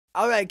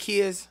All right,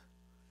 kids.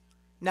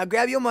 Now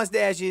grab your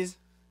mustaches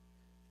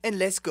and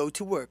let's go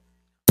to work.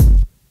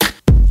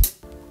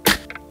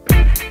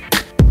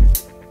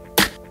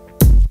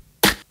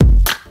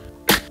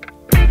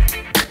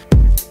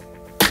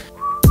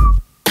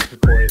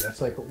 Recording.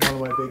 That's like one of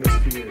my biggest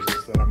fears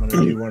is that I'm going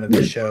to do one of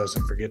these shows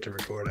and forget to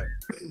record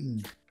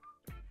it.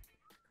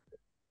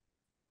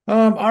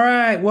 All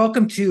right.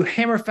 Welcome to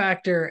Hammer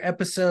Factor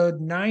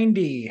episode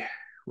 90.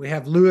 We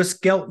have Lewis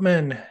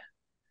Geltman,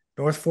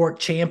 North Fork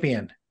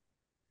champion.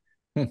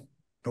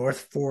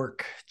 North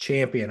Fork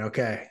champion.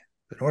 Okay.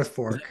 The North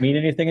Does it Fork mean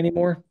anything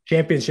anymore?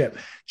 championship.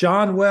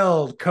 John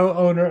Weld,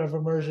 co-owner of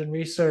Immersion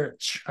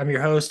Research. I'm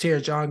your host here,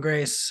 John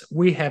Grace.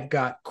 We have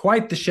got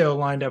quite the show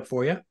lined up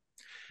for you.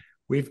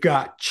 We've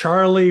got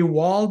Charlie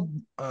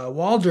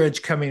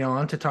Waldridge coming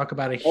on to talk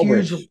about a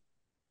Walbridge.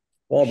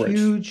 Walbridge.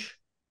 huge.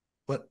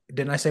 What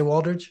didn't I say?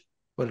 Waldridge?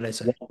 What did I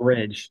say?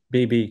 Walbridge.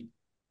 BB.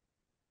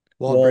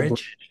 Walbridge.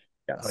 Waldbridge.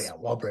 Oh Yes. yeah,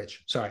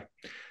 Walbridge. Sorry.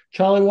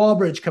 Charlie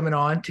Walbridge coming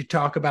on to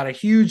talk about a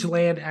huge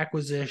land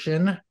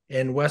acquisition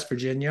in West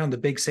Virginia on the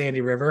Big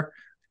Sandy River.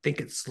 I think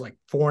it's like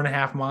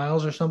 4.5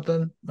 miles or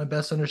something, my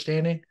best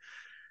understanding.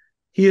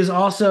 He is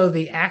also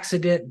the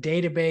accident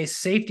database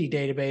safety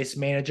database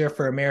manager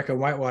for American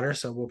Whitewater.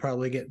 So we'll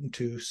probably get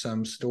into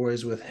some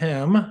stories with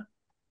him.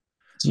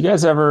 Do you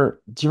ever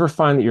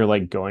find that you're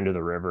like going to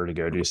the river to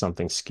go do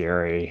something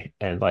scary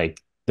and like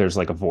there's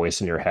like a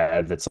voice in your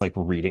head that's like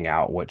reading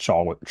out what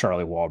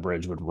Charlie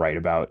Walbridge would write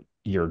about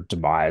your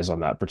demise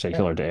on that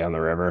particular day on the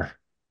river?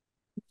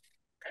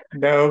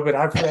 No, but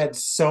I've read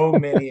so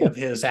many of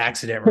his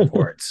accident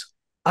reports.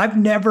 I've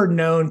never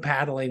known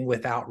paddling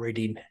without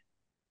reading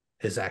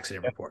his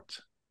accident Yeah.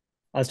 reports.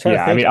 I was trying to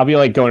Yeah, I think. mean, I'll be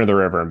like going to the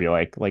river and be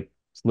like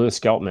Lewis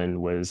Geltman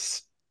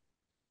was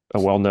a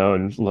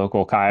well-known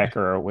local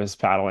kayaker, was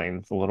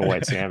paddling the little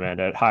white salmon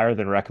at higher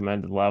than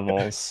recommended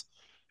levels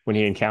when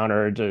he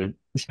encountered a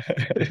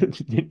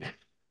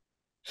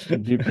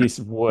new piece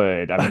of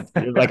wood. I'm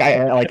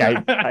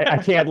I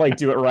can't like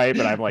do it right,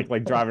 but I'm like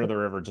driving to the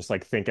river, just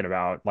like thinking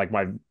about like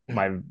my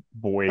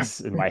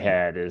voice in my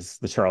head is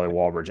the Charlie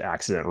Walbridge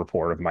accident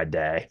report of my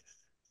day.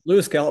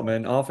 Lewis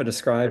Geltman, often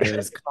described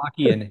as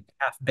cocky and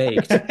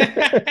half-baked.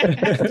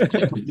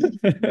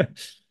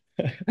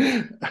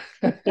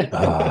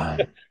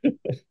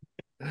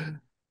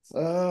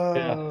 Uh,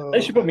 Yeah.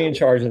 They should put me in Oh,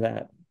 charge of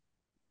that.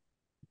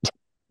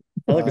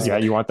 I like this. yeah, uh,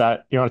 you want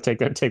that? You want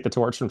to take the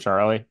torch from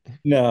Charlie?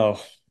 No,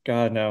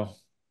 God, no.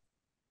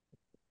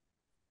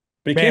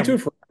 But he can't do it man,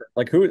 forever.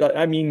 Like who?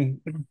 I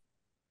mean,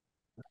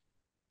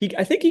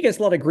 I think he gets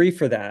a lot of grief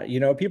for that.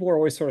 People are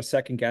always sort of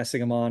second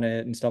guessing him on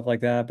it and stuff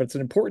like that. But it's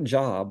an important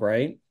job,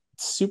 right?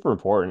 It's super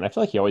important. I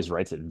feel like he always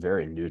writes it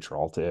very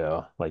neutral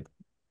too. Like,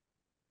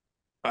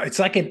 it's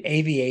like an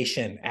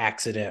aviation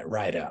accident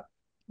write up.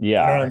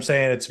 You know what I'm yeah,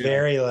 saying? It's Yeah.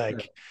 very Yeah.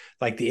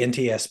 like the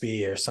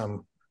NTSB or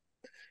some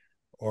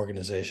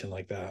organization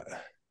like that.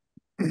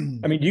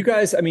 I mean, you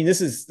guys, I mean,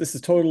 this is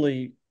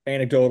totally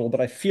anecdotal,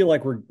 but I feel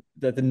like we're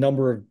that the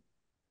number of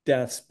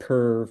deaths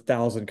per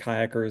thousand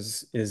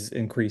kayakers is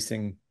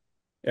increasing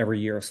every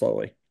year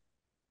slowly.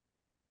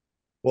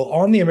 Well,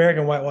 on the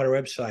American Whitewater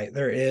website,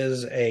 there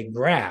is a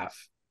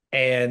graph,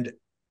 and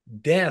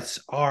deaths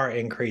are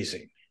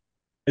increasing.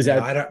 Is Now,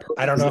 that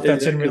I don't is, know if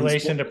that's in is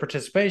relation to it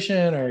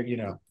participation or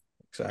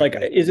like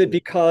exactly. is it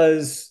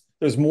because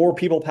there's more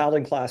people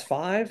paddling class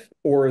five,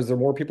 or is there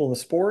more people in the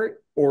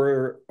sport,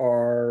 or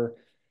are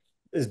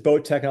is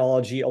boat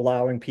technology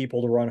allowing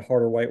people to run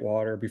harder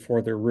whitewater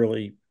before they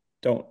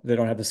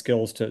don't have the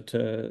skills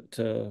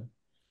to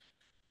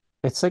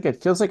it's like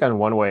it feels like on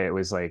one way it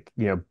was like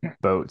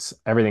boats,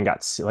 everything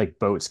like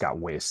boats got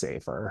way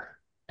safer,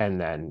 and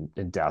then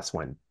the deaths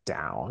went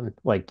down.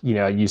 Like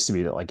it used to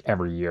be that like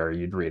every year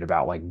you'd read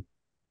about like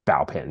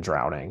bow pin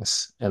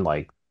drownings, and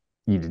like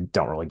you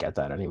don't really get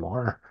that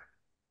anymore.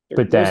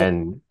 But there was a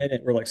then.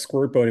 minute where like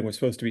squirt boating was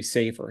supposed to be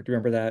safer. Do you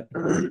remember that?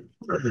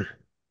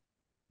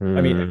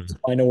 I mean, it's Mm,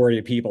 a minority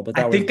of people, but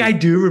I that was think the I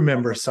do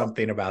remember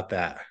something about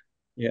that.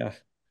 yeah.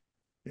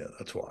 Yeah,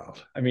 that's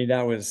wild. I mean,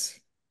 that was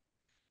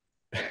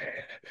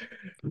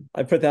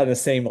I put that in the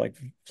same like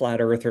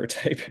flat earther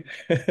type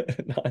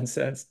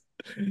nonsense.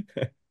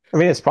 I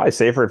mean, it's probably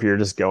safer if you're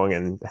just going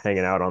and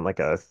hanging out on like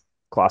a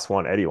class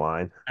one eddy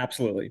line.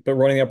 Absolutely. But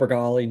running the upper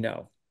gully,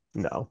 no.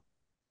 No.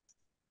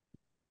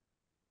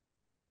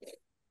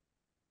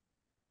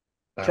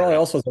 I don't Charlie know.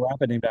 also has a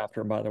rapid named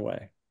after him, by the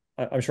way.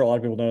 I'm sure a lot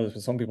of people know this,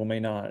 but some people may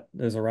not.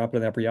 There's a rapid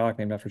in the upper Yacht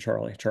named after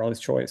Charlie. Charlie's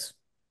Choice.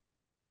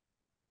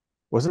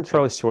 Wasn't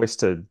Charlie's choice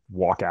to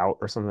walk out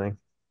or something?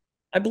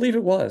 I believe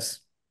it was.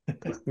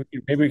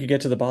 Maybe we could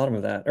get to the bottom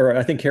of that. Or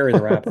I think carry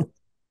the rapid.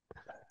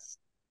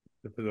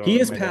 Put it He on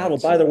has my paddled,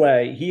 notes. by the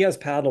way, he has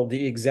paddled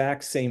the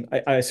exact same.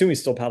 I assume he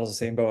still paddles the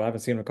same boat. I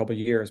haven't seen him in a couple of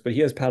years, but he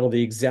has paddled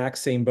the exact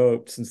same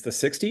boat since the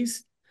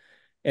 60s.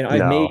 And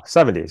I've made, No,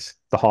 70s.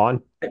 The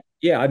Han.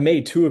 yeah, I've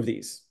made two of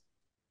these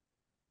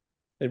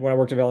when I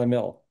worked at Valley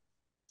Mill.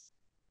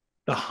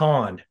 The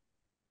Han.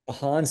 A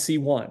Han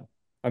C1.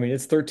 I mean,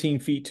 it's 13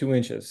 feet 2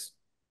 inches.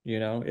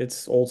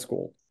 It's old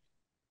school.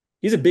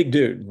 he's a big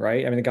dude,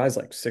 right? I mean, the guy's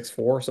like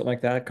 6'4", something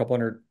like that, a couple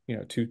hundred,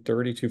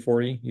 230,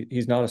 240.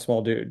 He's not a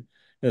small dude. And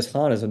this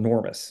Han is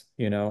enormous,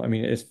 I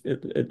mean,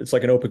 it's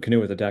like an open canoe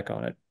with a deck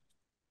on it.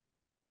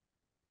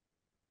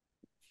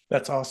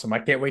 That's awesome. I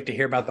can't wait to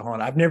hear about the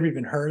Han. I've never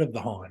even heard of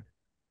the Han.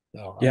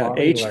 So I've Yeah, already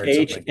H learned H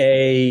something.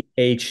 A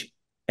H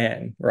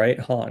N, right?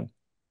 Han.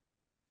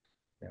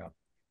 Yeah.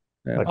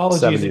 Yeah. Like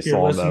Apologies if 70s you're solo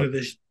listening to boat.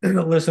 this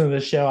listening to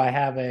this show. I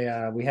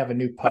have we have a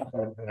new pup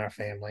in our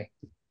family.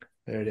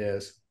 There it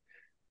is.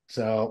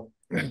 So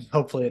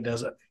hopefully it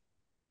doesn't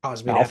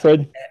cause me to have to.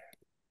 Alfred,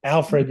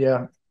 Alfred,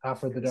 yeah.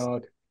 Alfred the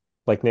dog.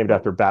 like named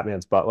after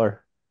Batman's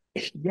butler.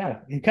 Yeah,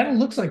 he kind of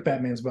looks like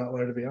Batman's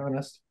butler, to be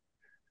honest.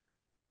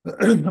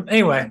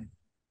 Anyway,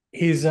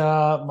 he's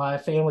my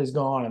family's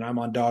gone and I'm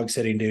on dog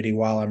sitting duty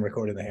while I'm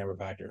recording the Hammer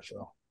Factor,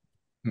 so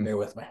bear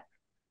with me.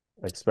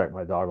 I expect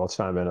my dog will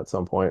chime in at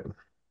some point.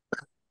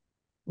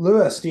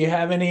 Lewis, do you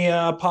have any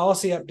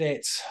policy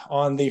updates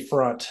on the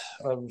front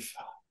of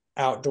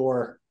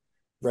outdoor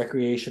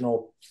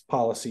recreational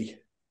policy?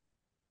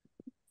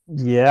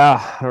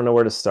 Yeah, I don't know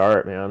where to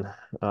start, man.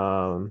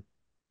 Um,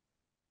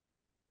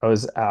 I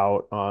was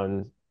out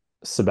on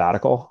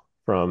sabbatical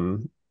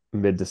from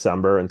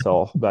mid-December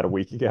until about a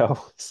week ago,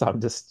 so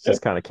I'm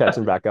just kind of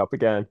catching back up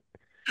again.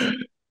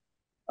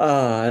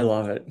 Ah, I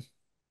love it.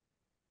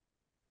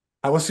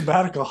 I was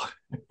sabbatical.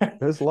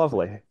 It was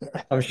lovely.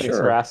 I'm Thanks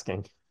for sure.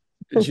 asking.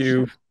 Did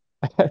you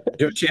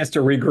get a chance to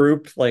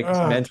regroup like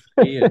uh,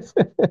 mentally?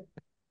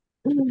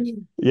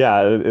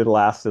 Yeah, it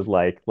lasted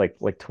like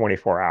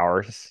 24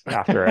 hours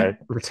after I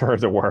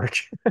returned to work.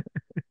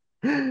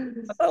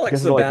 I thought like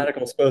Because of like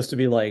sabbatical is supposed to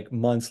be like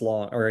months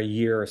long or a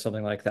year or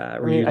something like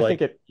that, I where mean, you I like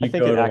think I you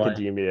think go in to like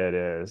academia it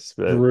is,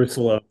 but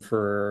Jerusalem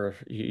for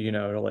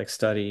to like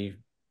study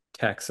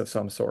texts of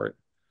some sort.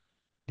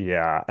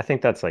 yeah, I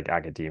think that's like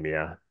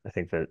academia. I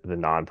think that the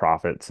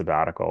nonprofit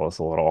sabbatical is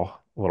a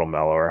little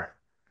mellower,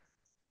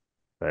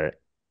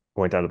 but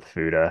went down to the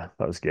Fuda.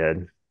 That was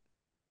good.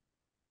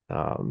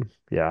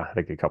 Yeah, I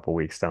think a couple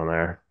weeks down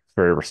there. It's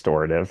very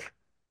restorative.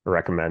 I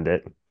recommend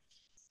it.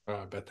 oh,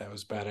 I bet that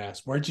was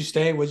badass. Where'd you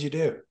stay? What'd you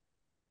do?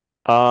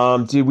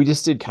 Dude, we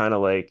just did kind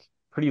of like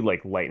pretty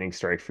like lightning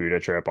strike Fuda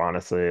trip,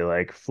 honestly.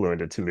 Like flew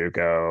into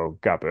Temuco,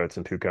 got boats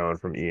in Pucón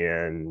from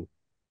Ian,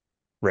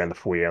 ran the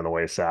Fui on the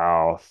way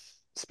south,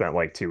 spent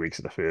like 2 weeks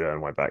at the Fuda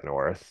and went back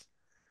north.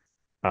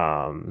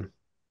 Um,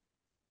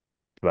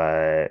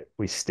 but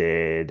we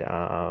stayed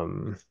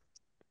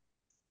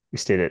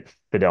at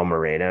Fidel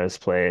Moreno's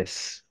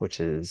place, which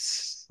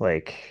is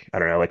like, I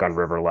don't know, like on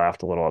River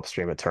Left, a little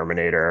upstream of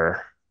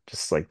Terminator.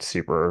 Just like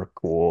super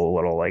cool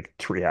little like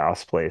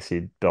treehouse place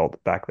he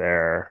built back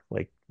there.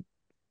 Like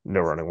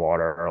no running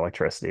water or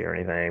electricity or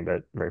anything,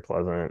 but very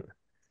pleasant.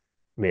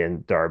 Me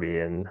and Darby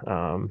and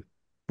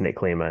Nick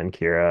Klima and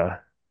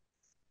Kira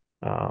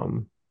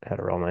had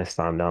a real nice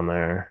time down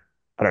there.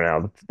 I don't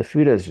know. The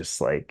food is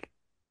just like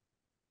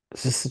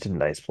it's just such a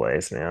nice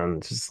place, man.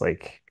 It's just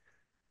like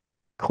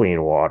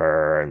clean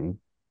water and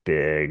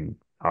big,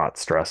 hot,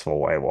 stressful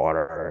white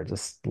water,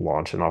 just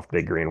launching off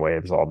big green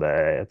waves all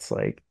day. It's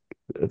like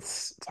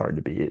it's hard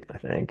to beat, I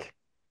think.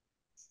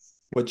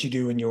 What'd you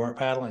do when you weren't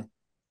paddling?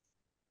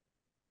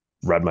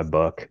 Read my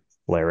book,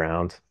 lay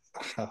around.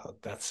 Oh,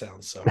 that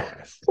sounds so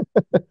nice.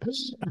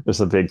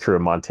 There's a big crew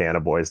of Montana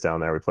boys down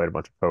there we played a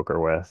bunch of poker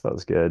with. That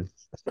was good.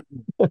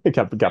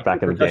 Got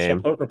back in the Professional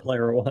game. poker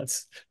player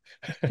once.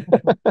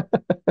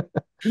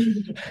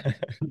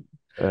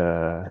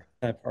 Uh,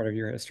 That part of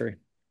your history.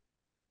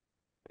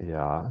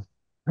 yeah.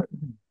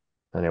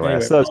 Anyway, Anyway,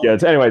 so that was good.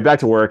 So anyway, back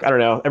to work. I don't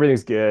know.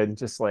 Everything's good.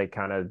 Just like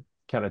kind of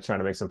trying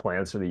to make some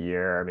plans for the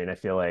year. I mean, I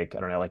feel like I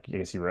don't know, like I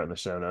guess you wrote in the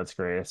show notes,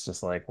 Grace,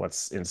 just like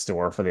what's in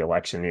store for the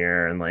election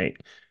year. And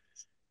like,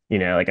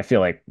 like I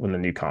feel like when the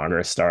new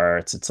Congress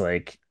starts, it's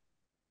like,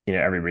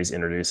 everybody's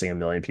introducing a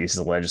million pieces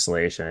of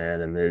legislation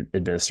and the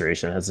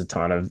administration has a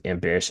ton of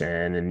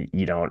ambition and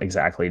you don't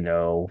exactly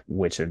know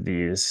which of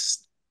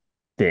these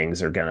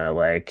things are gonna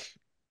like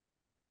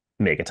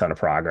make a ton of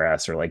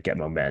progress or like get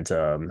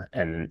momentum.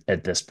 And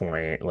at this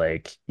point,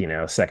 like,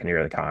 second year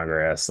of the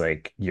Congress,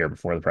 like year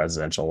before the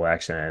presidential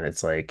election,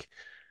 it's like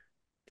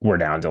we're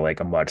down to like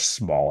a much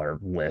smaller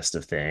list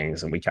of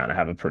things and we kind of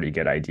have a pretty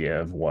good idea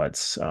of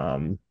what's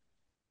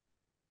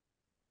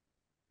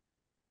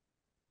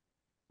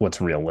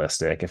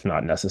realistic, if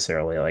not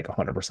necessarily like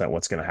 100%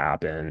 what's going to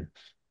happen.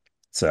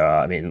 So,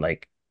 I mean,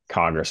 like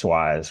Congress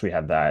wise, we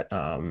have that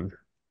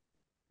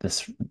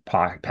this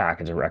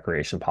package of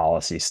recreation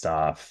policy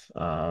stuff.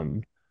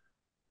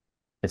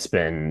 It's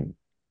been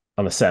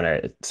on the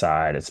Senate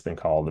side, it's been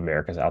called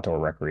America's Outdoor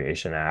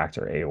Recreation Act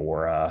or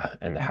AORA,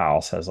 and the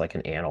House has like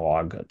an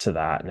analog to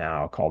that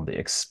now called the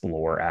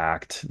Explore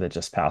Act that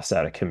just passed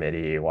out of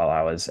committee while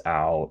I was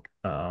out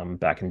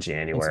back in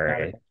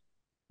January.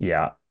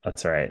 Yeah,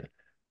 that's right.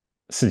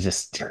 So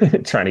just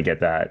trying to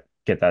get that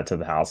to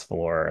the House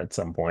floor at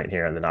some point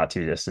here in the not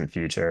too distant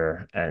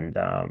future, and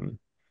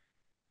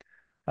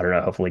I don't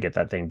know, hopefully get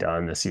that thing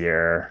done this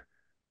year.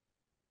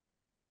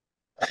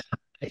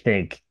 I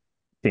think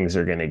things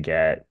are going to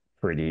get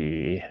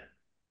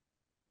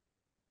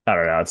I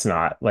don't know. It's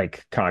not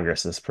like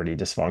Congress is pretty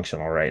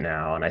dysfunctional right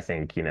now. And I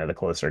think, the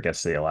closer it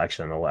gets to the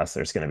election, the less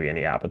there's going to be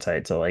any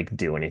appetite to like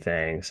do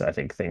anything. So I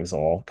think things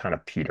will kind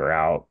of peter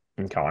out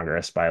in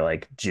Congress by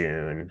like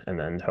June. And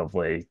then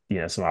hopefully,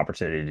 some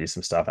opportunity to do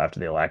some stuff after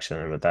the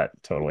election. But that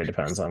totally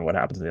depends on what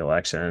happens in the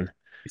election.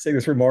 You say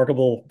this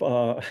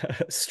remarkable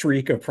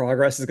streak of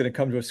progress is going to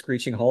come to a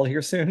screeching halt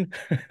here soon?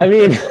 I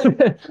mean, I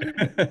find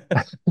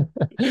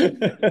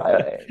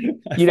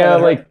that hard to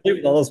like, believe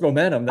with all this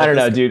momentum I that don't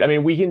this. know, dude. I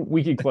mean,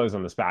 we can close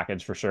on this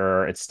package for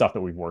sure. It's stuff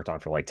that we've worked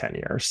on for like 10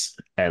 years.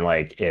 And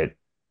like it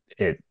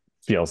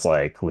feels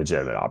like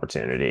legitimate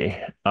opportunity.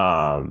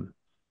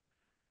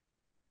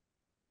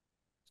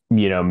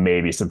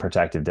 Maybe some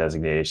protected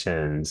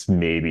designations,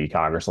 maybe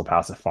Congress will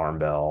pass a farm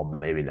bill,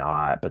 maybe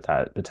not, but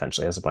that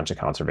potentially has a bunch of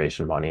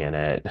conservation money in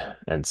it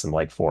and some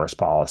like forest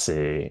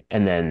policy.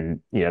 And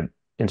then,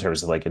 in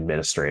terms of like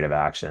administrative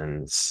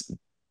actions,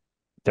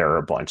 there are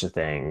a bunch of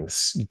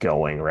things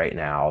going right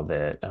now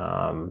that the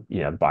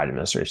Biden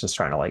administration is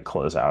trying to like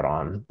close out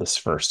on this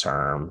first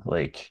term.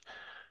 Like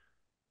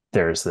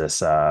there's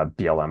this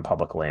BLM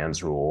public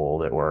lands rule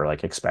that we're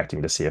like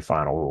expecting to see a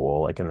final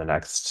rule like in the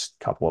next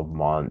couple of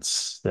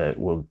months that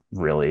will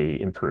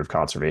really improve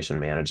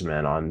conservation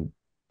management on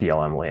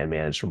BLM land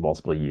managed for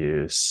multiple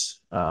use.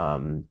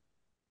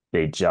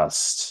 They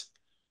just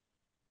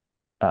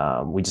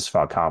We just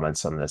filed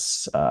comments on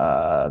this.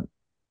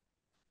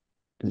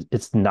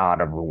 It's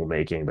not a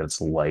rulemaking, but it's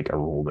like a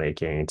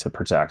rulemaking to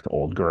protect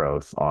old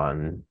growth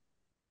on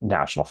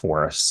national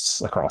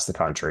forests across the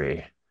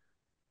country.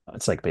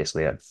 It's like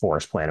basically a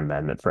forest plan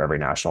amendment for every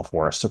national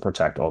forest to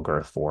protect old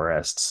growth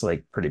forests.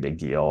 Like pretty big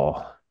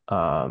deal.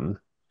 Um,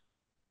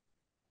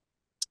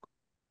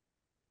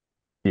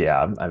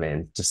 yeah, I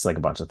mean, just like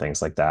a bunch of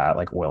things like that,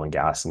 like oil and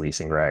gas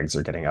leasing regs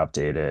are getting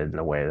updated in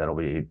a way that'll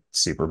be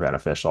super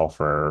beneficial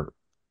for,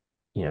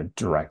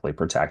 directly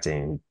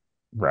protecting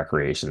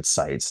recreation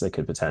sites that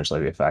could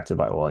potentially be affected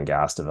by oil and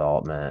gas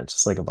development.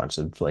 Just like a bunch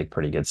of like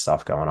pretty good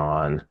stuff going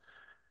on.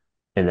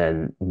 And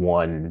then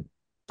one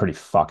pretty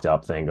fucked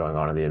up thing going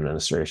on in the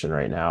administration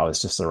right now is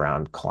just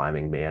around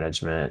climbing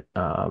management.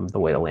 The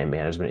way the land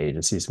management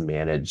agencies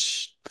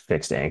manage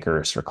fixed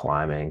anchors for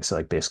climbing. So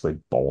like basically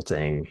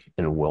bolting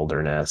in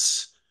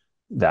wilderness,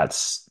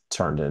 that's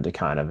turned into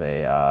kind of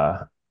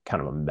a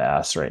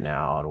mess right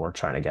now. And we're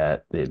trying to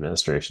get the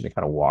administration to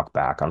kind of walk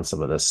back on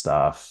some of this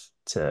stuff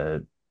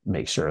to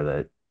make sure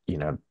that, you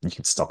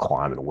can still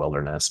climb in the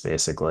wilderness,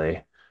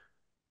 basically.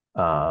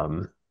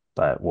 Um,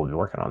 but we'll be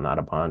working on that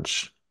a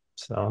bunch.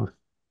 So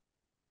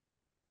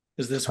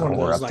Is that's this kind one of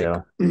of what we're those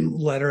up like to.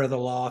 letter of the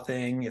law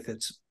thing if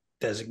it's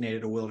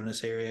designated a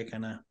wilderness area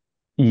kind of?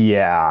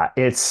 Yeah,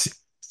 it's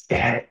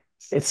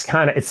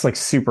like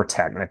super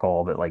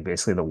technical, but like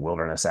basically the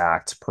Wilderness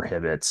Act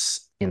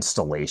prohibits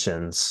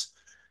installations.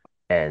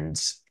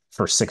 And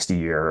for 60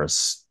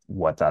 years,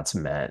 what that's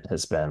meant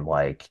has been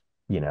like,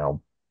 you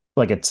know,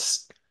 like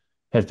it's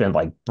has been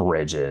like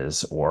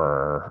bridges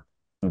or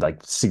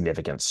like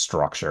significant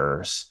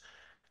structures.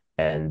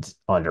 And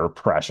under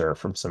pressure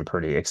from some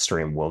pretty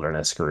extreme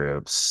wilderness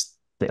groups,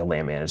 the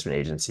land management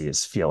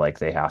agencies feel like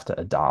they have to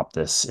adopt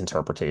this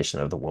interpretation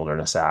of the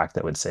Wilderness Act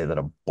that would say that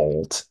a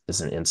bolt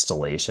is an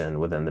installation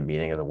within the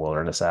meaning of the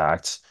Wilderness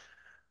Act,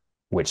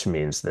 which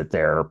means that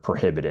they're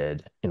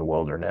prohibited in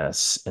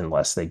wilderness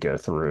unless they go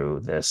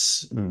through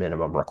this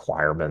minimum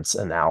requirements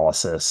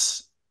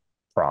analysis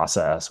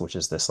process, which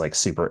is this like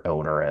super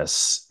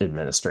onerous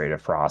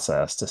administrative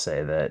process to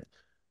say that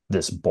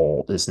this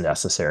bolt is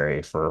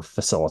necessary for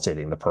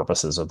facilitating the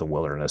purposes of the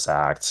Wilderness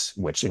Act,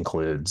 which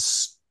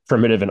includes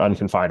primitive and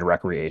unconfined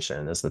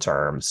recreation is the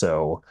term.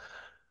 So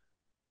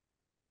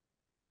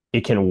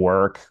it can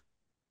work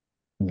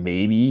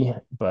maybe,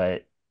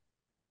 but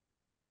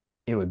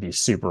it would be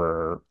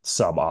super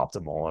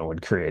suboptimal and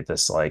would create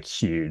this like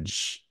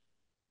huge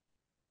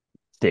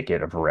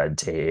thicket of red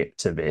tape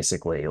to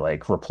basically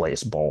like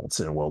replace bolts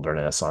in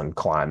wilderness on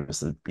climbs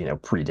that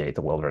predate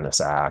the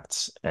Wilderness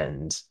Act.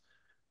 And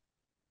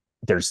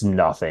there's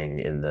nothing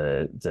in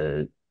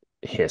the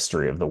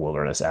history of the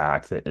Wilderness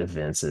Act that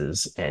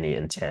evinces any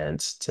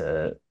intent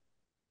to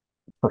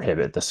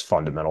prohibit this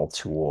fundamental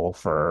tool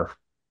for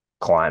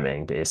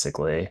climbing,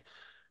 basically.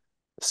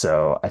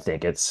 So I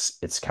think it's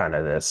kind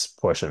of this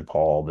push and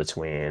pull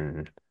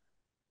between,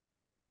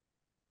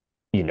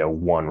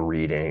 one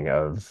reading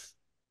of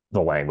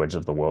the language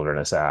of the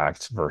Wilderness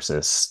Act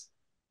versus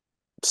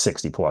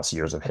 60 plus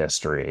years of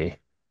history.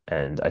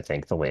 And I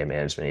think the land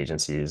management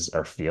agencies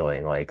are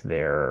feeling like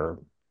they're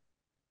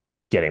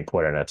getting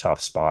put in a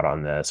tough spot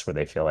on this where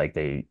they feel like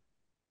they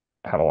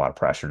have a lot of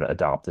pressure to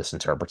adopt this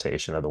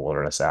interpretation of the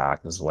Wilderness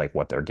Act. This is like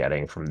what they're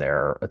getting from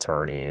their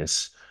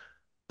attorneys.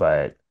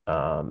 But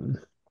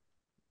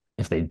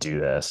if they do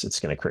this, it's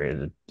going to create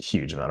a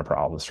huge amount of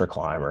problems for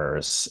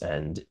climbers.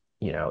 And,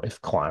 if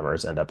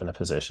climbers end up in a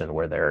position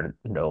where they're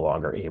no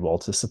longer able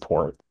to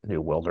support new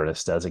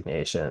wilderness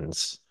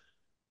designations,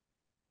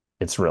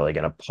 it's really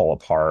going to pull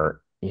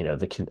apart,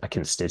 a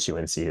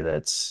constituency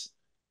that's,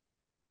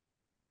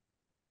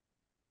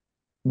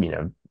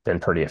 been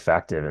pretty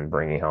effective in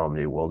bringing home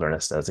new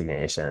wilderness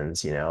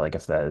designations. Like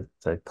if the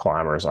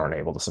climbers aren't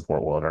able to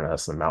support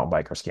wilderness, the mountain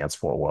bikers can't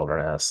support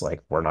wilderness.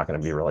 Like we're not going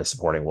to be really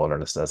supporting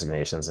wilderness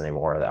designations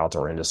anymore. The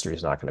outdoor industry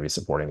is not going to be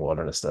supporting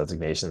wilderness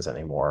designations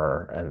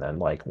anymore. And then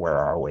like, where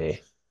are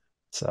we?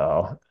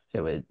 So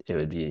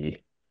it'd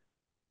be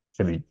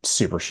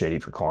super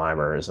shitty for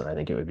climbers, and I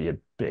think it would be a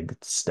big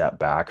step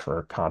back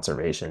for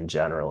conservation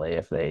generally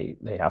if they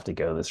have to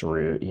go this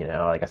route.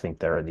 Like I think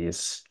there are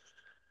these,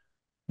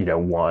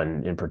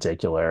 one in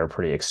particular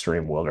pretty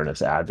extreme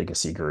wilderness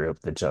advocacy group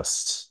that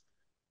just,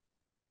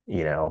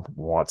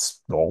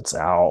 wants bolts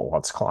out,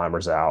 wants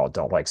climbers out,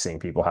 don't like seeing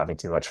people having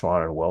too much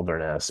fun in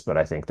wilderness. But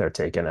I think they're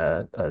taking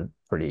a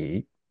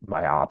pretty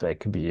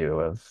myopic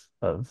view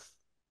of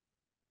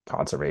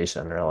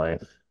conservation, really.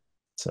 What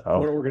So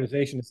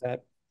organization is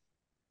that?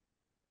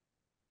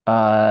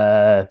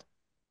 uh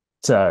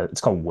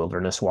it's called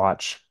Wilderness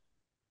Watch.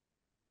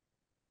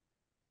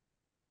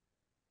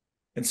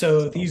 And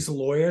so So these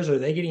lawyers, are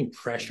they getting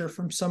pressure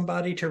from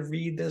somebody to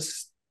read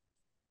this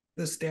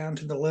down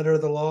to the letter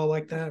of the law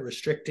like that,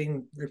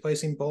 restricting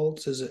replacing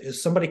bolts?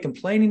 Is somebody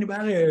complaining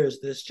about it, or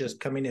is this just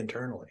coming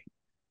internally?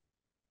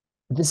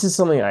 this is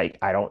something I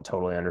don't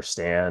totally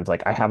understand.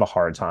 Like I have a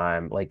hard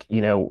time, like,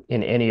 in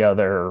any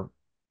other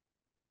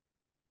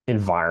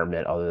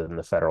environment other than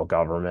the federal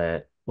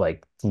government,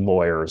 like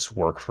lawyers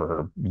work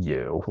for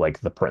you,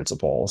 like the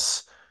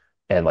principals.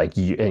 And like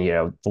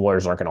the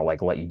lawyers aren't going to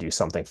like let you do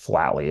something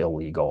flatly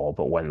illegal,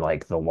 but when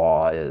like the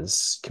law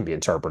can be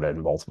interpreted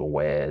in multiple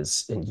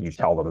ways and you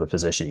tell them the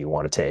position you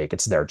want to take,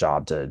 it's their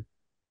job to,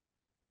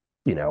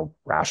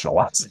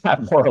 rationalize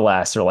that more or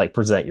less, or like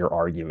present your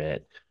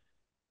argument.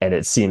 And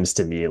it seems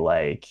to me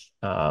like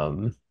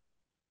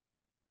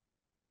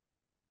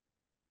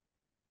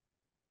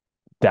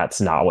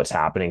that's not what's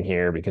happening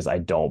here, because I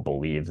don't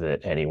believe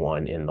that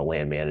anyone in the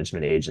land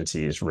management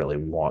agencies really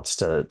wants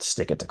to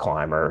stick it to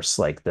climbers.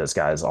 Like those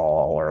guys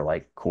all are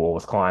like cool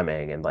with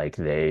climbing, and like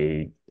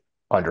they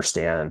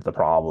understand the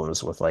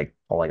problems with like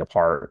pulling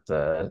apart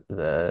the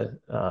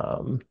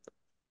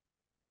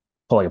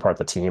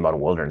team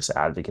on wilderness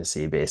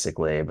advocacy,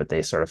 basically. But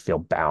they sort of feel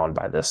bound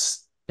by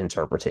this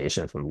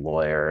interpretation from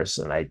lawyers.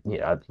 And I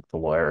think the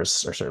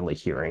lawyers are certainly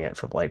hearing it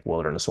from like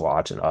Wilderness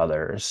Watch and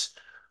others,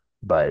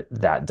 but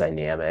that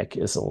dynamic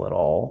is a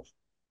little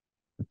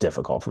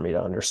difficult for me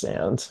to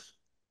understand.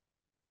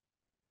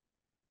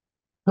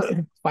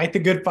 Fight the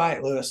good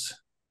fight, Lewis.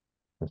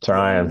 I'm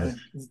trying.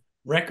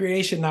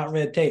 Recreation, not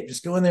red tape.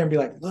 Just go in there and be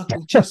like, look,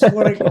 we just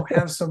want to go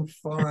have some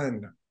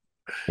fun.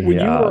 When you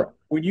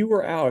Yeah,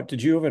 were out,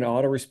 did you have an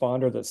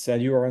autoresponder that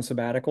said you were on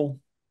sabbatical?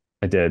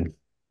 I did.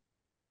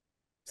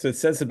 So it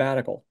said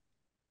sabbatical.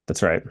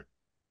 That's right.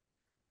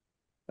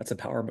 That's a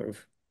power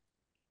move.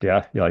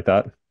 Yeah, you like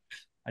that?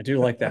 I do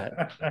like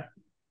that.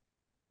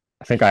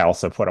 I think I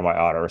also put on my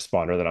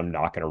autoresponder that I'm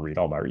not going to read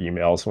all my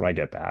emails when I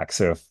get back.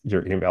 So if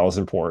your email is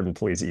important,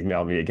 please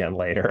email me again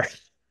later.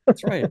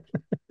 That's right.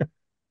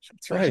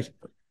 That's right.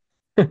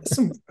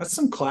 That's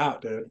some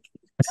clout, dude.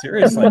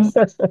 Seriously.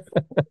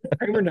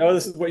 Kramer know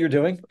this is what you're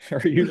doing? Or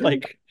are you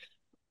like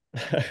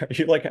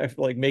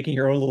making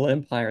your own little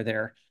empire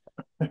there?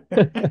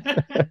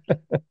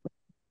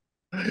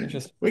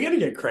 Just We got to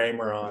get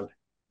Kramer on.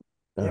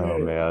 Oh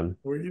man.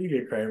 We're gonna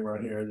get Kramer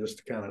on here just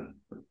to kind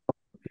of.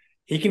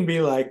 He can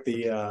be like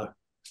the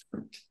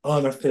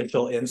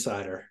unofficial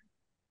insider.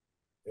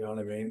 You know what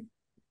I mean?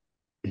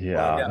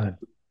 Yeah. Yeah. I don't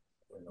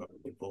know if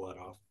we pull that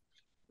off.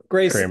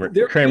 Grace,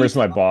 Kramer's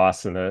my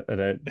boss and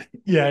a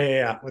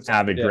Yeah.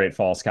 avid Great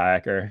Falls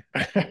kayaker.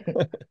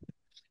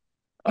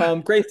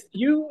 Grace,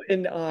 you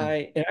and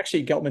I, and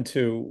actually Geltman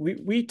too,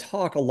 we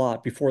talk a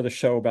lot before the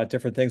show about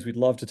different things we'd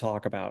love to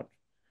talk about.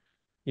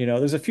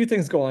 There's a few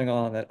things going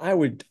on that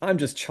I'm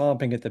just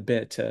chomping at the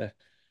bit to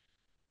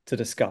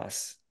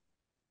discuss.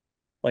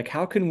 Like,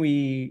 how can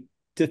we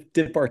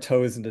dip our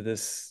toes into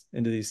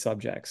these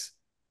subjects?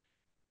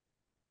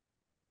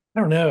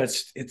 I don't know.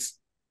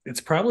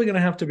 It's probably going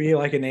to have to be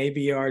like an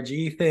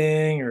ABRG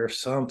thing or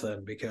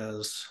something,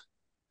 because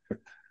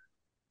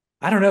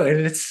I don't know.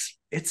 It's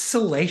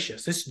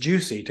salacious. It's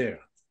juicy too.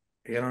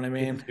 You know what I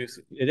mean?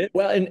 It is.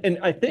 Well, and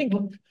I think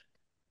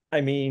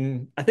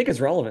it's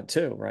relevant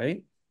too,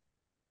 right?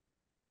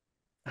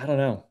 I don't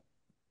know.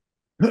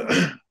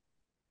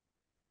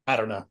 I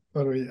don't know.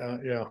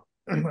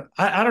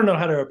 I don't know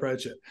how to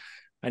approach it.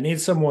 I need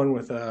someone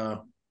with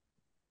a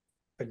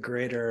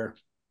greater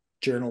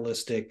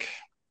journalistic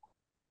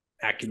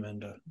acumen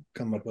to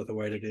come up with a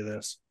way to do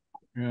this.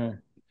 Yeah.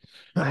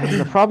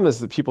 The problem is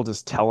that people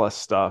just tell us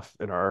stuff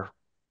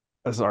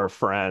as our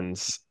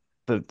friends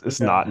that is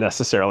not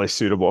necessarily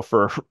suitable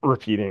for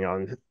repeating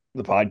on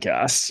the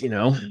podcast.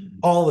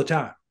 All the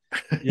time.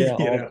 Yeah, all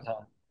the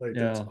time. Like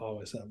Yeah. that's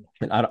always happening.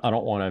 And I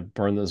don't want to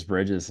burn those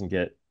bridges and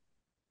get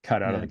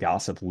cut out of the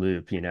gossip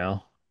loop. And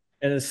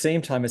at the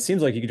same time, it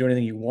seems like you can do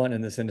anything you want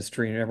in this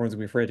industry, and everyone's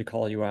gonna be afraid to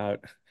call you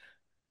out.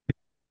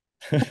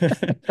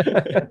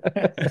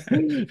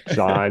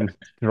 John,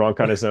 drunk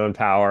on his own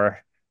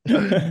power.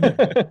 Oh,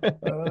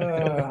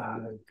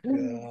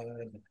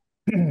 God.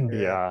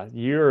 Yeah,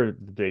 you're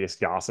the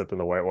biggest gossip in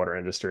the whitewater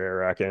industry, I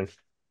reckon.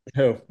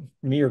 Who?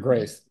 Me or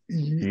Grace?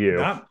 You.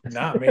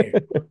 Not me.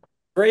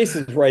 Grace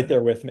is right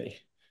there with me.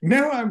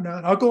 No, I'm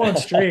not. I'll go on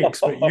streaks,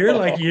 but you're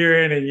like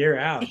year in and year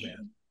out,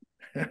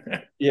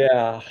 man.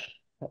 Yeah.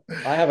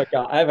 I have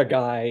a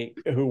guy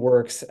who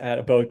works at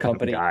a boat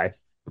company. Guy.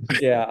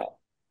 Yeah.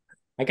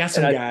 I got And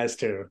some guys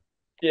too.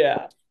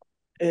 yeah,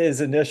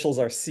 his initials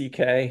are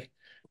CK.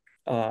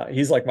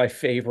 He's like my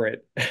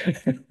favorite.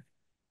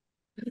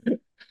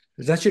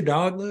 Is that your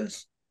dog,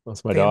 Liz?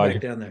 That's my Take him dog.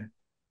 back down there.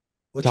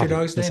 What's your Toppy,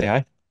 dog's can you say name?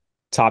 hi?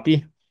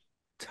 Toppy.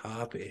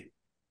 Toppy.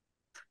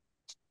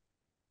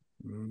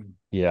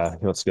 Yeah,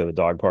 he wants to go to the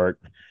dog park.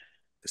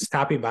 Does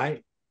Toppy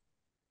bite?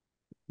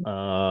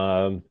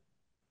 Um,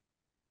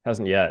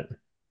 hasn't yet.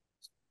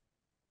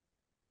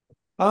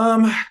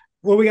 Um,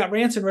 well, we got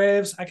rants and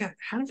raves.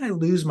 How did I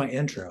lose my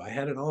intro? I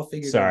had it all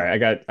figured out.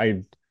 Sorry,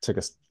 I took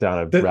us down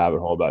a rabbit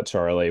hole about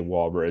Charlie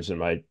Walbridge and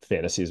my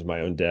fantasies of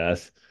my own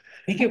death.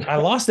 I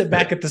lost it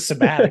back at the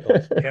sabbatical.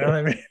 You know what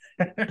I mean?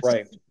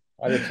 Right.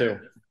 I did too.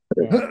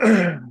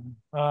 Yeah.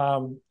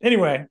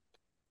 Anyway,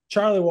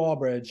 Charlie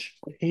Walbridge,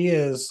 he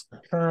is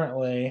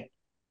currently,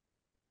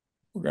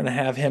 we're going to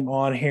have him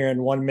on here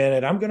in 1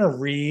 minute. I'm going to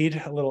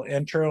read a little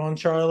intro on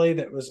Charlie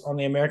that was on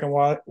the American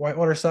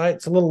Whitewater site.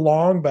 It's a little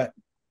long, but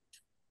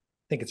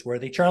I think it's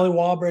worthy. Charlie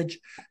Walbridge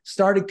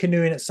started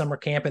canoeing at summer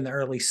camp in the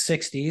early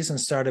 60s and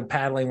started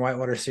paddling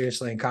whitewater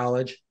seriously in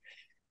college.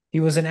 He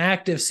was an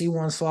active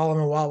C1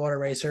 slalom and wildwater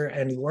racer,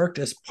 and he worked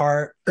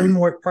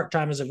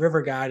part-time as a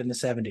river guide in the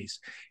 70s.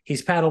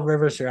 He's paddled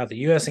rivers throughout the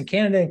U.S. and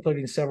Canada,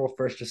 including several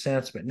first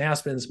ascents, but now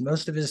spends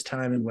most of his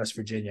time in West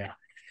Virginia.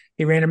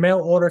 He ran a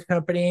mail-order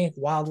company,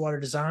 Wildwater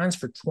Designs,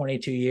 for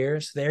 22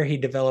 years. There, he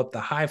developed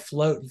the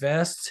high-float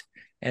vest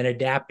and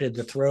adapted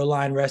the throw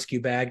line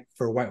rescue bag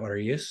for whitewater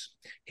use.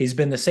 He's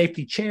been the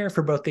safety chair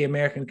for both the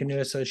American Canoe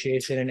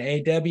Association and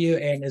AW,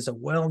 and is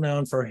well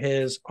known for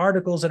his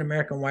articles in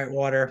American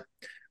Whitewater,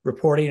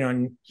 reporting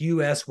on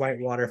U.S.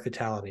 whitewater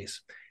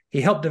fatalities.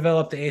 He helped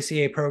develop the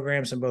ACA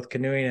programs in both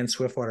canoeing and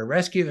swiftwater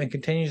rescue and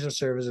continues to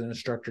serve as an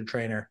instructor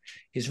trainer.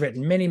 He's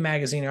written many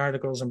magazine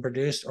articles and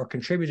produced or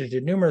contributed to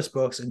numerous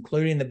books,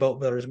 including the Boat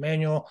Builder's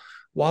Manual,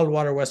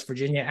 Wildwater West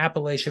Virginia,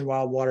 Appalachian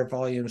Wildwater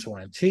Volumes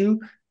 1 and 2,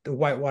 the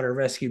Whitewater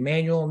Rescue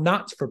Manual,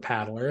 Knots for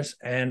Paddlers,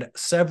 and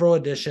several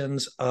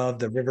editions of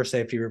the River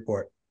Safety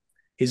Report.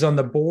 He's on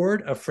the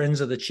board of Friends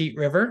of the Cheat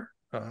River,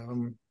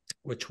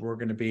 which we're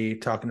going to be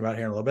talking about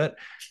here in a little bit,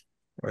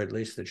 or at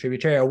least the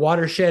tributary, a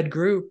watershed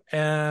group,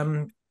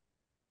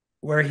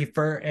 where he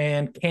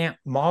and Camp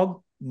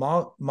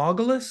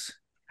Mogulus.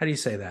 How do you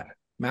say that?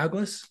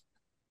 Mogulus?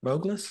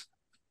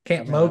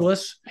 Camp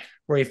Mogulus,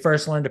 where he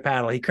first learned to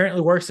paddle. He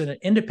currently works as an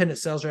independent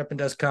sales rep and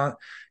does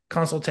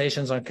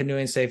consultations on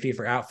canoeing safety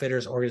for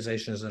outfitters,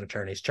 organizations, and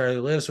attorneys. Charlie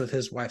lives with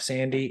his wife,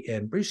 Sandy,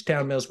 in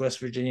Brucetown Mills, West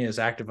Virginia, is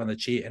active on the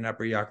Cheat and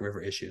Upper York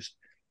River issues.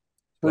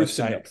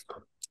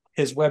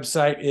 His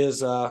website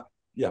is,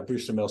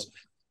 Brewster Mills.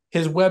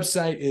 His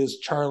website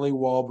is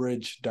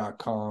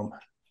charliewalbridge.com.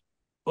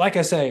 Like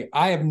I say,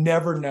 I have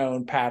never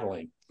known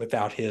paddling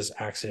without his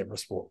accident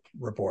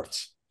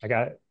reports. I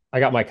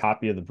got my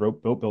copy of the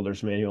Boat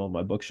Builder's Manual on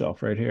my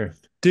bookshelf right here.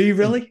 Do you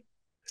really?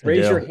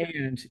 Raise your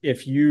hand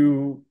if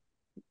you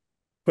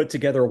put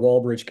together a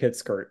Walbridge kit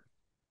skirt.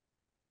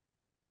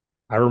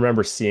 I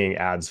remember seeing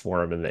ads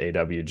for him in the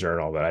AW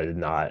Journal, but I did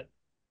not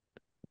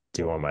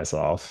do one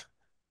myself.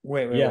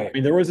 Wait. I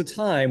mean, there was a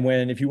time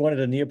when if you wanted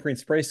a neoprene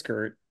spray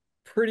skirt,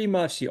 pretty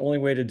much the only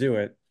way to do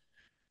it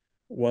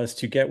was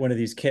to get one of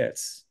these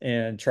kits.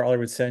 And Charlie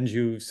would send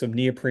you some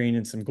neoprene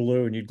and some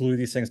glue, and you'd glue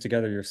these things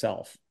together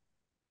yourself.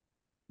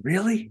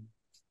 Really?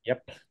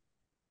 Yep.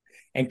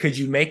 And could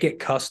you make it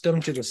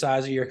custom to the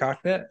size of your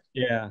cockpit?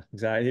 Yeah,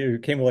 exactly.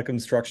 It came with like an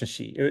instruction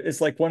sheet.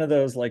 It's like one of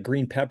those like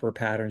green pepper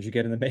patterns you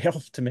get in the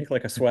mail to make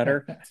like a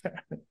sweater,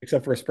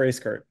 except for a spray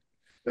skirt.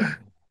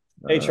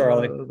 Hey,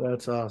 Charlie.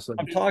 That's awesome.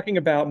 I'm talking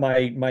about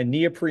my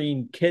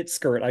neoprene kit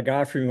skirt I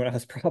got from you when I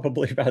was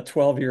probably about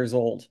 12 years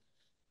old.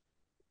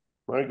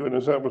 My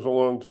goodness, that was a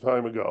long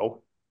time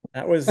ago.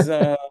 That was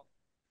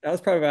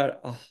probably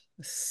about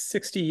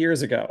 60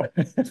 years ago,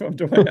 if I'm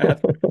doing that.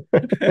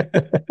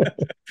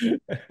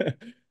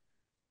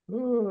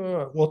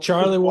 Well,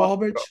 Charlie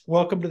Walbridge,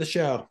 welcome to the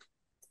show.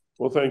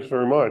 Well, thanks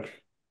very much.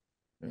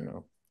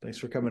 Thanks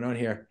for coming on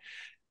here.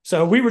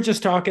 So we were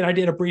just talking. I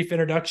did a brief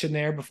introduction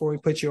there before we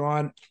put you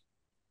on.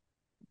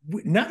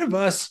 None of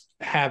us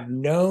have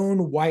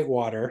known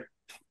whitewater.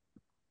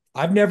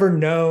 I've never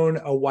known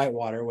a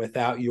whitewater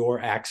without your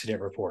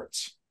accident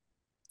reports.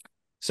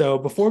 So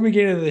before we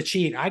get into the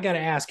cheat, I got to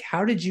ask,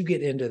 how did you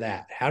get into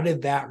that? How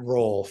did that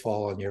role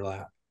fall on your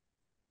lap?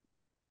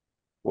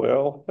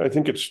 Well, I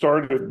think it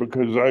started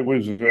because I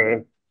was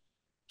a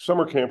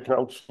summer camp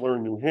counselor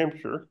in New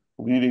Hampshire,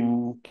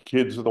 leading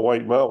kids of the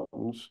White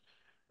Mountains,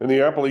 and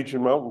the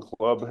Appalachian Mountain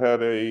Club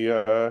had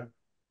a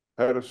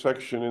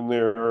section in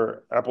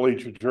their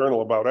Appalachian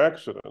Journal about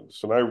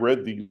accidents, and I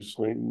read these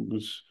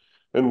things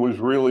and was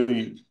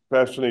really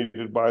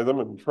fascinated by them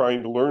and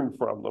trying to learn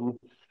from them,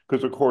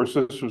 because of course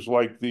this was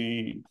like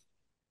the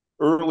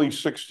early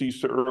 60s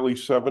to early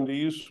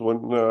 70s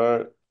when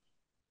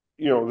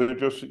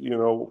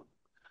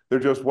there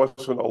just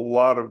wasn't a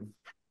lot of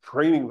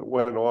training that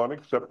went on,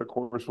 except of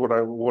course what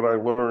I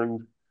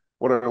learned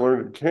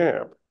in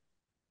camp.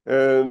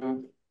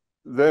 And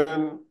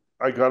then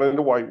I got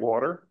into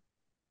whitewater,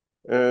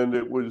 and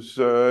it was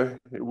the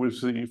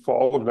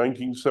fall of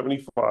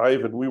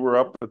 1975, and we were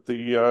up at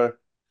the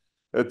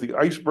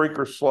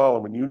icebreaker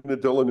slalom in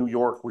Unadilla, New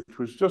York, which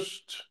was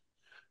just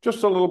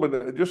a little bit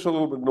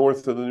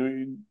north of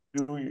the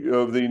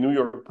New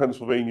York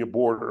Pennsylvania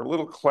border, a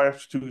little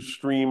Class 2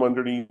 stream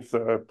underneath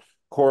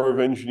Corps of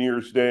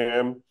Engineers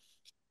Dam.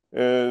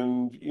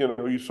 And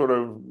you sort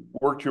of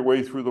worked your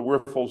way through the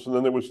riffles, and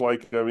then there was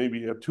like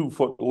maybe a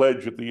 2-foot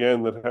ledge at the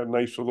end that had a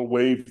nice little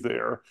wave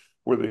there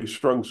where they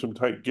strung some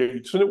tight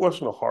gates. And it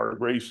wasn't a hard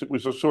race. It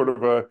was a sort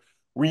of a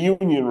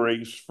reunion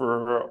race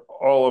for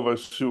all of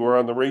us who were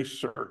on the race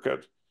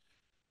circuit.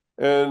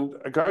 And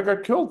a guy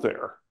got killed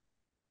there.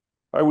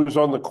 I was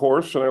on the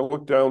course and I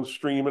looked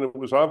downstream, and it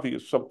was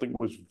obvious something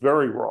was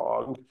very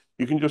wrong.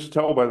 You can just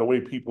tell by the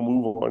way people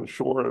move on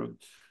shore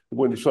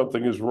when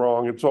something is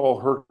wrong. It's all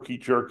herky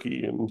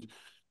jerky, and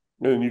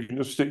you can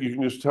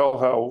just tell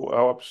how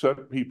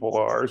upset people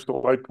are.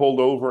 So I pulled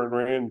over and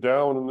ran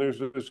down, and there's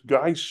this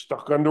guy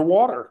stuck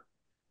underwater,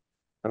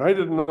 and I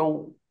didn't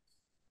know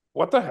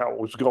what the hell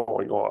was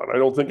going on. I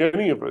don't think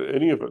any of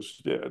us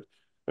did.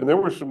 And there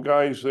were some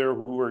guys there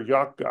who were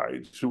yacht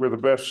guides, who were the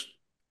best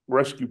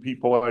rescue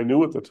people I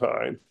knew at the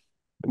time,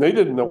 and they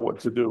didn't know what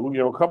to do.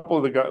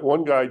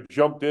 One guy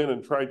jumped in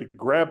and tried to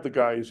grab the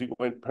guy as he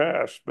went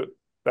past, but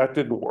that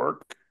didn't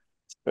work.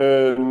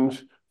 And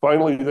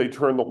finally, they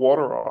turned the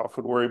water off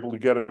and were able to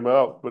get him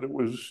out, but it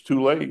was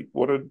too late.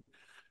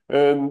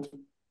 And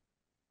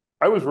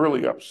I was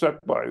really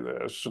upset by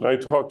this. And I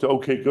talked to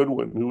OK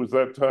Goodwin, who at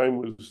that time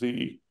was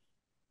the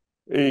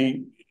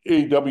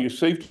AW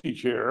safety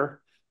chair,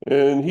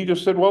 and he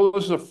just said, "Well,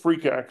 this is a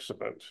freak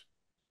accident."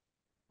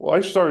 Well, I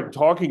started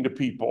talking to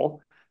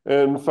people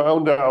and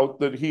found out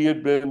that he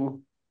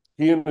and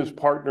his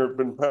partner had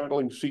been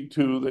paddling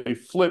C2. They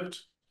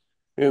flipped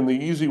in the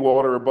easy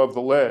water above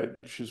the ledge.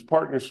 His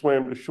partner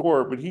swam to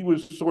shore, but he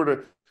was sort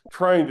of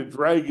trying to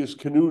drag his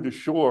canoe to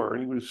shore,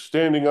 and he was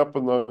standing up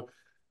in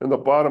the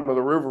bottom of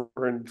the river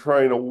and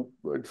trying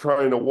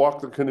to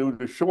walk the canoe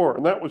to shore.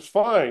 And that was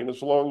fine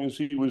as long as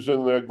he was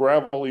in the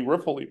gravelly,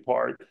 riffly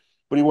part.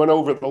 But he went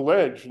over the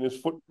ledge, and his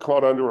foot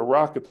caught under a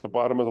rock at the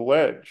bottom of the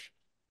ledge.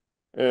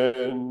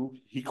 And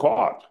he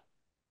caught.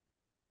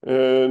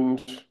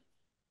 And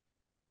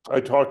I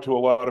talked to a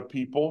lot of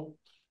people,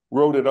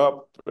 wrote it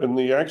up, and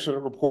the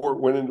accident report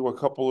went into a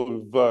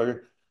couple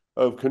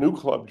of canoe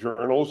club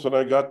journals, and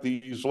I got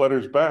these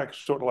letters back,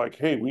 sort of like,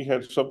 "Hey, we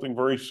had something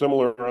very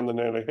similar on the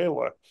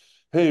Nantahala.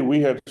 Hey,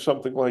 we had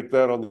something like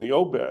that on the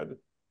Obed."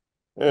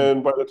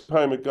 And by the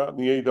time it got in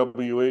the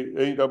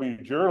AW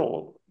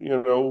journal,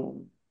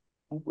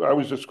 I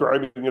was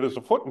describing it as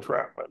a foot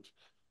entrapment.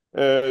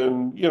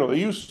 And, they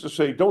used to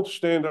say, "Don't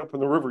stand up in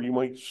the river, you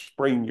might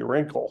sprain your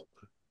ankle."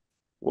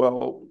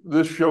 Well,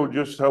 this showed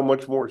just how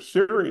much more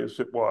serious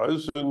it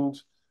was. And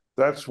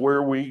that's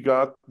where we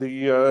got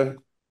that's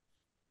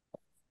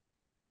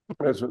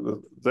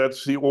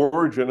the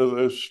origin of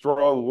the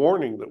strong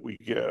warning that we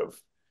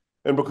give.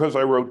 And because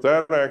I wrote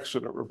that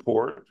accident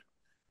report,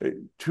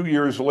 2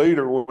 years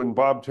later, when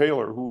Bob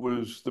Taylor, who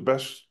was the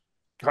best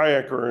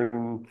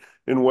kayaker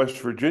in West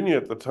Virginia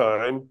at the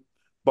time,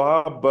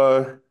 Bob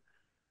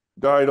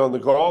died on the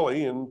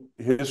Gauley, and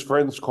his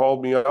friends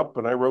called me up,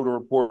 and I wrote a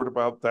report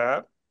about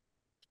that.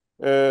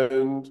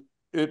 And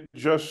it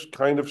just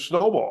kind of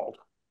snowballed.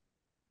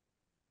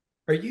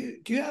 Do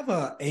you have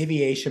a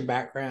aviation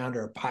background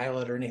or a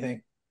pilot or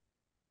anything?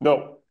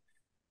 No.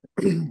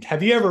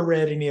 Have you ever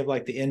read any of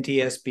like the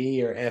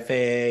NTSB or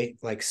FAA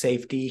like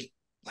safety,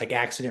 like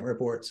accident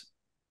reports?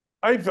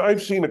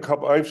 I've seen a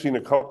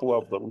couple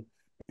of them.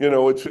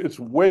 It's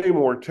way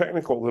more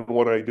technical than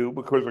what I do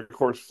because, of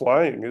course,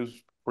 flying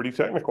is pretty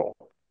technical.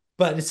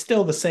 But it's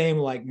still the same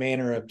like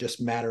manner of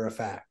just matter of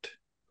fact,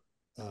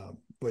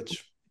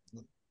 which.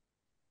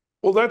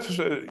 Well, that's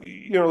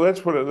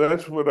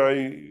what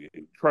I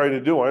try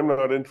to do. I'm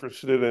not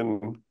interested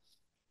in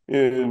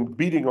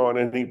beating on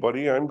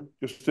anybody. I'm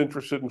just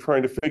interested in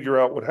trying to figure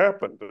out what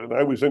happened. And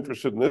I was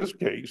interested in this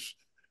case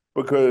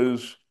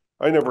because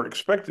I never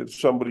expected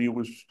somebody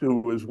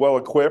who was well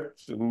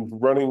equipped and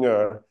running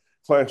a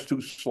Class 2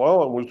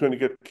 slalom was going to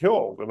get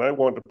killed, and I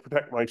wanted to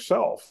protect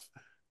myself.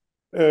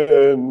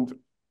 And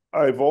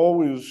I've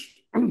always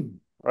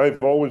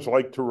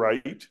liked to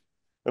write,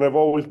 and I've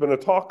always been a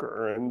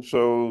talker, and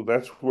so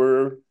that's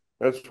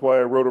why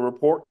I wrote a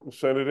report and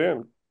sent it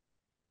in.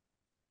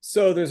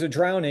 So there's a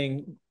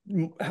drowning.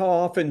 How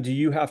often do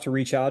you have to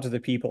reach out to the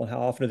people, and how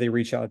often do they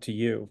reach out to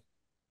you?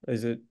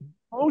 Is it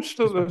most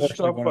of the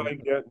stuff I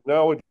get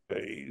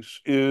nowadays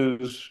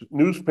is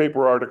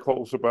newspaper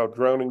articles about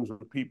drownings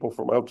of people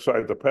from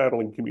outside the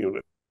paddling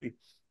community,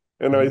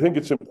 and I think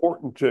it's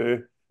important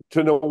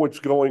to know what's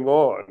going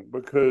on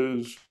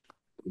because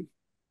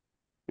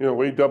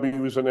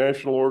AW is a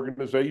national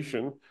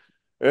organization,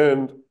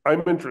 And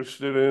I'm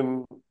interested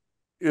in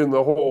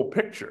the whole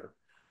picture.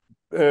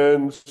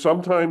 And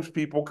sometimes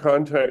people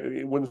contact,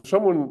 when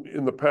someone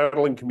in the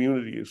paddling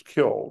community is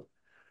killed,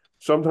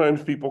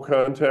 sometimes people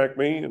contact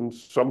me, and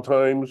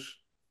sometimes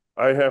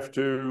I have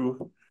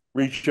to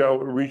reach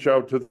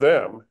out to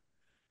them.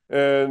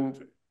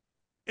 And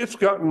it's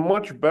gotten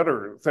much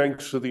better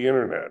thanks to the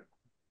internet,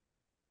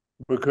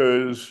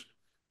 because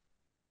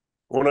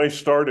when I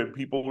started,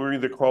 people were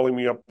either calling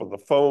me up on the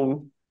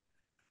phone,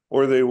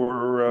 or they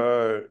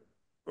were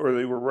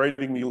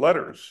writing me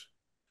letters.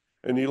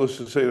 And needless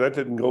to say, that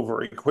didn't go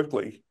very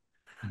quickly.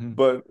 Mhm.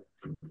 But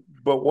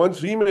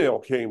once email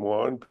came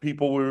on,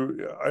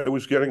 I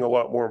was getting a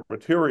lot more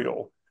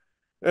material.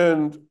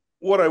 And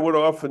what I would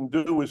often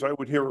do is I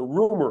would hear a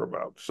rumor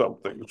about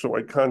something. So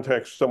I'd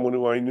contact someone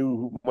who I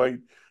knew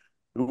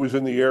who was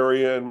in the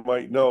area and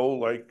might know,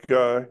 like,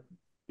 there've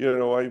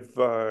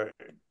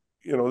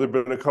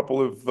been a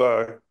couple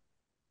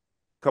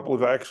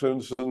of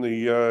accidents in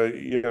in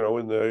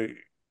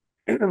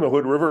the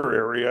Hood River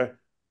area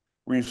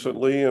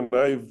recently, and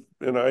I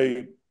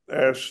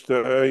asked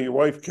your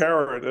wife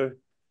Kara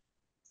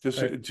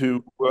Right.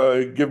 to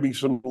give me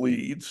some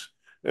leads,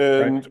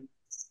 Right.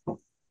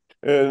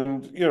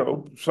 and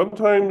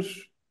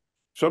sometimes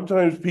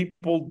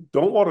people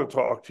don't want to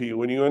talk to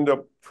you, and you end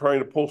up trying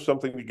to pull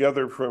something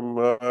together from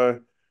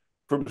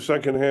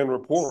secondhand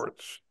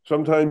reports.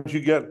 Sometimes you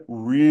get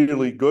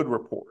really good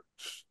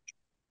reports,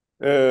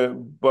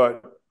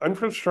 but I'm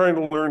just trying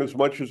to learn as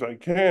much as I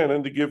can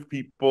and to give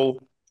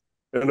people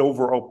an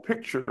overall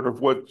picture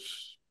of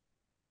what's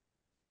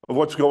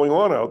going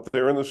on out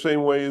there, in the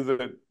same way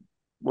that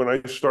when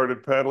I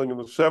started paddling in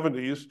the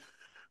 70s,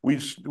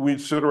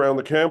 we'd sit around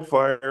the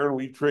campfire and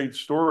we'd trade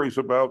stories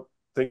about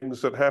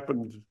things that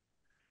happened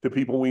to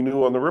people we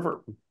knew on the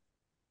river.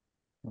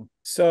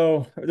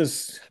 So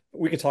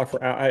we could talk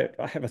for, I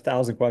have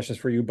 1,000 questions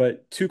for you,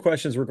 but two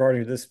questions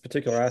regarding this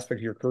particular aspect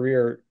of your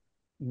career.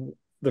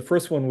 The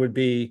first one would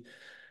be,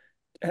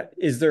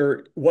 is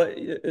there what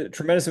a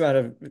tremendous amount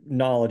of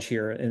knowledge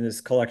here in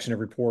this collection of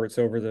reports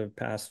over the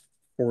past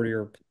 40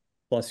 or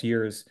plus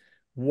years?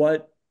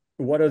 What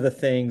what are the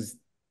things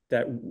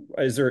that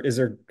is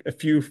there a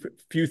few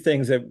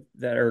things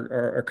that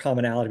are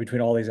commonality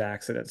between all these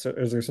accidents? So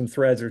is there some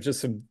threads or just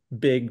some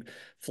big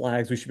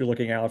flags we should be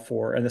looking out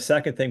for? And the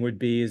second thing would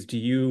be is do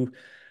you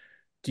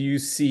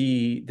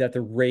see that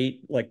the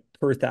rate, like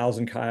per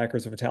thousand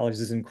kayakers or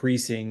fatalities, is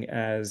increasing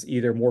as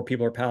either more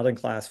people are paddling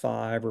class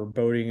 5 or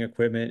boating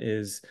equipment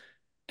is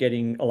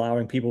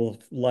allowing people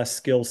with less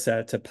skill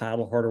set to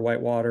paddle harder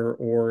whitewater,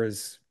 or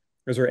is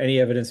there any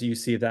evidence that you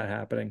see of that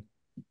happening?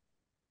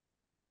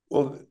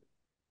 Well,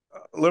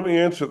 let me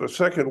answer the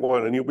second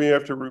one, and you may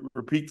have to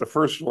repeat the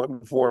first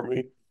one for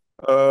me.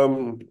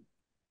 Um,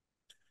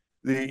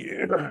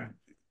 the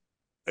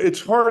it's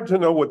hard to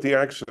know what the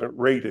accident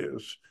rate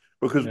is,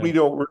 because Yeah, we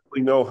don't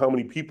really know how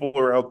many people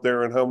are out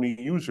there and how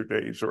many user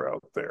days are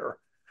out there.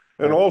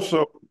 And right.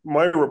 also,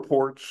 my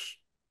reports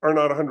are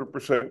not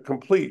 100%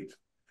 complete.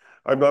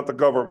 I'm not the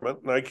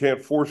government, and I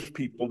can't force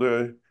people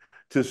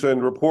to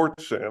send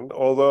reports in.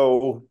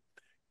 Although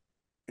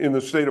in the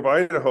state of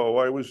Idaho,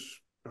 I was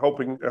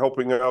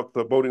helping out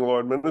the boating law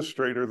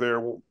administrator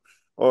there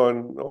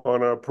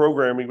on a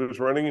program he was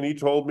running, and he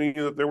told me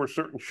that there were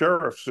certain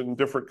sheriffs in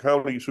different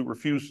counties who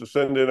refused to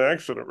send in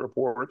accident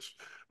reports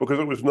because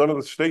it was none of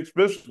the state's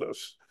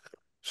business.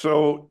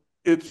 So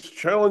it's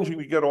challenging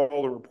to get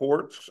all the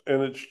reports,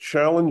 and it's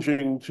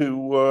challenging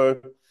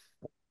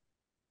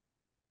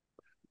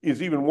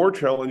is even more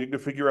challenging to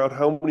figure out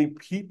how many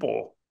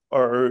people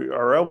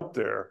are out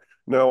there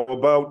now.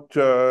 About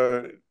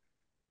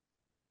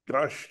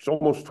gosh, it's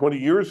almost 20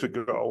 years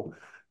ago,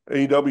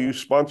 AW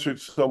sponsored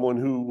someone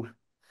who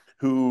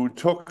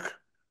took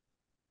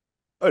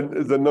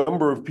the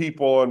number of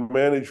people on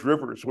managed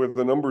rivers where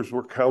the numbers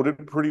were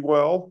counted pretty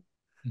well,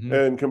 Mhm.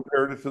 and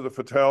compared it to the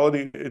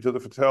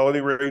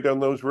fatality rate on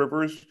those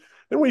rivers,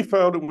 and we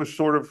found it was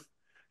sort of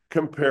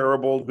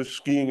comparable to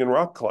skiing and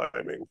rock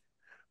climbing,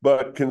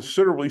 but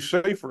considerably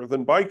safer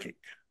than biking.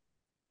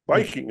 Hmm.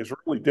 Biking is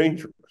really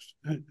dangerous.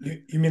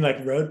 You mean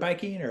like road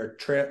biking or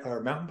trail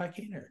or mountain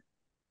biking or?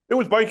 It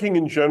was biking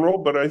in general,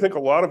 but I think a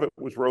lot of it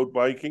was road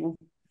biking.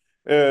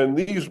 And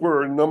these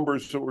were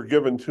numbers that were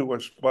given to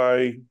us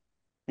by,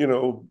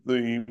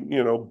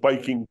 the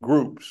biking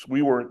groups.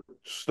 We weren't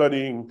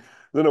studying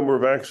the number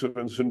of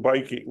accidents in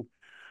biking,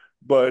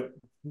 but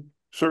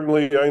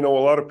certainly I know a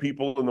lot of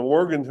people in the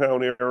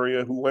Morgantown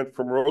area who went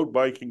from road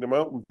biking to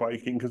mountain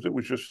biking because it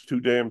was just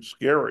too damn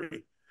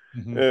scary.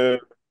 Mhm.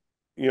 And,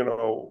 you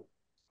know,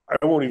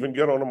 I won't even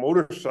get on a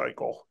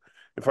motorcycle.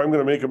 If I'm going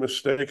to make a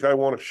mistake, I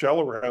want a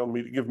shell around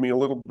me to give me a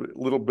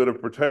little bit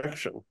of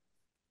protection.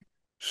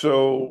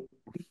 So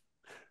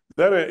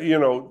that,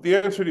 the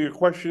answer to your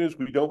question is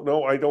we don't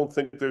know. I don't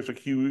think there's a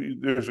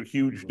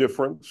huge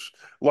difference.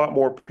 A lot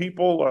more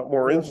people, a lot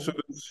more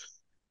incidents.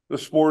 The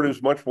sport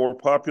is much more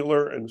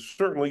popular, and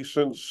certainly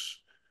since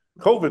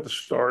COVID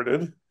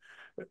started,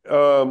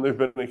 there's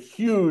been a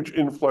huge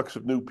influx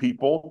of new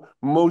people.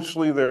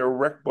 Mostly they're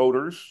rec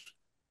boaters,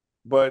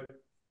 but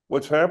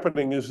what's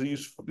happening is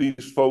these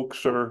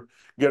folks are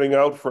getting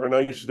out for a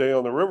nice day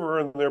on the river,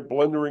 and they're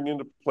blundering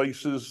into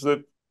places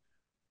that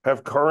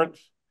have current,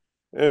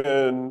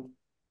 and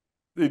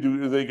they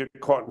get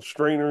caught in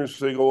strainers,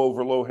 they go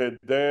over low head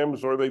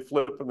dams, or they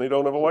flip and they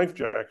don't have a life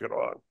jacket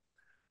on,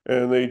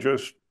 and they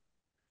just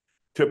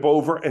tip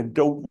over and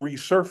don't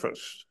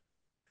resurface.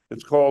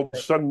 It's called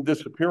sudden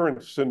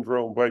disappearance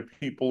syndrome by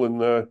people in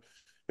the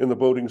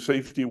boating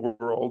safety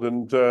world,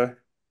 and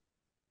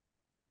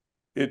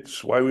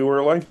it's why we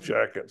wear life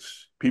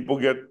jackets. People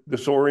get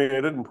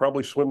disoriented and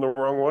probably swim the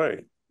wrong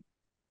way.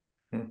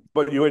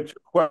 But you had two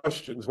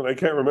questions, and I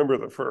can't remember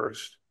the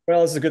first.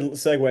 Well, this is a good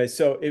segue.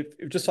 So if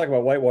just talking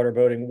about whitewater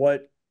boating,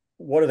 what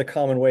are the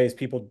common ways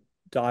people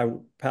die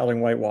paddling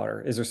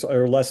whitewater? Is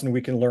there a lesson we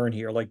can learn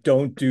here? Like,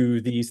 don't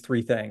do these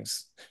three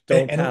things.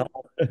 Don't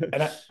paddle.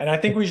 and I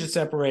think we should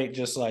separate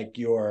just like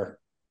your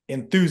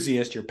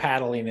enthusiast, your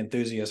paddling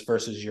enthusiast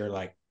versus your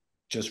like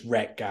just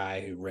wreck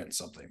guy who rents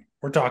something.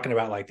 We're talking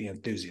about like the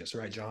enthusiast,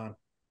 right, John?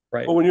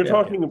 Right. Well, when you're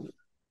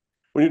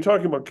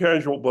talking about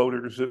casual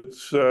boaters,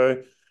 it's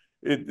the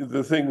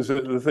things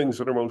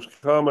that are most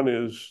common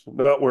is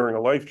not wearing a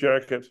life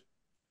jacket,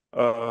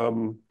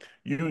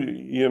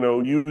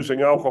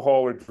 using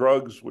alcohol or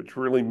drugs, which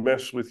really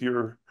mess with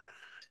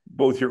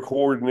both your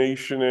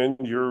coordination and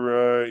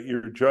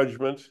your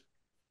judgment,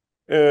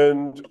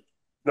 and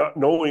not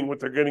knowing what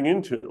they're getting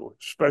into,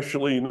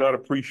 especially not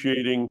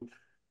appreciating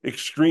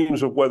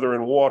extremes of weather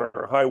and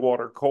water, high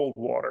water, cold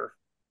water,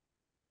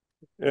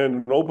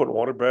 and open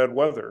water, bad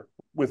weather.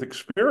 With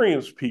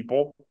experienced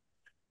people,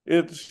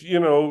 it's,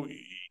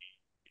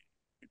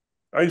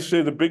 I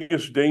say the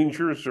biggest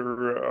dangers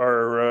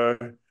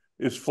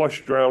is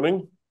flush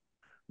drowning,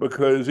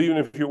 because even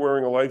if you're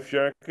wearing a life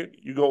jacket,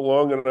 you go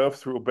long enough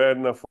through a bad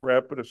enough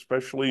rapid,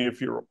 especially if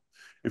you're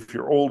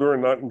older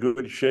and not in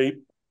good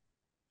shape,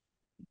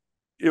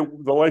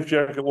 the life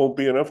jacket won't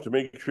be enough to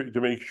make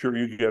sure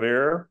you get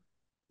air.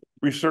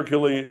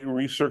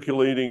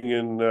 Recirculating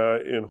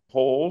in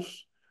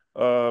holes,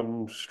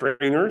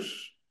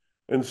 strainers,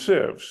 and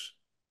sieves.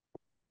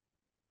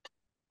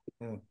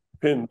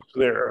 Pins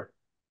there.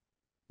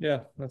 Yeah,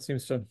 that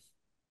seems to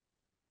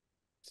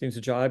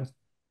jibe.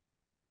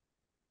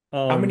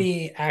 How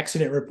many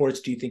accident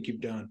reports do you think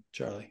you've done,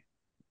 Charlie?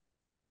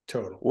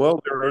 Total. Well,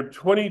 there are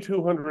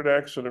 2,200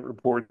 accident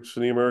reports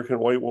in the American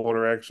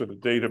Whitewater Accident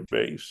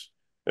Database,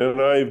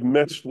 and I've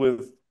messed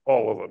with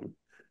all of them.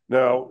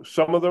 Now,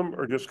 some of them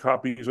are just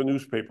copies of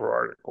newspaper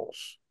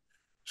articles.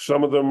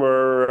 Some of them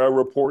are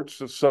reports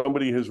that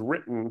somebody has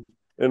written,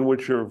 and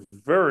which are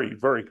very,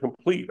 very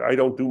complete. I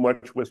don't do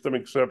much with them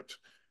except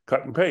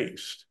cut and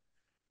paste.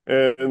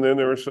 And then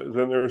there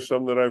are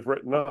some that I've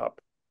written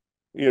up.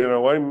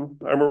 I'm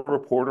a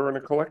reporter and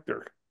a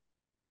collector.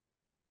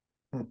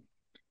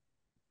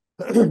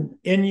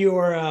 In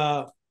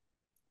your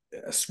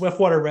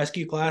Swiftwater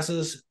rescue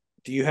classes,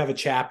 do you have a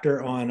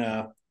chapter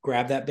on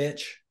grab that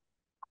bitch?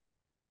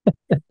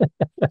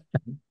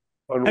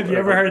 Have you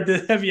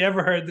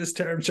ever heard this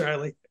term,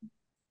 Charlie?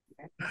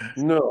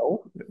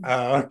 No.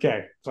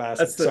 Okay.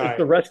 Classic. It's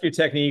the rescue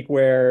technique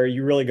where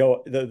you really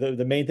go,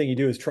 the main thing you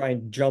do is try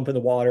and jump in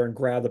the water and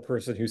grab the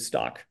person who's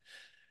stuck.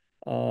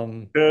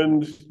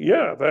 And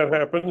yeah, that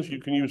happens. You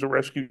can use a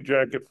rescue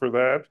jacket for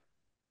that.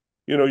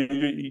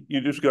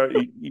 You just got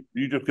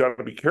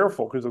to be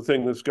careful, because the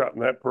thing that's gotten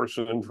that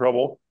person in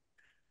trouble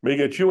may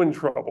get you in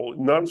trouble.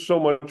 Not so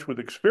much with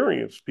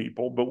experienced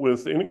people, but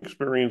with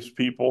inexperienced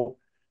people.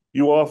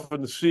 You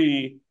often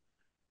see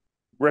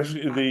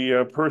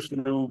the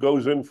person who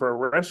goes in for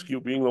a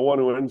rescue being the one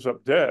who ends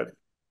up dead.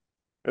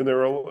 And there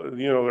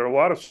are a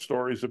lot of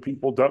stories of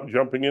people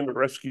jumping in to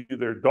rescue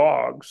their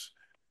dogs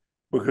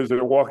because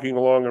they're walking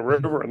along a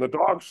river and the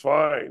dog's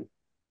fine,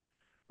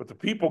 but the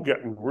people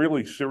get in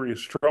really serious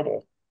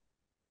trouble.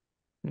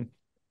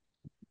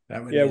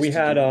 Yeah, we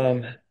had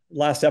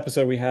last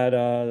episode we had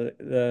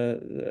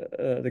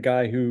the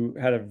guy who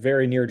had a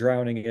very near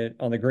drowning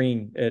on the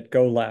green at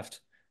Go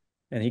Left,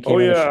 and he came. Oh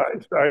yeah,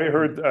 I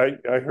heard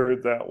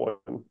that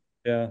one.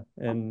 Yeah,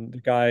 and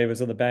the guy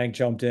was on the bank,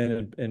 jumped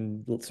in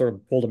and sort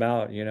of pulled him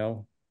out.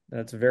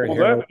 That's very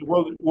heroic.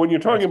 When you're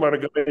talking about a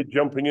guy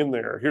jumping in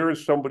there, here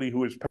is somebody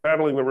who is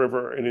paddling the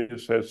river and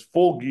has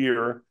full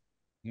gear.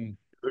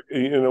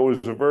 Was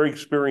a very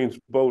experienced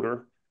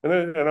boater,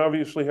 and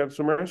obviously had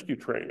some rescue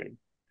training.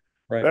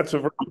 Right. That's a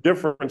very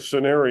different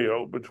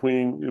scenario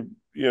between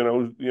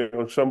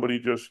somebody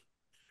just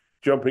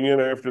jumping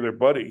in after their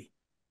buddy.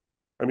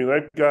 I mean,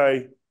 that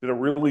guy did a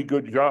really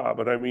good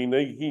job, and I mean,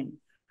 he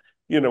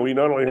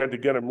not only had to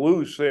get him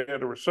loose, they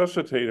had to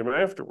resuscitate him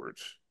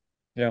afterwards.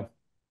 Yeah.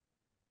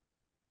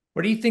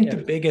 What do you think the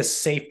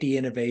biggest safety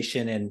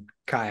innovation in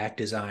kayak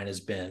design has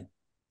been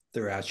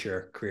throughout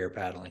your career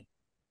paddling?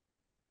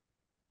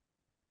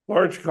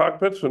 Large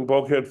cockpits and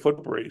bulkhead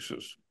foot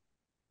braces.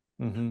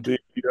 The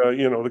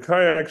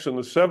kayaks in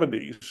the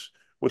 70s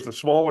with the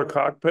smaller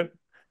cockpit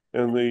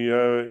and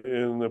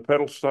the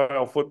pedal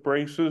style foot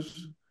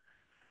braces.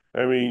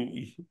 I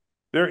mean,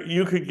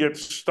 you could get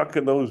stuck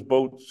in those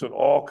boats in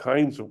all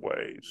kinds of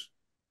ways.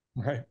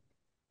 Right.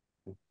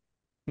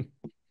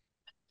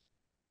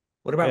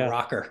 What about Yeah.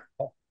 rocker?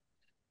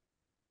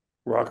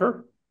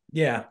 Rocker?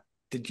 Yeah.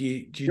 Do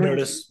you You mean,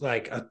 notice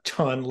like a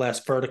ton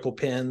less vertical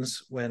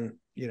pins when,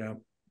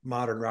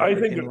 modern I rocker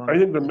think came I along?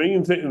 think the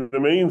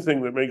main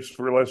thing that makes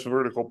for less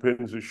vertical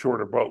pins is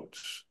shorter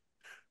boats.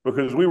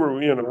 Because we were,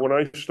 when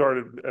I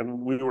started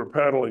and we were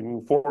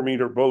paddling 4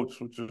 meter boats,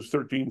 which is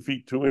 13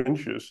 feet 2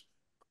 inches,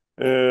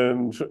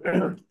 and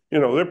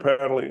they're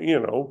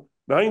paddling,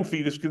 9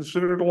 feet is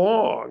considered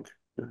long,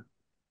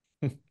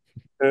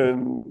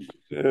 and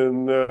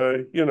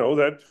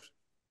that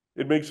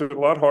it makes it a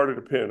lot harder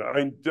to pin.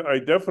 I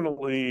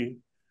definitely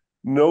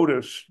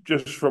notice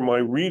just from my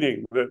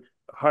reading that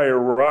higher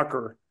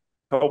rocker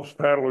helps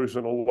paddlers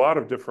in a lot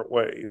of different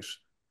ways.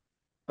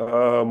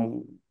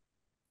 Um,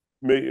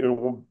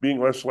 being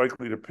less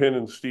likely to pin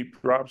in steep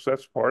drops,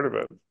 that's part of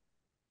it.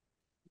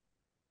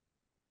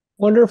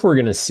 Wonder if we're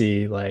gonna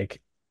see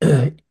like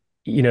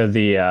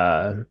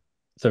the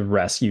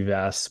rescue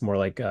vests more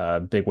like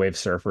big wave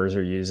surfers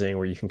are using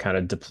where you can kind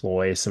of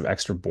deploy some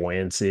extra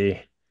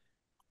buoyancy.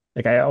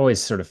 Like I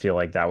always sort of feel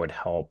like that would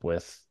help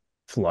with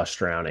flush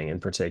drowning in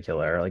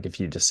particular. Like if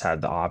you just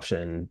had the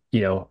option,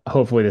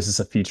 hopefully this is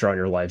a feature on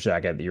your life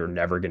jacket that you're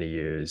never going to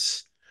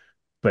use.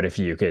 But if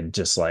you could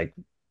just like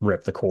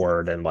rip the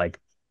cord and like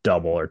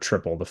double or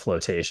triple the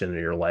flotation in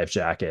your life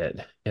jacket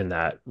in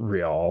that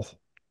real,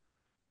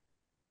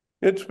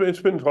 It's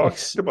been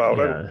talked about.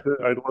 yeah,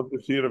 I'd love to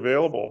see it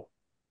available.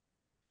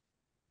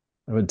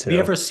 I would Have you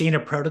too. ever seen a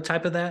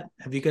prototype of that?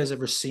 Have you guys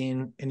ever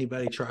seen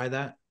anybody try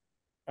that?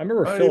 I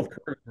remember I've Philip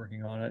Curry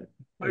working on it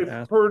with I've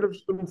Aspen. heard of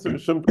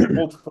some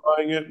people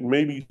trying it and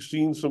maybe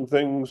seen some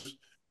things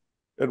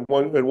at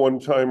one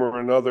time or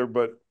another,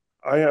 but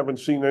I haven't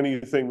seen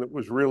anything that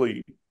was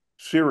really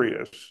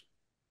serious.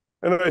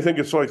 And I think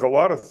it's like a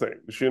lot of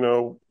things,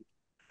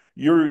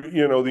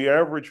 the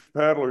average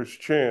paddler's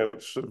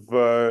chance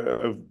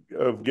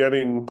of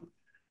getting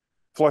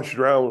flush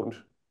drowned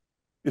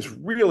is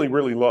really,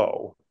 really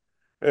low.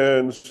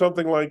 And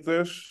something like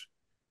this,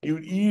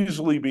 you'd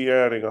easily be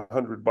adding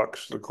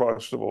 $100 to the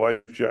cost of a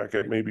life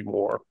jacket, maybe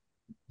more.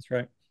 That's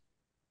right.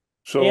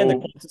 And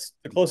the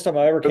So, closest time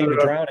I ever came to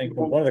drowning,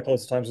 people, one of the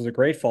closest times was the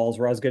Great Falls,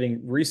 where I was getting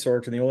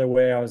researched, and the only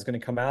way I was going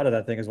to come out of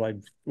that thing is I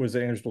was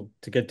able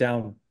to get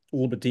down a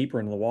little bit deeper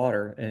into the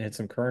water and hit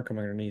some current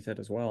coming underneath it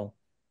as well.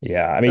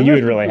 Yeah, I mean, and you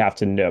this would really is have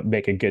to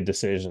make a good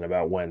decision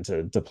about when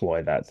to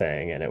deploy that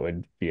thing, and it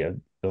would be a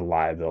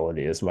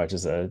liability as much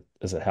as a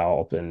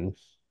help in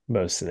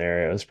most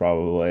scenarios,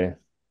 probably.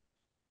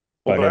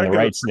 well, But in the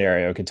right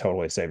scenario, it could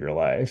totally save your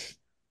life.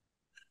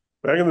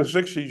 back in the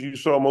 '60s, you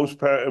saw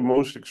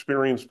most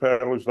experienced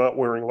paddlers not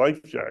wearing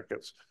life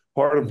jackets.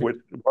 Part of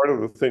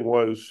the thing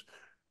was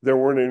there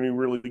weren't any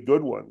really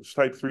good ones.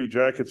 Type 3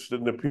 jackets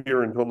didn't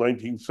appear until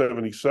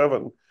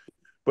 1977.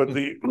 But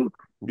the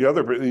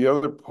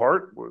other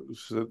part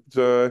was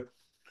that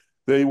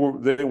they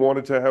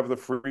wanted to have the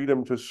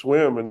freedom to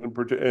swim and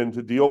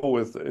to deal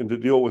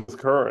with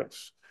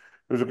currents.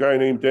 There's a guy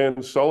named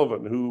Dan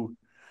Sullivan who,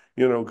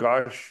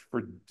 gosh,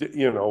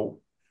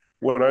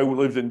 when I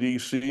lived in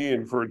D.C.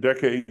 and for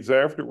decades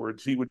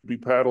afterwards, he would be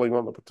paddling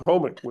on the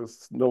Potomac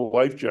with no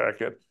life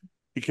jacket.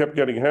 He kept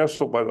getting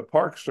hassled by the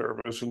Park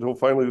Service until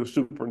finally the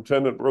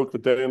superintendent wrote the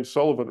Dan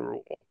Sullivan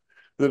rule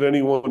that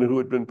anyone who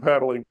had been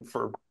paddling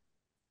for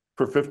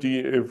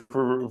 50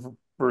 for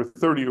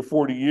 30 or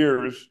 40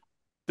 years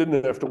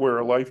didn't have to wear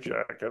a life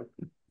jacket.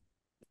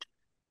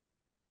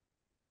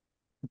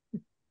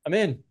 I'm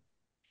in.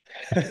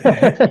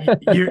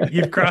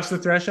 You've crossed the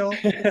threshold.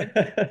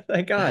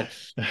 Thank God.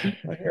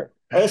 Right here.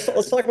 All right,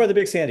 let's talk about the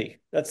Big Sandy.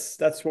 That's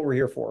what we're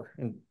here for.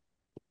 And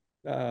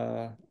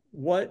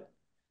what?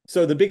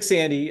 So the Big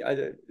Sandy,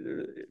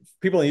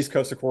 people on the East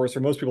Coast, of course, or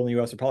most people in the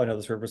U.S. will probably know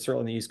this river, but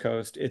certainly on the East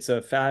Coast, it's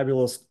a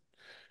fabulous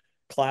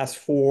class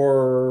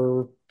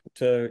 4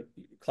 to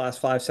class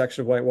 5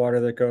 section of whitewater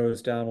that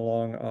goes down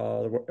along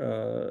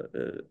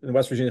in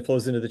West Virginia,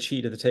 flows into the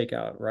Cheat of the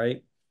takeout,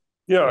 right?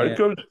 Yeah, And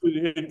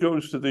it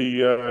goes to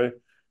the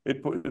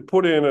it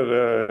put in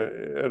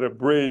at a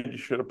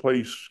bridge at a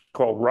place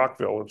called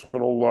Rockville. It's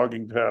an old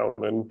logging town,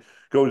 and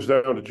goes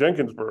down to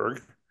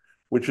Jenkinsburg,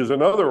 which is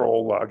another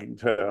old logging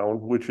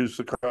town, which is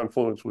the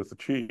confluence with the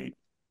Cheat,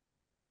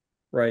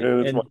 right.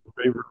 and it's my And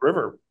favorite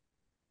river.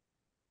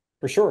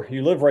 for sure,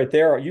 you live right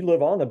there. You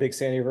live on the Big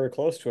Sandy, very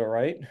close to it,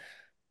 right?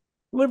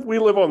 We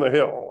live on the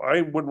hill.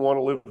 I wouldn't want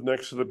to live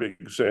next to the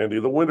Big Sandy.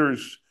 The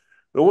winters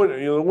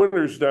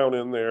down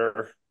in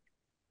there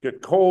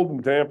get cold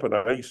and damp and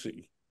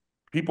icy.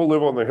 People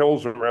live on the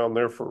hills around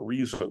there for a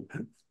reason.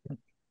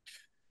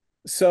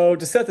 So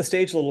to set the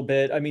stage a little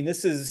bit, I mean,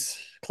 this is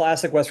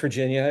classic West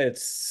Virginia.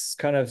 It's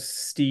kind of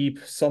steep,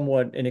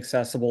 somewhat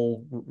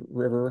inaccessible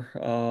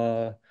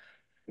river.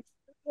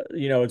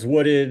 It's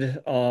wooded.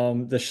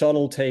 The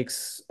shuttle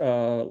takes a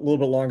little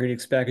bit longer to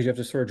expect because you have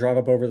to sort of drive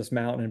up over this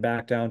mountain and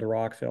back down to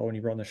Rockville when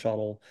you run the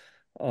shuttle.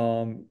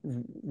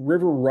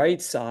 River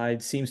right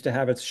side seems to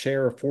have its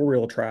share of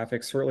four-wheel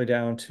traffic, certainly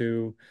down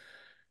to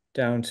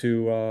down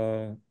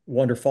to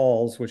Wonder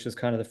Falls, which is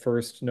kind of the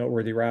first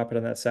noteworthy rapid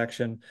in that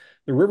section.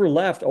 The river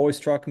left always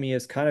struck me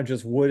as kind of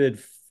just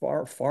wooded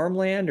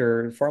farmland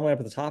or farmland up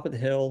at the top of the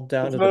hill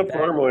down It's to the not bank.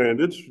 farmland,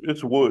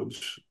 it's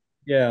woods.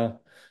 Yeah.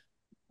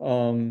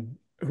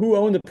 Who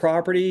owned the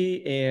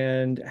property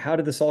and how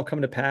did this all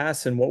come to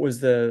pass? And what was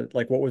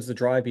the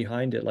drive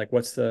behind it? Like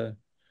what's the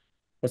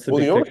Well, the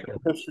big ownership picture?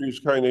 history is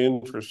kind of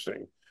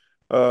interesting.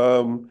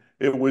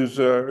 It was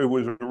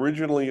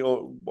originally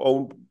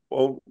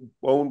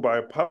owned by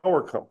a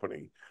power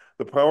company.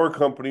 The power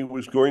company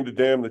was going to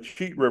dam the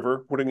Cheat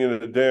River, putting in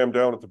a dam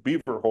down at the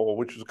Beaver Hole,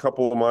 which is a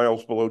couple of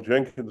miles below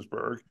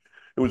Jenkinsburg.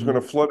 It was going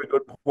to flood a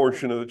good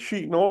portion of the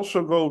Cheat and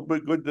also go a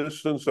good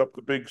distance up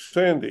the Big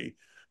Sandy.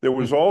 There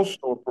was also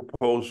a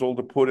proposal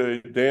to put a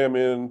dam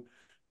in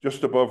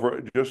just above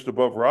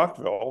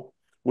Rockville,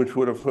 which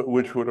would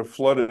have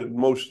flooded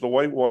most of the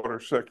whitewater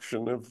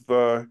section of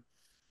the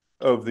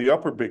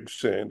upper Big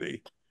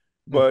Sandy.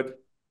 But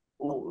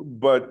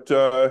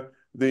the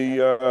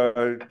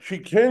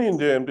Cheat Canyon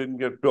Dam didn't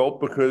get built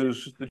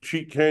because the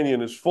Cheat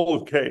Canyon is full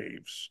of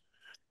caves.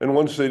 And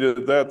once they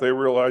did that, they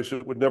realized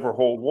it would never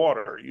hold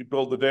water. You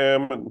build the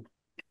dam and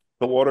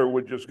the water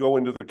would just go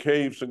into the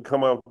caves and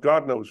come out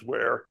God knows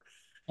where.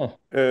 Oh.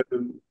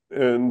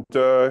 And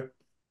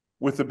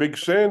with the Big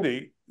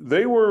Sandy,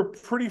 they were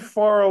pretty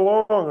far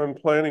along on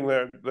planning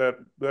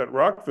that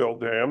Rockville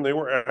Dam. They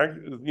were,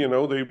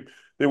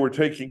 they were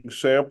taking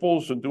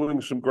samples and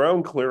doing some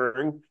ground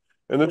clearing,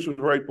 and this was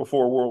right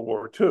before World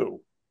War II.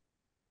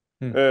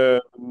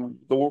 And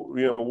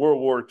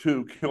World War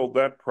II killed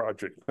that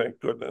project, thank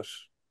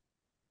goodness.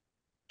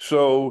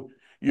 So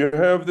you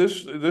have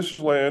this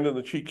land in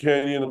the Cheat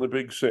Canyon and the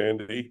Big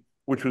Sandy,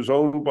 which was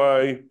owned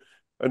by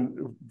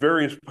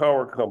various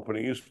power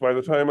companies. By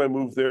the time I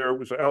moved there, it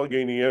was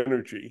Allegheny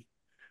Energy.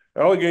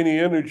 Allegheny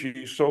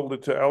Energy sold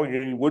it to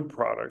Allegheny Wood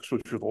Products,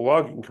 which was a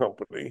logging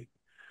company.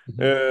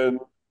 And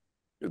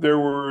there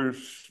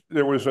was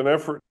an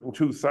effort in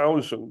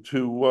 2000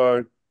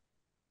 to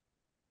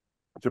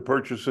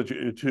purchase a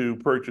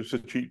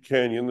Cheat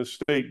Canyon. The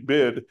state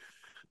bid.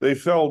 They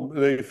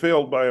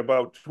failed by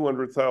about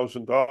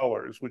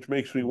 $200,000, which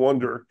makes me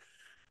wonder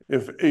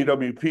if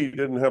AWP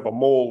didn't have a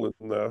mole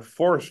in the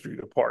forestry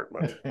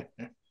department.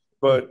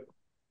 But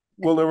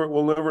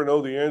we'll never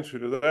know the answer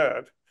to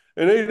that.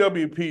 And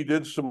AWP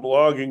did some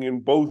logging in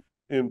both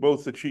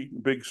the Cheat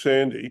and Big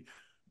Sandy,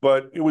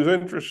 but it was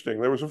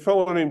interesting. There was a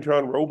fellow named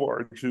John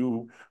Robards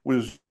who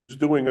was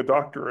doing a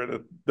doctorate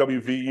at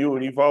WVU,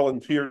 and he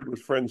volunteered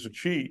with Friends of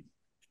Cheat.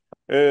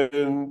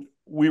 And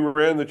we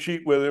ran the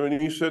Cheat with him,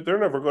 and he said, they're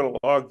never going to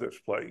log this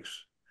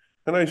place.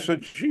 And I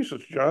said,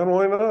 Jesus, John,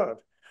 why not?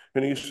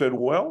 And he said,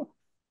 well,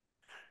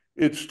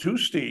 it's too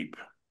steep.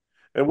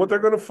 And what they're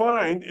going to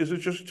find is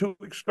it's just too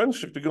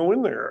expensive to go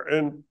in there.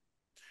 And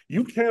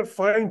you can't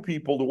find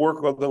people to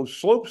work on those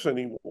slopes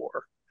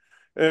anymore.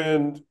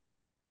 And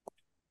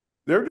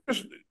they're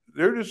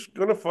just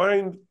going to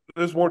find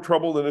there's more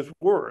trouble than it's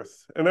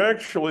worth. And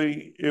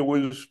actually, it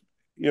was,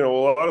 a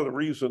lot of the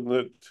reason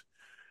that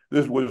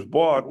this was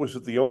bought was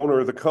that the owner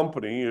of the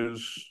company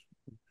is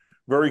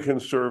very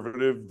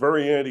conservative,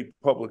 very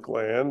anti-public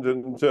land.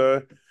 And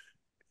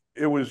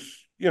it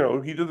was,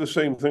 he did the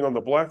same thing on the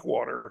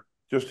Blackwater,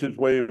 just his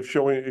way of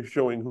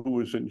showing who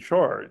was in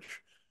charge.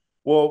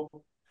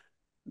 Well,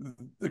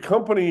 the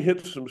company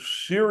hit some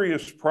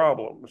serious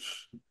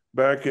problems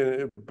back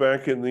in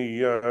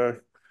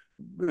the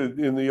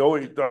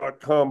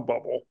 08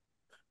 bubble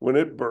when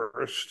it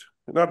burst.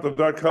 Not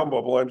the .com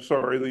bubble, I'm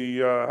sorry,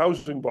 the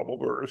housing bubble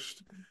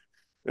burst.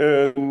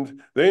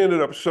 And they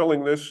ended up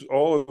selling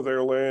all of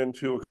their land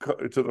to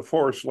the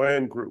Forest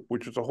Land Group,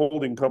 which is a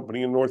holding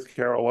company in North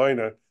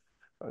Carolina.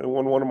 And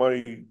on one of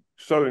my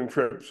southern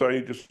trips, I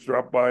just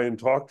dropped by and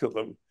talked to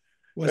them.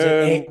 Was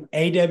it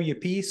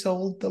AWP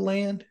sold the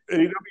land?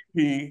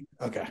 AWP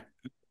Okay.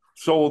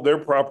 sold their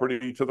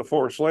property to the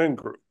Forest Land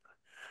Group.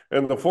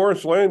 And the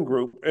Forest Land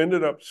Group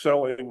ended up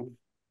selling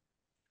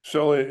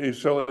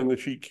the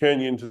Cheat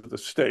Canyon to the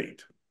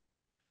state.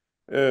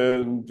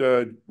 And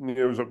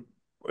it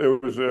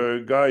was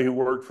a guy who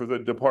worked for the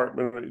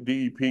Department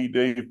DEP,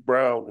 Dave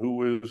Brown, who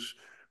was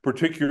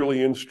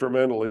particularly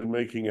instrumental in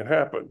making it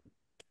happen.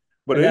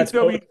 But And that's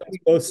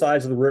both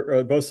sides of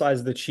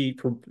the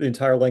Cheat for the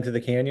entire length of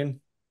the canyon.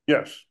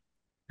 Yes.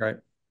 Right.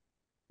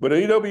 But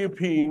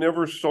AWP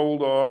never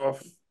sold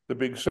off the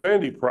Big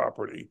Sandy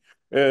property.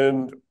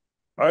 And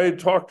I had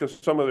talked to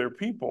some of their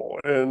people,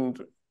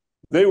 and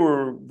they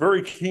were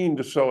very keen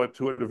to sell it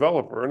to a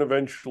developer, and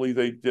eventually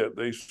they did.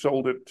 They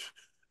sold it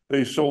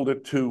to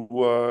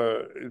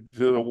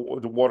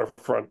the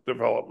waterfront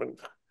development.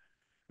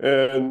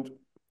 And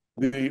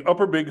the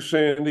upper Big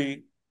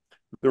Sandy,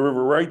 the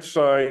river right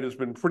side has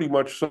been pretty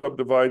much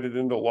subdivided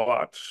into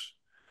lots.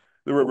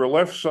 The river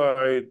left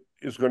side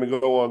is going to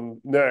go on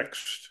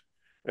next.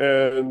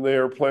 And they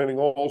are planning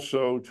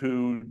also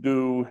to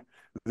do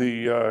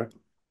the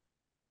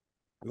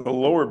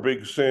lower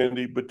Big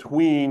Sandy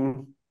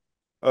between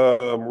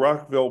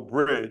Rockville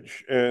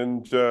Bridge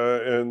and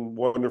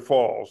Wonder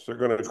Falls. They're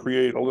going to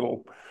create a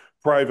little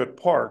private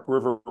park,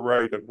 River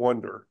Right at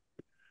Wonder.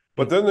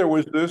 But then there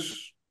was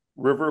this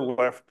river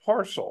left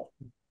parcel.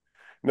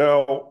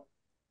 Now,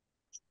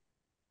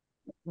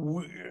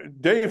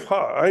 Dave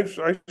Huff,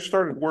 I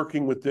started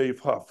working with Dave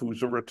Huff,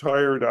 who's a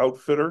retired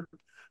outfitter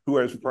who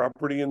has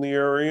property in the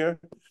area.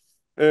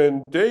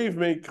 And Dave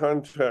made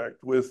contact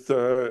with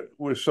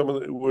some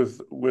of the,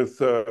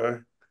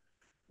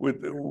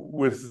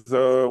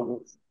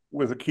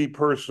 with a key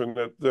person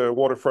at the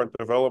Waterfront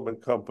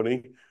Development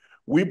Company.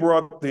 We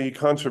brought the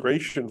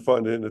Conservation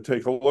Fund in to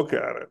take a look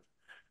at it.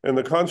 And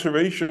the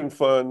Conservation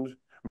Fund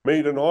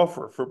made an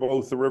offer for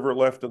both the river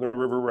left and the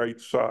river right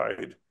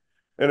side.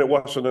 And it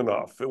wasn't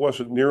enough. It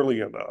wasn't nearly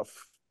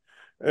enough.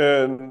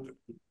 And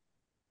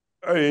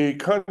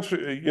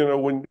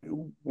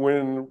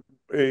when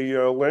a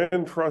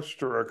land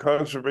trust or a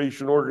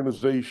conservation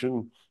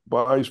organization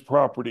buys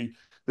property,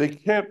 they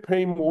can't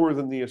pay more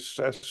than the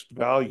assessed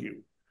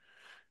value.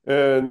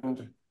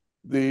 And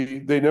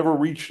they never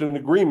reached an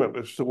agreement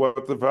as to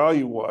what the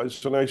value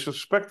was. And I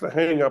suspect the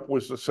hangup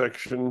was the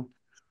section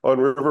on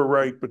River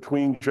Right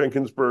between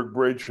Jenkinsburg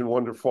Bridge and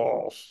Wonder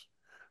Falls,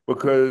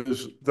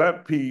 because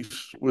that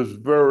piece was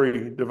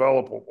very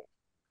developable.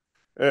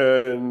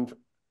 And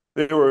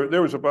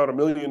there was about $1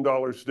 million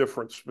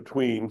difference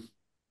between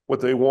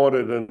what they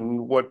wanted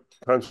and what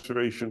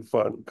Conservation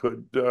Fund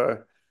could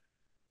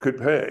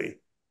pay.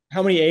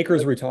 How many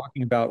acres are we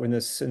talking about in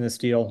this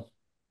deal?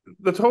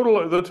 The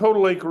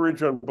total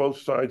acreage on both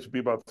sides would be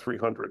about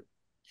 300.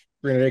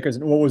 300 acres.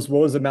 What was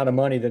the amount of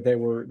money that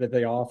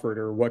they offered,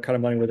 or what kind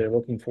of money were they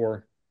looking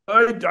for?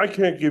 I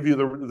can't give you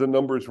the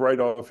numbers right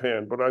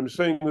offhand, but I'm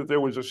saying that there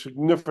was a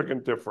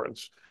significant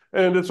difference,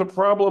 and it's a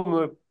problem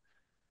that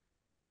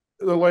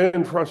the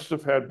land trusts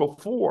have had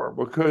before,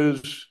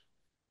 because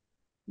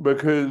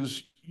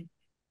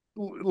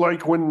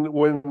like when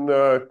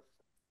the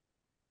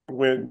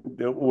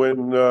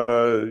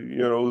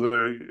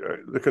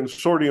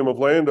consortium of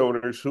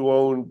landowners who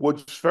own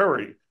Woods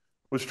Ferry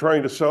was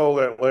trying to sell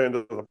that land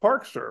to the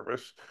Park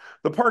Service,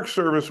 the Park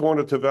Service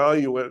wanted to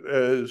value it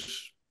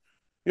as,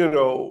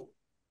 remote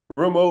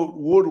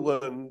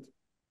woodland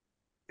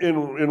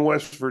in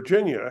West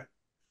Virginia,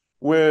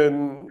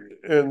 and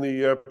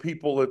the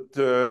people that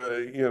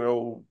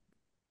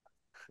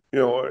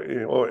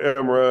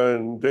Emra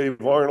and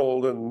Dave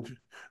Arnold and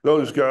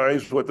those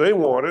guys, what they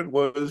wanted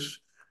was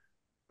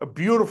a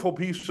beautiful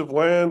piece of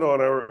land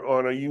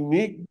on a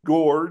unique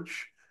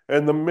gorge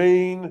and the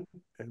main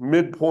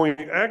midpoint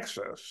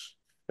access.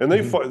 And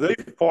they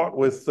fought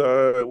with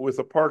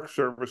the Park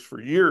Service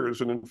for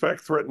years, and in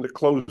fact threatened to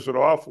close it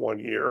off one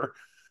year.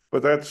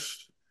 But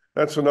that's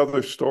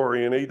another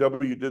story. And AW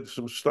did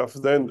some stuff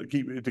then to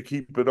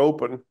keep it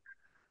open.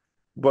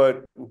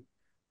 But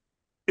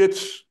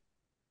it's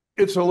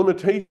a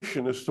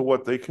limitation as to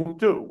what they can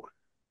do.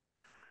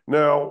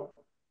 Now,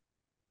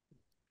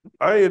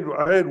 I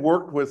had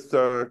worked with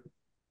the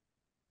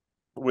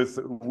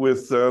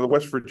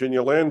West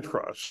Virginia Land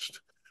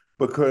Trust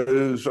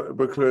because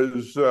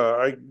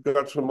I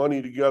got some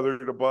money together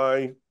to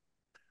buy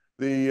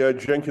the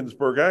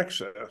Jenkinsburg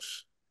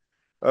access.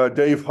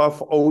 Dave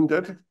Huff owned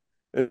it,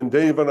 and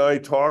Dave and I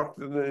talked,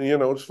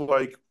 and it's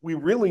like we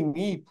really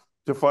need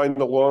to find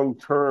a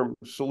long-term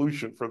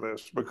solution for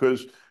this,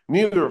 because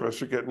neither of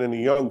us are getting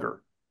any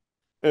younger.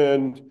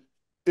 And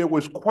it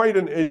was quite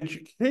an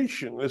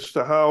education as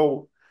to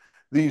how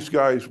these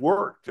guys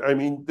worked. I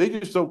mean, they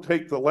just don't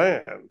take the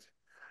land.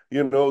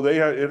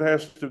 It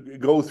has to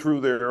go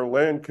through their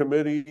land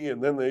committee,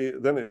 and then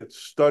it's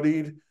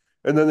studied,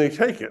 and then they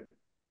take it.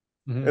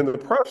 Mm-hmm. And the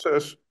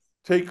process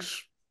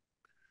takes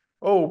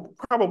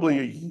probably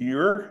a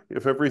year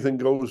if everything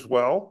goes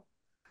well.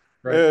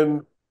 Right.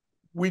 And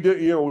we did,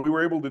 we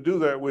were able to do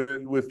that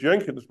with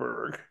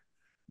Jenkinsburg,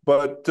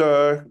 but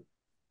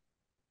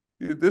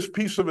this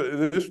piece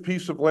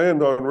of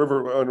land on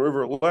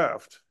River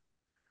Left,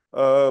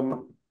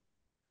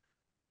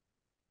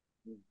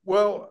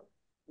 well,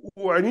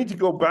 I need to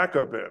go back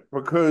a bit,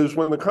 because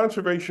when the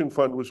Conservation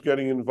Fund was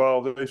getting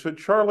involved, they said,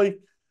 Charlie,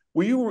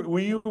 will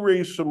you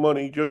raise some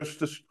money just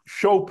to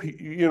show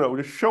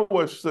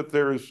us that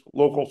there's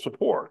local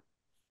support?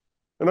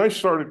 And I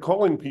started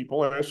calling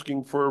people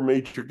asking for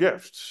major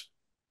gifts.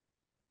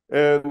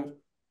 And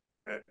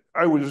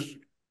I was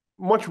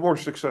much more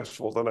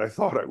successful than I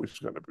thought I was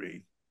going to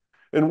be.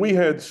 And we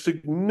had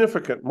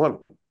significant money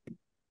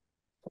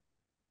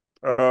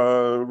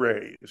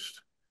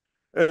raised.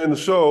 And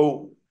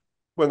so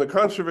when the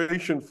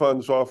Conservation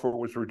Fund's offer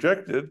was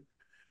rejected,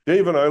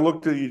 Dave and I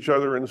looked at each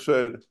other and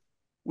said,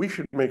 we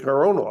should make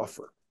our own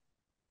offer.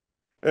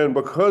 And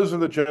because of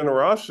the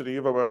generosity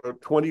of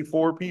about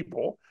 24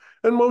 people,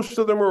 and most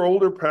of them are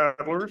older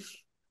paddlers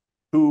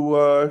who,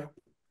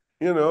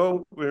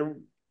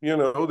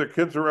 their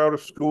kids are out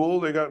of school,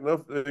 they got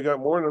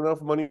more than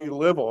enough money to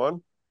live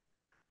on.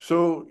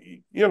 So,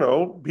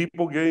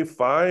 people gave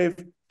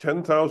 $5,000,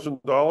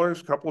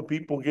 $10,000. A couple of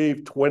people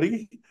gave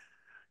 20.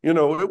 It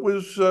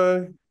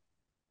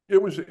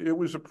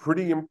was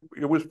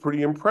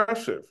pretty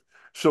impressive.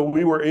 So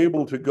we were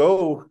able to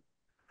go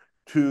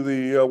to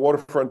the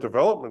Waterfront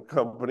Development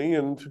Company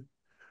and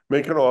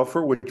make an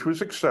offer, which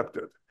was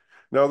accepted.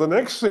 Now, the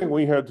next thing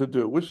we had to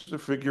do was to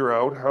figure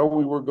out how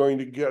we were going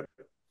to get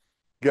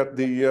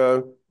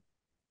the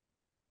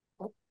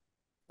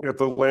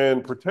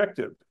land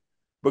protected,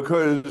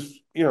 because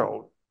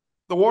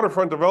the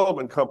Waterfront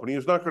Development Company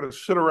is not going to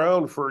sit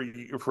around for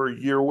a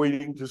year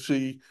waiting to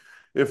see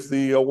if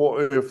the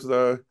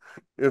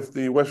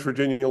West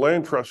Virginia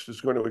Land Trust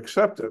is going to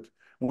accept it.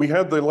 We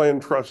had the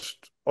Land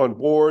Trust on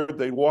board.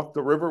 They walked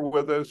the river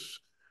with us.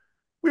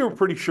 We were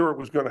pretty sure it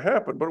was going to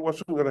happen, but it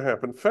wasn't going to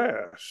happen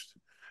fast.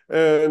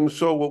 And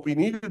so what we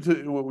needed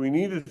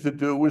to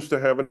do was to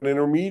have an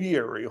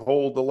intermediary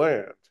hold the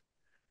land.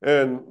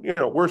 And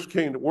worst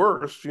came to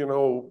worst,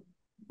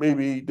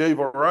 maybe Dave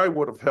or I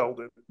would have held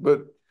it,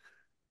 but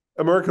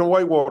American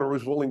Whitewater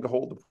was willing to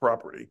hold the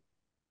property.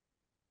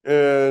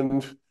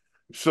 And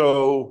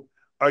so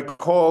I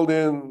called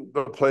in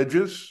the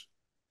pledges.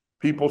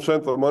 People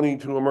sent the money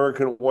to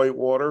American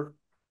Whitewater.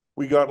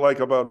 We got like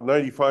about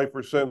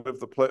 95%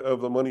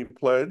 of the money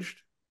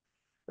pledged.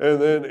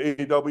 And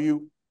then AW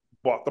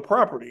bought the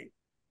property.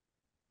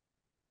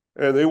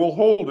 And they will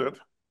hold it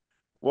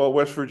while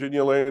West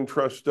Virginia Land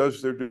Trust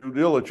does their due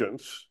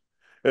diligence.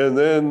 And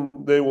then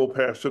they will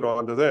pass it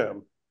on to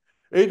them.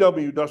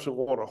 AW doesn't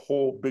want a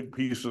whole big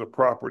piece of the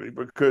property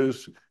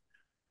because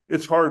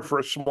it's hard for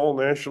a small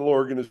national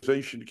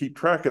organization to keep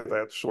track of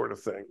that sort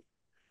of thing.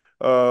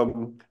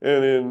 And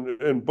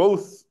in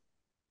both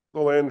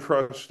the Land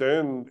Trust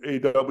and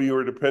AW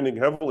are depending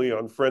heavily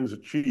on Friends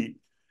of Cheat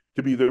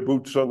to be their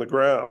boots on the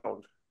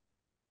ground.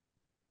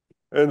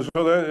 And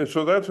so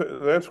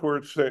that's where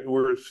it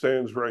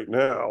stands right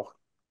now.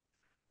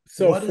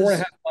 So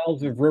 4.5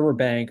 miles of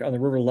riverbank on the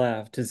river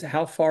left.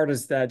 How far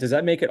does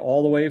that make it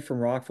all the way from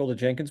Rockville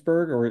to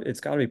Jenkinsburg, or it's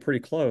got to be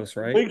pretty close,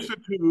 right? It makes it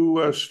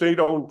to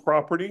state-owned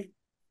property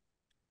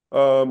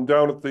down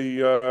at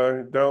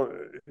the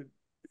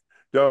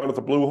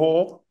Blue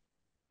Hole.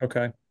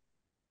 Okay.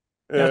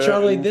 Now,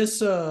 Charlie,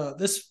 this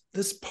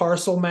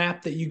parcel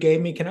map that you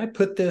gave me, can I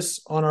put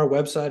this on our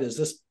website? Is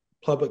this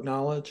public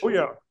knowledge? Oh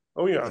yeah.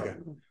 Okay.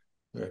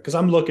 Because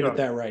I'm looking at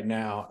that right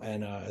now,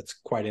 and it's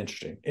quite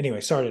interesting. Anyway,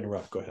 sorry to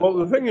interrupt. Go ahead. Well,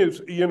 the thing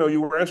is, you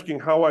were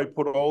asking how I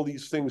put all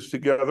these things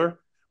together.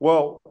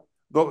 Well,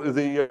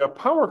 the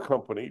power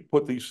company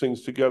put these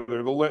things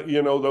together.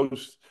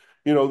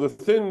 The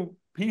thin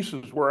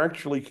pieces were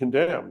actually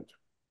condemned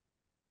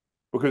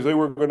because they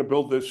were going to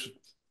build this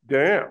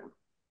dam,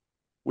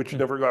 which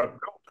never got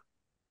built.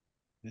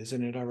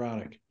 Isn't it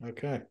ironic?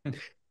 Okay.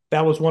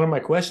 That was one of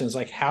my questions.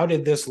 Like, how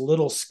did this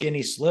little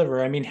skinny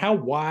sliver? I mean, how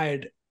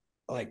wide,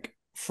 like,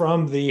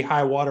 from the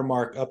high water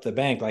mark up the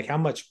bank, like how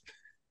much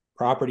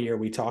property are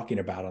we talking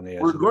about on the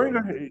edge?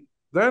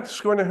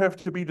 That's going to have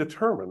to be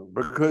determined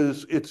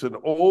because it's an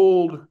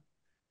old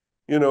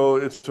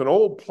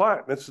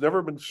plat and it's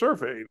never been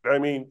surveyed. I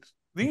mean,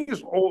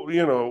 these old,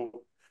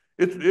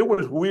 it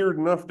was weird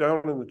enough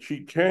down in the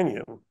Cheat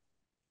Canyon.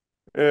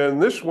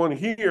 And this one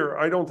here,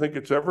 I don't think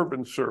it's ever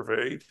been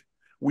surveyed.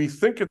 We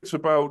think it's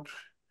going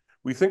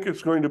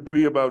to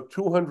be about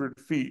 200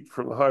 feet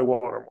from the high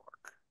water mark.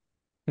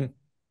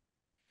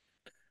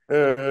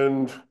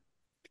 And,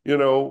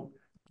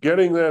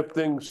 getting that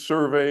thing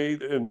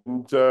surveyed, and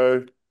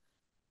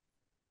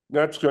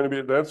that's going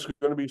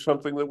to be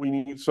something that we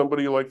need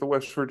somebody like the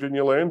West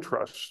Virginia Land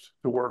Trust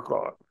to work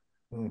on.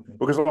 Mm-hmm.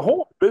 Because the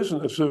whole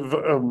business of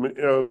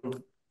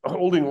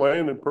holding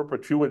land in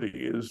perpetuity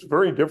is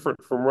very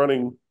different from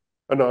running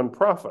a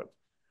nonprofit.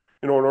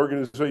 An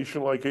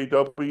organization like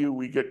AW,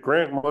 we get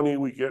grant money,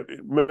 we get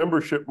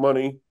membership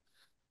money,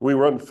 we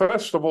run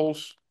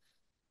festivals,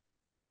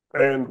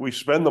 and we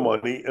spend the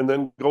money and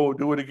then go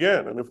do it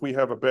again. And if we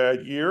have a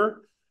bad year,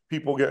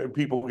 people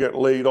get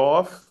laid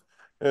off,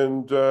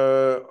 and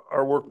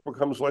our work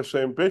becomes less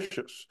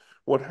ambitious.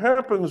 What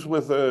happens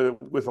with a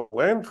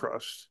land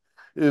trust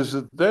is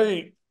that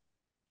they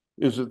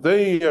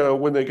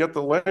when they get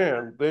the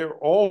land, they're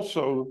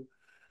also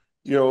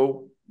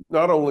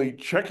not only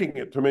checking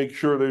it to make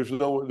sure there's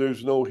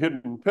no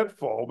hidden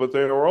pitfall, but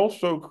they are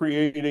also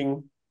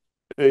creating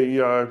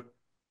an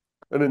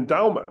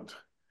endowment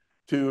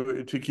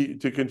to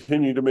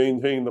continue to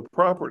maintain the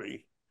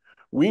property.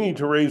 We need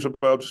to raise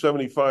about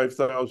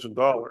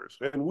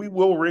 $75,000, and we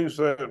will raise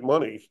that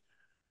money.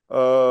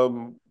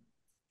 I'm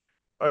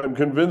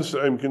convinced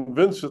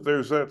that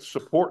there's that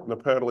support in the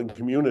paddling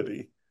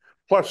community.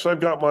 Plus, I've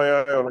got my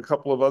eye on a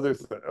couple of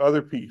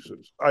other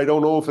pieces. I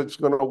don't know if it's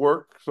going to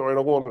work, so I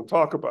don't want to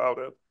talk about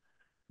it.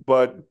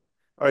 But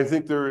I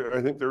think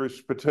there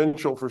is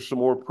potential for some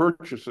more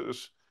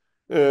purchases,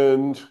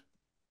 and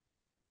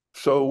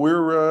so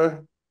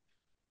we're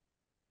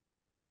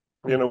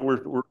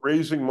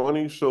raising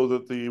money so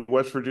that the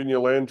West Virginia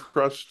Land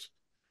Trust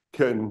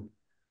can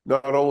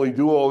not only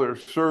do all their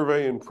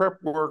survey and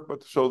prep work,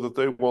 but so that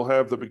they will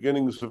have the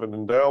beginnings of an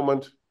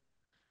endowment.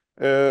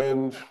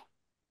 And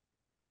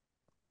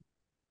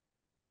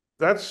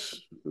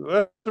that's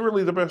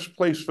really the best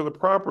place for the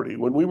property.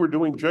 When we were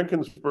doing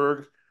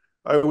Jenkinsburg,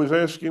 I was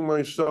asking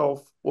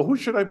myself, well, who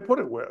should I put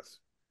it with?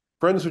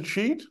 Friends of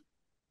Cheat?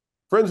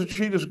 Friends of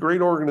Cheetah is a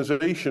great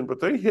organization, but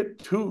they hit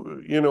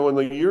two, in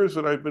the years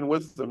that I've been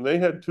with them, they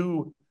had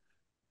two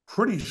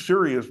pretty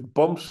serious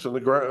bumps in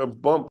the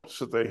ground, bumps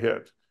that they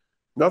hit.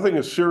 Nothing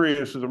as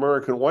serious as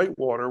American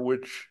Whitewater,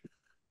 which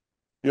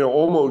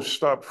almost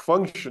stopped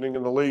functioning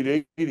in the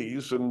late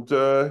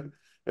 80s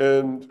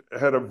and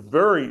had a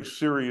very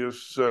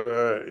serious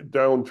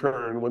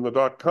downturn when the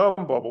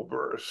dot-com bubble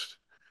burst,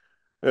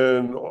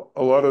 and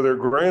a lot of their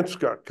grants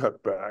got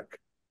cut back.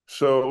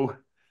 So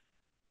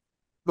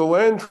the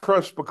land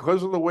trust,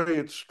 because of the way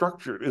it's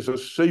structured, is a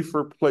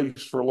safer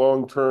place for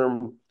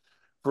long-term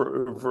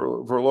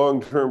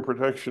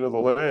protection of the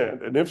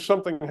land. And if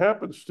something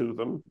happens to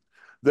them,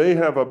 they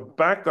have a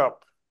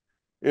backup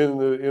in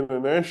the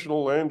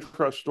National Land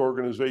Trust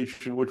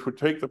Organization, which would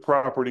take the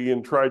property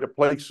and try to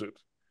place it.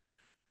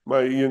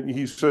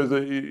 He says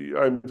that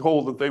I'm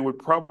told that they would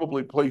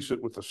probably place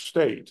it with the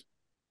state.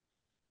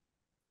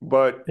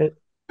 But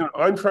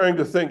I'm trying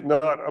to think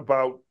not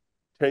about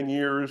 10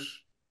 years.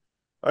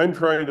 I'm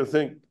trying to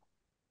think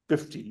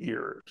 50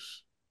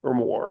 years or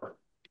more.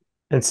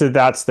 And so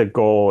that's the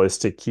goal, is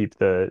to keep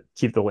the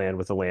land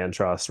with the land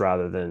trust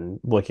rather than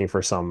looking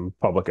for some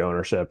public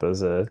ownership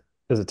as a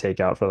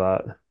takeout for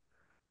that.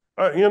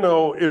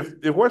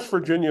 If West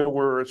Virginia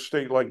were a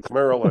state like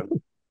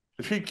Maryland,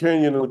 the Cheat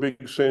Canyon and the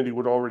Big Sandy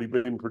would already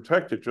been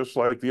protected, just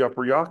like the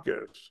Upper Yaak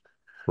is.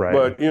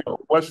 Right.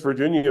 But West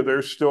Virginia,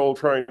 they're still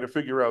trying to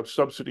figure out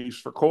subsidies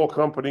for coal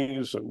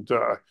companies and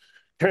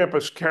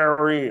campus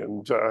carry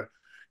and stop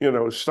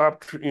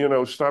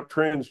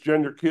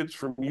transgender kids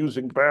from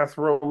using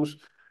bathrooms.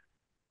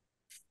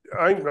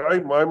 I'm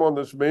on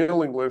this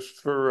mailing list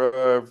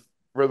for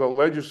the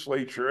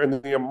legislature,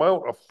 and the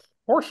amount of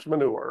horse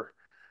manure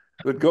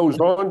that goes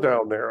on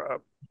down there,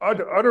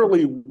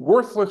 utterly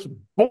worthless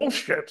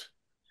bullshit.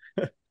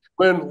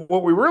 When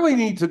what we really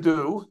need to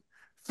do,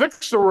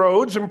 fix the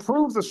roads,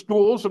 improve the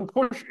schools, and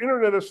push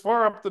internet as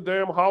far up the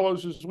damn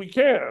hollows as we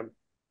can.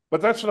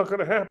 But that's not going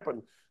to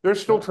happen. They're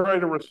still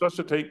trying to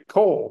resuscitate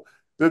coal.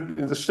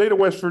 The state of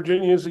West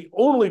Virginia is the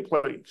only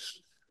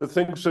place that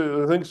thinks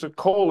that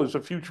coal is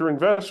a future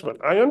investment.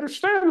 I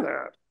understand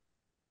that,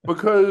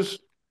 because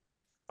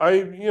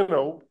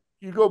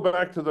you go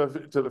back to the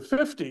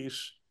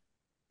 50s,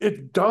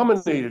 it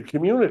dominated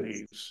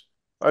communities.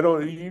 I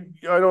don't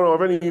know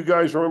if any of you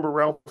guys remember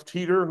Ralph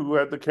Teeter, who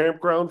had the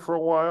campground for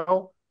a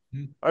while.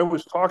 I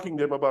was talking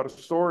to him about a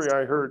story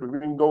I heard of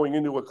him going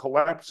into a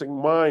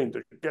collapsing mine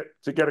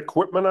to get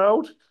equipment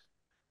out.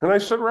 And I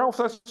said, Ralph,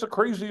 that's the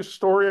craziest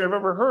story I've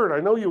ever heard.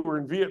 I know you were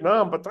in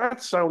Vietnam, but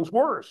that sounds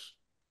worse.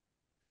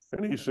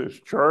 And he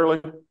says,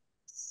 Charlie,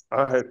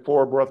 I had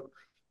 4 brothers,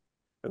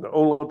 and the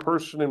only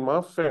person in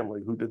my family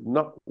who did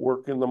not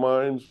work in the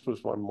mines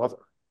was my mother.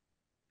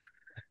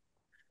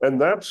 And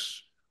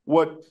that's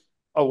what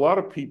a lot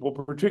of people,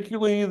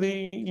 particularly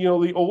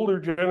the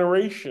older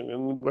generation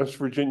in West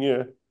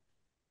Virginia,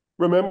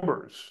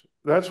 remembers.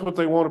 That's what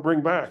they want to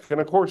bring back.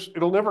 And of course,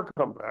 it'll never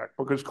come back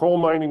because coal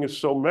mining is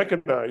so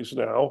mechanized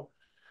now.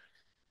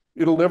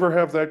 It'll never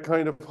have that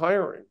kind of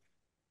hiring.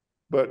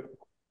 But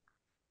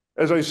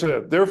as I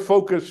said, their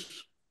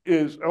focus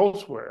is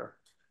elsewhere.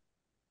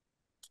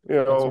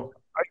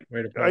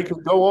 I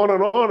could go on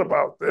and on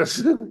about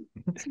this.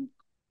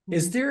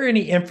 Is there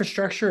any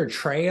infrastructure or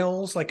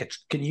trails?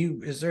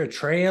 Is there a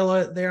trail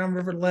out there on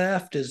River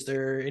Left? Is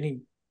there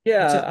any?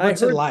 Yeah,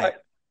 what's it like?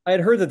 I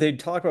had heard that they'd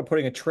talk about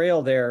putting a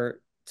trail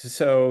there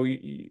so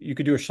you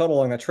could do a shuttle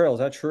along that trail. Is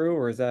that true,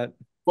 or is that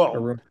a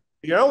rumor?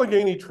 The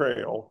Allegheny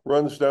Trail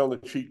runs down the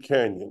Cheat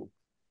Canyon,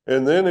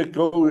 and then it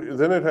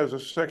has a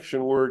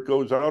section where it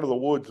goes out of the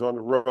woods on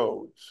the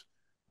roads.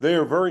 They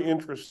are very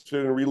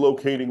interested in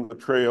relocating the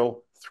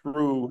trail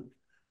through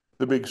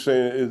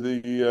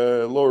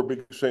the lower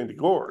Big Sandy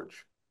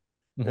Gorge.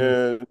 Mm-hmm.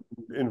 And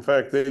in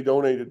fact, they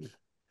donated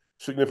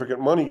significant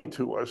money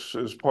to us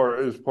as part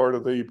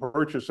of the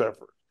purchase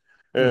effort.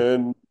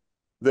 And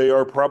they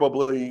are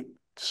probably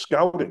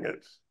scouting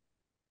it,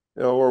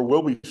 or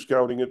will be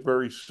scouting it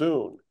very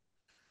soon.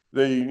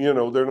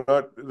 They're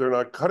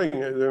not cutting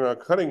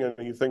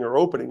anything or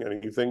opening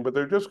anything, but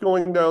they're just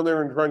going down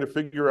there and trying to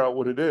figure out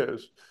what it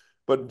is.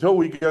 But until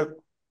we get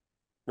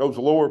those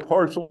lower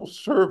parcels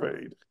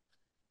surveyed,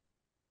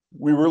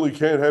 we really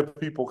can't have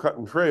people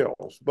cutting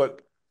trails.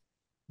 But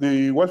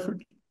the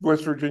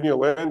West Virginia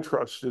Land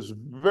Trust is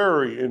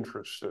very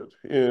interested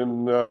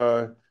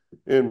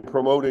in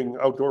promoting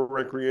outdoor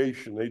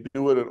recreation. They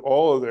do it at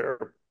all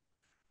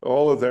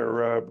of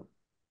their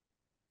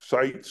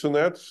sites, and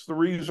that's the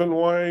reason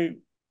why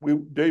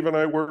Dave and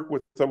I work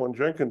with them on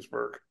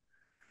Jenkinsburg.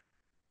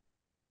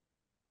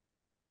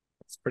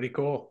 That's pretty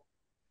cool.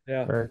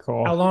 Yeah, very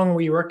cool. How long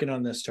were you working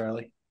on this,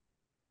 Charlie?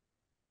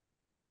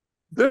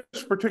 This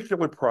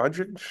particular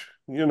project,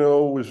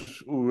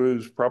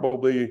 was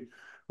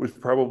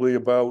probably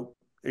about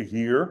a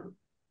year,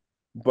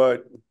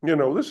 but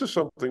this is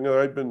something that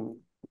I've been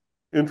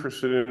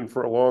interested in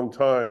for a long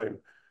time.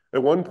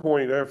 At one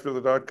point after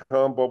the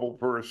dot-com bubble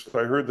burst,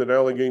 I heard that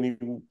Allegheny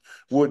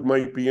Wood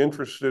might be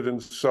interested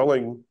in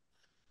selling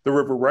the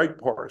River Wright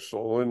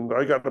parcel, and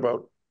I got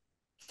about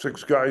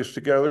 6 guys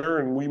together,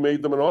 and we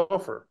made them an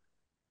offer,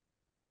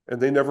 and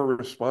they never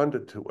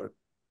responded to it.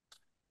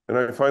 And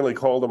I finally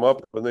called them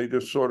up, and they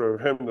just sort of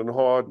hemmed and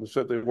hawed and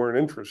said they weren't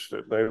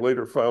interested. And I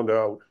later found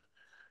out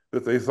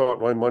that they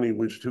thought my money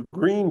was too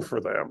green for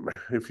them,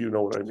 if you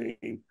know what I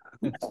mean.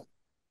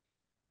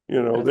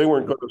 They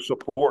weren't going to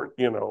support,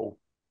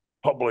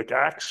 public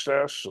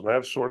access and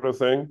that sort of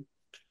thing.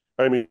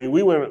 I mean,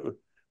 we went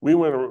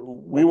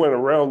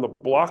around the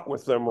block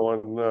with them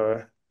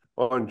on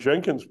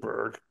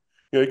Jenkinsburg.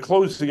 They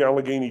closed the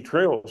Allegheny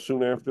Trail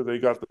soon after they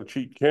got the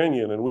Cheat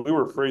Canyon, and we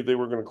were afraid they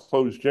were going to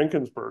close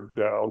Jenkinsburg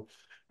down.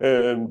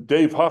 And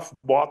Dave Huff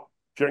bought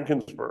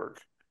Jenkinsburg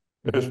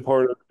as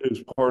part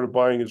of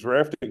buying his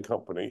rafting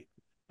company,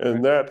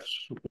 and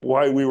that's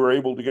why we were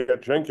able to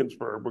get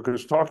Jenkinsburg,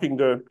 because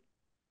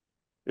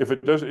if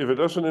it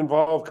doesn't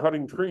involve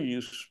cutting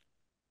trees,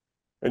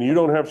 and you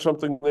don't have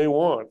something they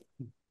want,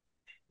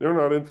 they're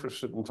not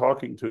interested in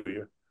talking to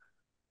you.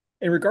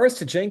 In regards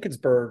to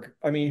Jenkinsburg,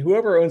 I mean,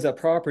 whoever owns that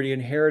property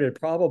inherited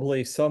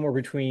probably somewhere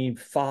between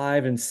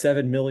 5 and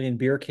 7 million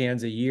beer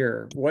cans a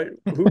year.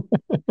 Who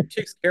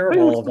takes care of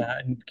all of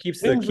that and keeps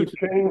have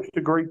changed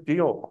a great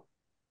deal.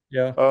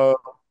 Yeah.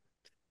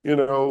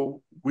 The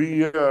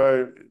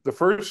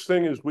first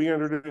thing is we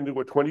entered into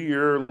a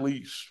 20-year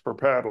lease for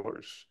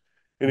paddlers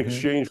in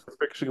exchange for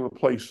fixing the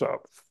place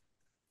up.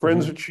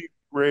 Friends of Chief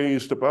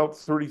raised about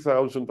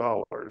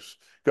 $30,000,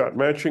 got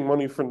matching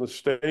money from the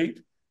state,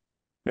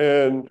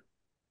 and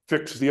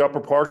fixed the upper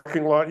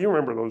parking lot. You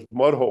remember those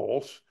mud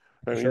holes?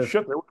 I mean,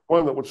 shit, there was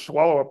one that would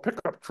swallow a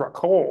pickup truck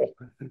whole.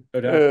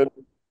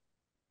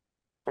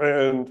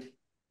 And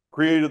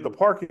created the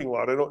parking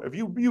lot. I don't.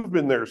 You've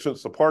been there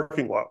since the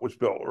parking lot was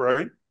built,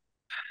 right?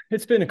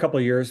 It's been a couple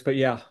of years, but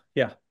yeah.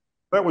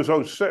 That was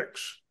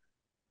 06.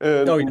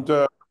 And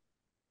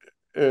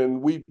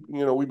we've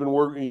been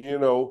working,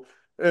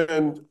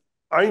 and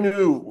I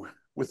knew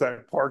with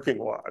that parking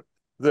lot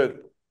that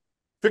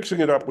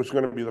fixing it up was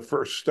going to be the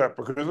first step,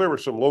 because there were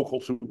some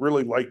locals who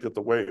really liked it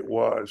the way it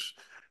was.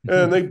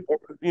 And they,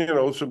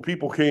 some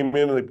people came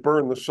in and they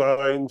burned the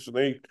signs and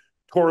they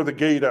tore the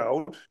gate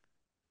out.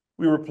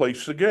 We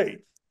replaced the gate.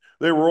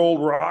 They were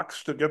old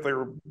rocks to get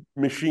their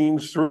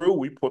machines through.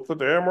 We put the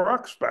damn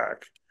rocks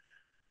back.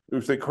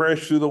 If they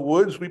crashed through the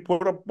woods, we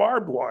put up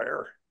barbed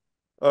wire.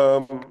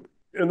 And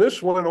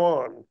this went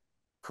on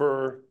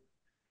for,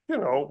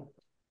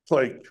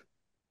 like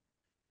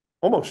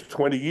almost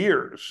 20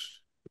 years.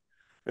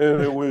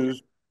 And it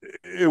was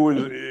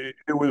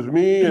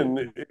me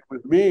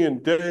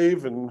and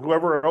Dave and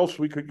whoever else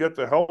we could get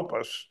to help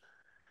us.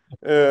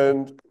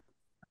 And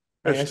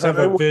I just have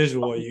a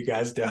visual of you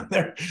guys down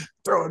there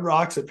throwing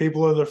rocks at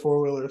people in their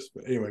four-wheelers.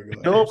 But anyway, go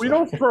ahead. No, we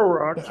don't throw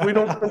rocks. We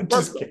don't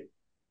confront them.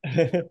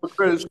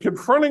 Because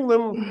confronting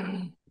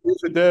them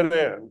is a dead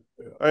end.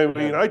 I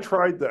mean, I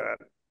tried that.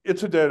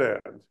 It's a dead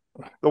end.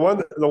 The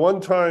one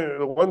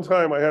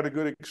time I had a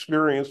good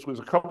experience was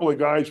a couple of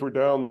guys were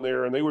down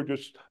there and they were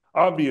just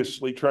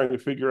obviously trying to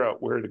figure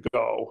out where to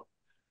go,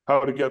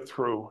 how to get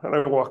through. And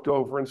I walked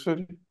over and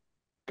said,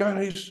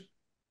 guys,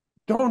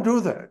 don't do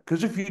that,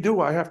 because if you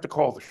do, I have to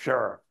call the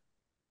sheriff.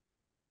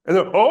 And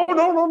then, oh,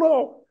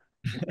 no.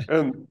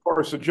 And of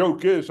course, the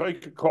joke is I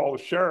could call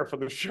the sheriff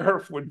and the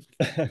sheriff would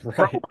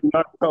probably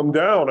not come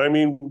down. I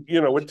mean,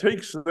 it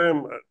takes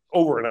them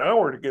over an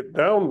hour to get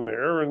down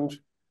there. And,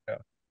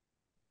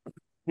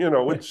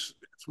 it's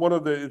one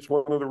of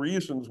the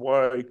reasons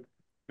why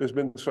there's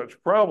been such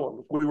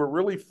problems. We were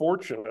really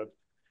fortunate.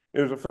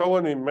 There's a fellow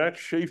named Matt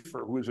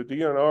Schaefer, who was a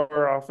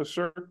DNR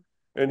officer,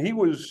 and he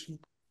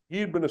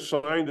had been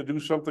assigned to do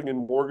something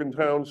in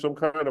Morgantown, some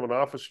kind of an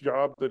office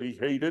job that he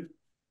hated.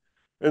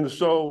 And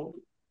so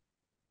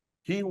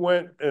he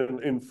went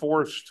and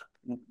enforced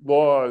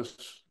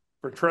laws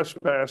for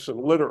trespass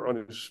and litter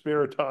on his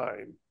spare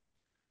time.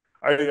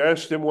 I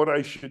asked him what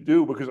I should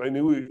do because I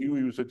knew he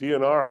was a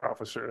DNR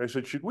officer. And I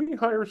said, should we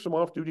hire some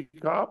off-duty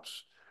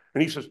cops?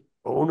 And he says,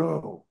 oh,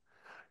 no,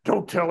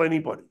 don't tell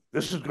anybody.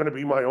 This is going to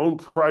be my own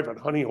private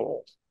honey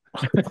hole.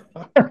 He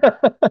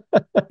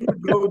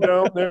would go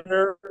down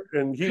there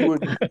and he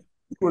would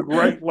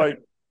write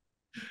like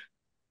a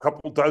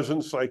couple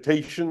dozen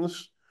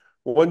citations.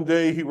 One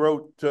day he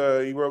wrote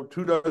 2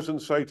 dozen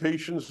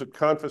citations that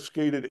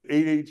confiscated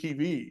 8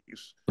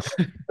 ATVs.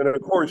 And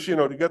of course,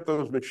 to get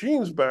those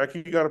machines back,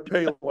 you got to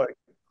pay like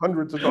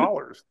hundreds of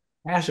dollars.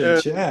 Cash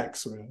and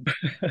checks, man.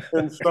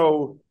 And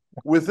so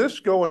with this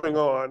going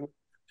on,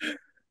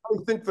 I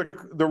think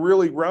the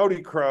really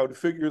rowdy crowd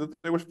figured that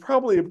there was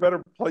probably a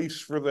better place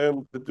for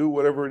them to do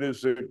whatever it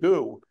is they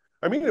do.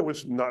 I mean, it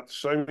was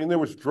nuts. I mean, there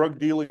was drug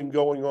dealing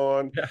going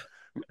on. Yeah.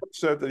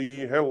 Said that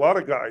he had a lot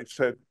of guys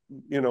had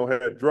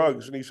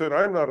drugs, and he said,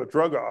 I'm not a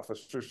drug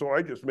officer, so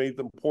I just made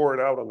them pour it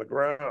out on the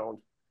ground.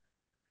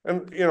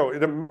 And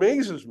it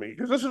amazes me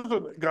because this is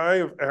a guy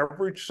of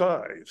average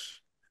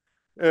size,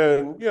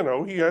 and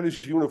he had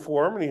his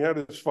uniform and he had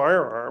his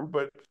firearm,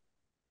 but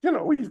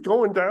he's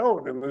going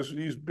down and there's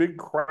these big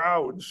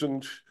crowds,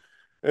 and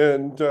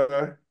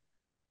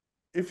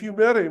if you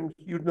met him,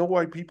 you'd know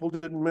why people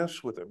didn't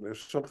mess with him.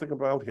 There's something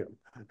about him.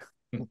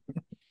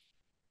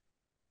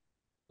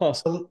 Huh.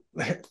 So,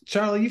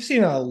 Charlie, you've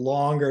seen a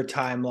longer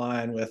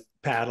timeline with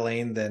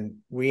paddling than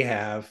we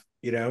have.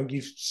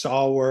 You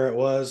saw where it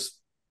was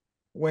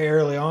way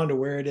early on to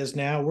where it is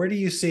now. Where do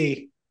you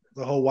see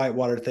the whole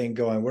whitewater thing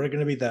going? What are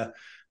going to be the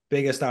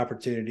biggest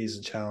opportunities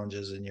and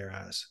challenges in your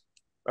eyes?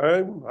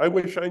 I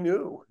wish I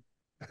knew.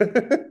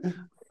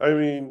 I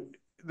mean,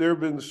 there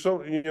have been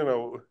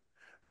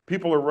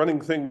people are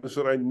running things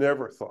that I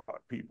never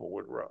thought people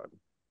would run.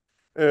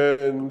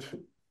 And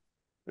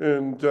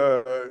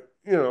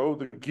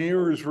the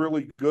gear is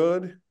really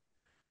good.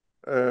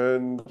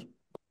 And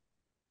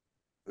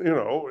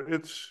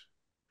it's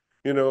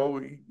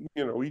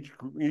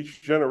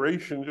each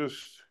generation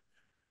just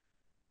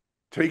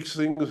takes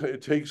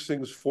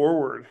things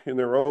forward in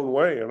their own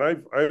way. And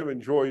I've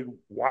enjoyed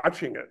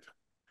watching it.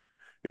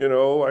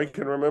 I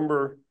can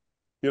remember,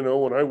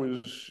 when I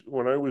was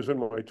in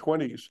my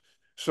 20s,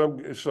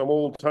 some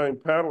old time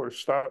paddlers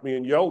stopped me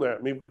and yelled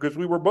at me because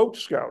we were boat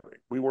scouting.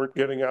 We weren't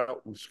getting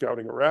out and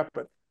scouting a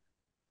rapid.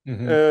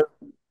 Mm-hmm. And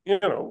you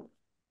know,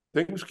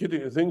 things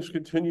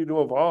continue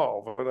to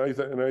evolve, and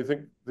I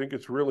think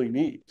it's really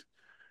neat.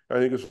 I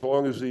think as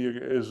long as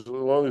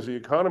the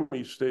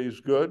economy stays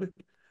good,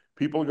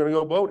 people are going to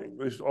go boating.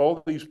 There's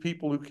all these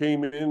people who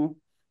came in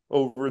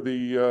over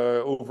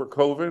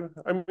COVID.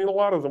 I mean, a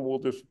lot of them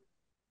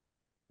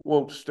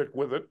won't stick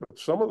with it, but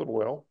some of them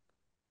will.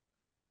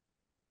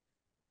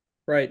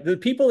 Right. The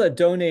people that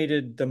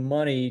donated the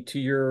money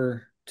to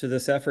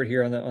this effort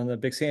here on the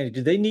Big Sandy,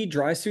 do they need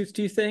dry suits,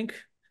 do you think?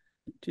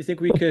 Do you think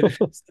we could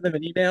send them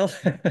an email?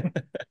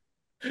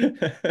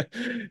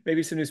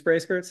 Maybe some new spray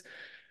skirts?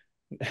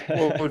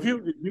 Well, if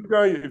you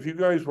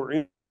guys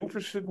were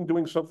interested in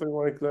doing something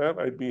like that,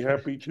 I'd be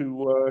happy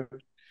No, to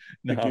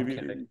I'm give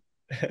kidding.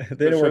 you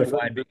They to know where to send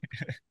find me.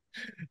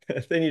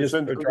 If they need to a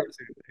send dry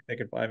suit, they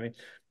can find me.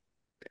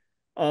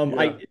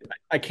 yeah.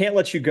 I can't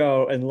let you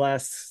go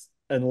unless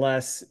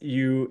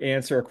you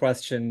answer a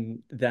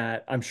question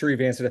that I'm sure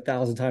you've answered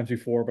 1,000 times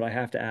before, but I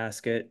have to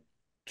ask it.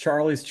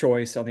 Charlie's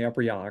choice on the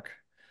Upper Yacht.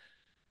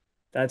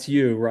 That's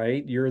you,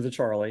 right? You're the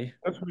Charlie.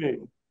 That's me.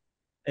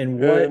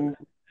 And And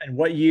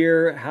what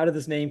year? How did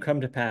this name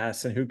come to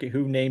pass? And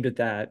who named it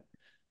that?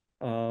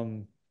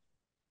 Um,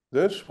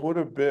 this would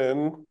have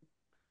been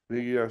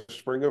the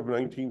spring of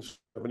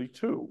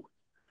 1972.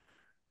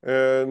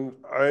 And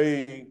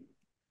I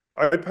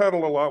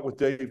paddled a lot with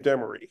Dave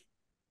Demery.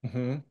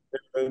 mhm,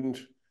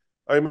 And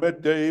I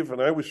met Dave,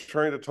 and I was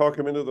trying to talk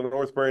him into the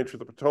North Branch of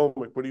the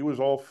Potomac, but he was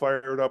all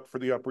fired up for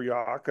the Upper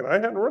Yacht, and I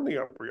hadn't run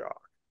the Upper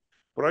Yacht.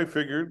 But I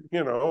figured,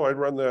 I'd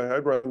run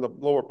the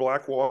Lower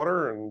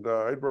Blackwater, and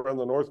I'd run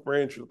the North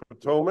Branch of the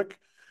Potomac.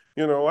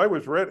 I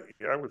was ready.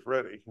 I was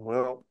ready.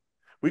 Well,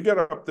 we got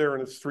up there,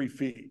 and it's 3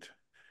 feet.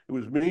 It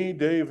was me,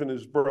 Dave, and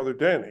his brother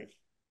Danny,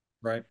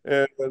 right,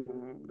 and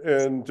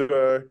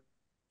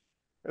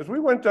as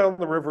we went down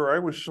the river, I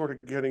was sort of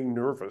getting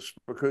nervous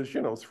because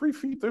 3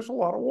 feet. There's a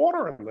lot of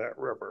water in that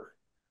river,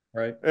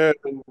 right. and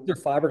They're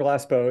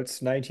fiberglass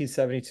boats,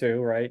 1972,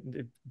 right?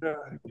 uh,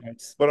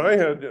 It's but I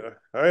had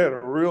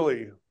a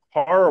really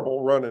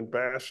horrible running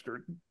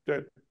bastard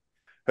that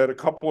had a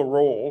couple of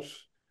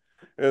rolls,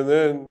 and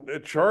then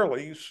at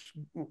Charlie's,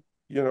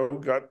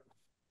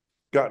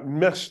 got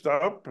messed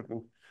up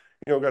and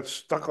got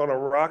stuck on a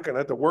rock and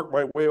had to work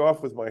my way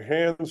off with my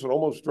hands and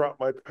almost dropped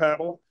my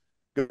paddle.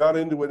 Got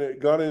into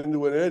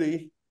an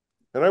eddy,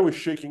 and I was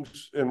shaking,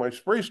 and my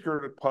spray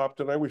skirt had popped,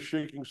 and I was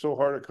shaking so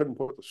hard I couldn't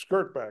put the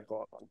skirt back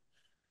on.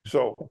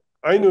 So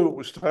I knew it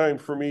was time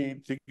for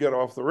me to get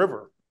off the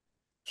river.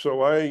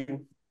 So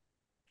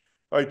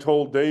I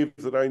told Dave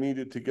that I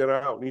needed to get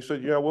out, and he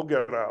said, "Yeah, we'll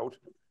get out."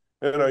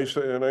 And I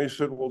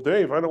said, "Well,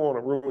 Dave, I don't want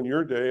to ruin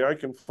your day. I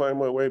can find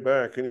my way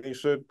back." And he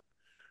said,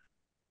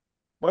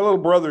 "My little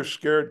brother's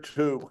scared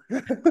too.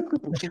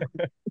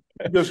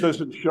 He just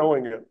isn't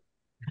showing it."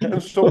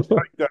 And so we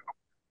hiked out.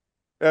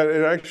 And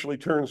it actually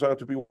turns out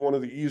to be one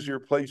of the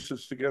easier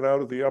places to get out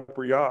of the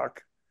Upper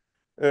Yacht,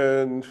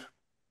 and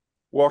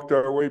walked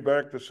our way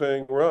back to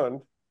Sang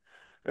Run.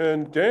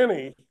 And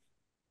Danny,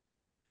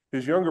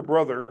 his younger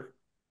brother,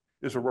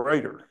 is a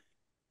writer.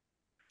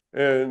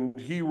 And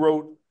he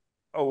wrote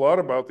a lot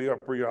about the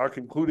Upper Yacht,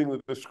 including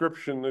the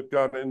description that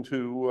got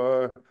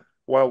into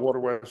Wildwater,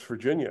 West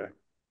Virginia.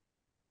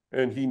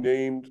 And he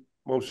named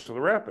most of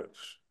the rapids: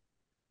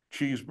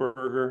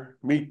 Cheeseburger,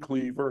 Meat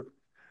Cleaver.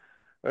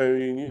 I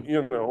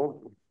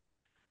mean,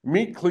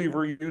 Meat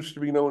Cleaver used to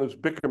be known as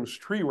Bickham's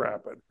Tree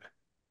Rapid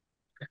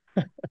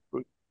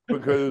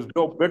because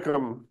Bill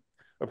Bickham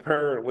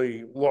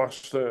apparently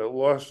lost an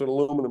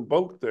aluminum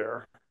boat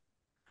there,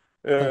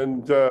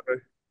 and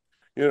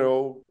you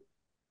know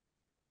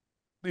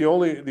the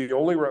only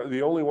one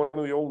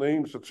of the old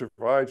names that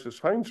survives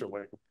is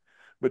Heinzerling.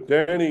 But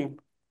Danny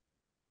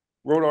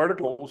wrote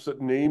articles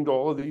that named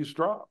all of these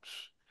drops.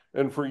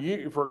 And for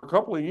a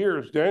couple of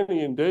years,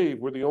 Danny and Dave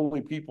were the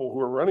only people who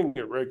were running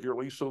it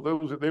regularly. So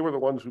they were the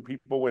ones who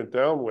people went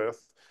down with.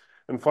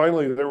 And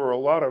finally, there were a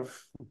lot of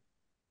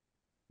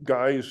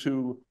guys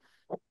who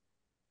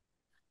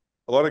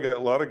a lot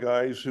of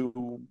guys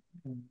who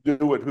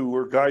do it who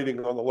were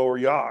guiding on the Lower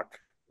Yacht.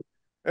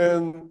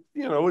 And,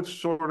 it's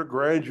sort of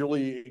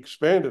gradually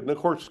expanded. And of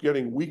course,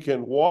 getting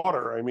weekend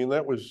water, I mean,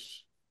 that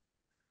was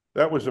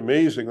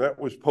amazing. That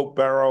was Pope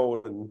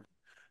Barrow and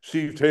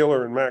Steve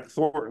Taylor and Mac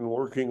Thornton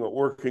working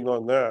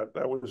on that.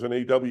 That was an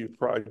AW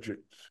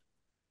project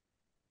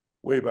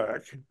way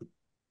back.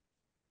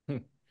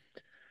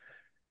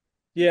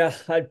 Yeah,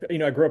 I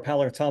grew up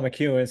paddling with Tom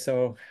McEwen,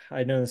 so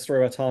I know the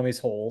story about Tommy's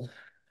Hole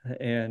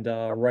and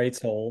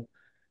Wright's Hole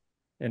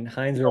and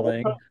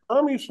Heinzerling.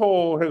 Tommy's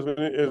hole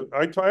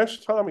I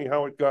asked Tommy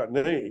how it got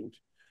named,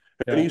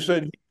 and Yeah, he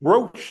said he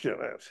broached in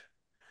it,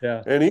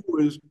 yeah, and he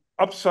was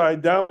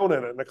upside down in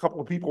it, and a couple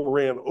of people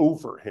ran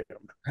over him.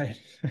 right.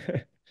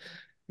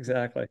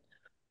 Exactly.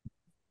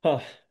 Huh.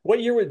 What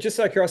year was, just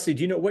out of curiosity,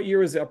 do you know what year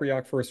was the Upper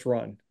Yacht first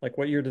run? Like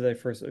what year did they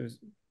first, it was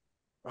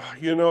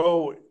You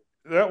know,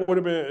 that would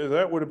have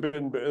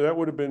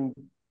been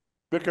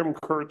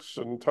Bickham Kurtz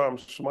and Tom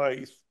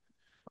Smythe.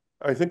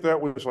 I think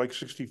that was like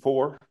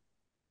 64.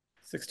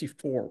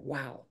 64.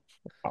 Wow.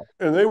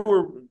 And they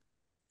were,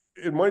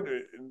 it might,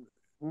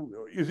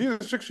 it's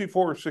either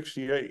 64 or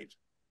 68.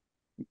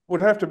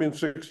 Would have to be in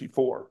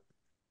 64.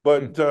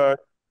 But, I've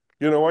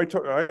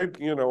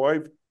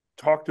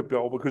talked to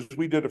Bill because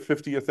we did a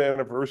 50th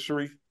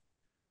anniversary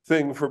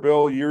thing for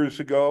Bill years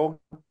ago.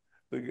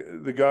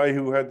 The guy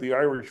who had the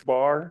Irish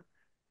bar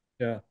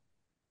Yeah.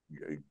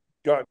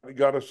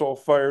 got us all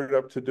fired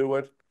up to do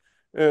it.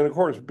 And of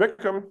course,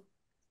 Bickham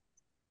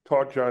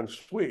taught John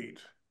Sweet.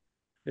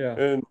 Yeah.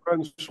 And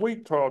John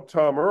Sweet taught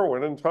Tom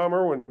Irwin, and Tom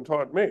Irwin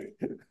taught me.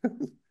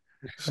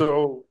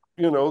 So,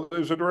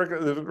 there's a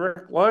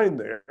direct line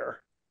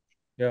there.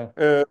 Yeah.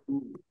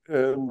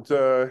 And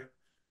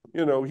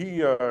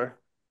he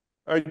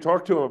I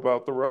talked to him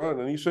about the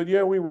run, and he said,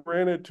 yeah, we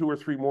ran it 2 or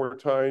 3 more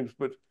times,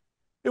 but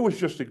it was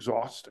just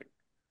exhausting.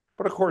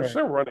 But of course, Right.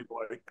 they're running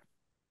like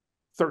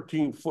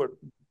 13-foot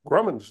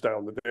Grummins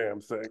down the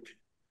damn thing.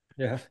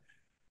 Yeah.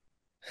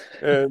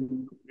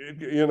 And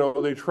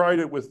they tried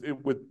it with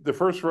the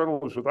first run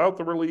was without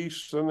the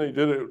release, then they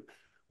did it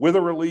with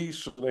a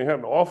release, and they had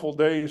an awful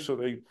day, so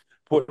they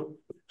put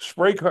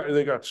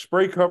they got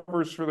spray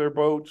covers for their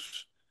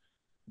boats,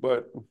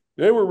 but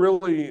they were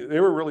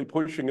really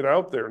pushing it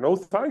out there. No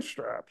thigh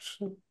straps.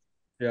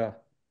 Yeah.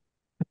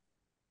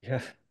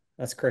 Yeah.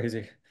 That's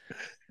crazy.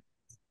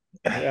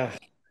 Yeah.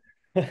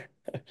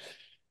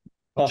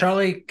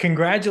 Charlie,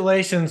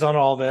 congratulations on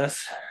all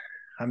this.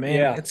 I mean,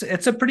 Yeah.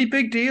 it's a pretty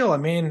big deal. I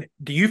mean,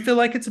 do you feel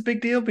like it's a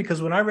big deal?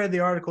 Because when I read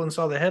the article and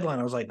saw the headline,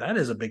 I was like, that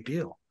is a big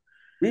deal.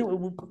 We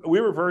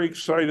were very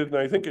excited, and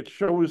I think it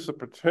shows the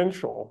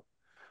potential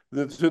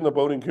that's in the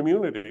boating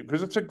community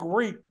because it's a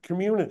great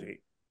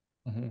community.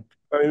 Mm-hmm.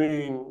 I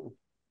mean,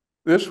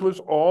 this was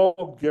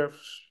all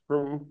gifts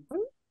from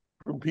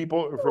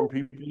people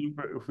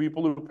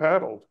who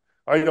paddled.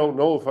 I don't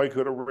know if I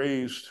could have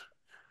raised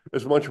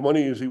as much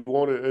money as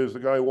the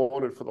guy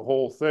wanted for the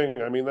whole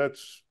thing. I mean,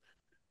 that's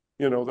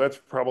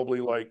probably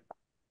like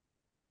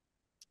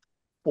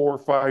 4 or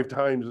 5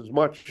 times as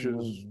much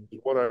as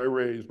what I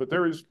raised, but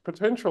there is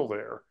potential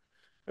there.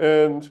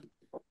 And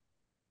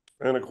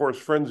of course,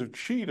 Friends of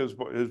Cheat has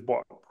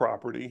bought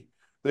property.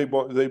 They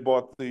bought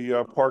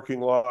the parking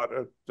lot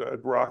at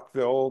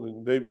Rockville,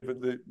 and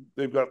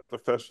they've got the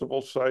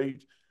festival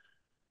site.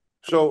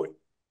 So,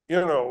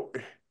 you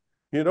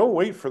don't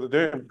wait for the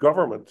damn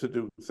government to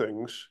do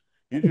things.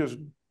 You just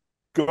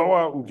go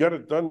out and get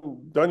it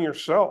done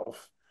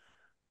yourself.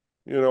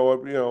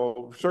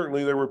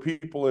 Certainly there were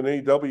people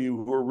in AW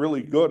who were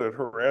really good at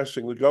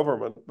harassing the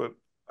government, but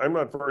I'm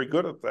not very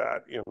good at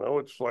that.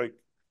 It's like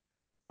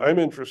I'm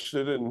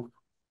interested in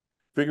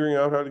figuring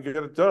out how to get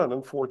it done.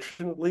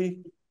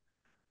 Unfortunately,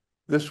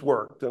 this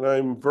worked, and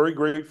I'm very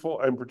grateful.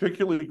 I'm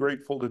particularly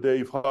grateful to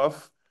Dave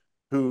Huff,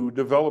 who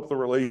developed the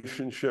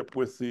relationship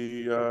with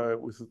the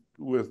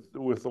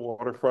with the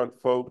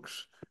waterfront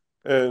folks,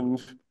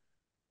 and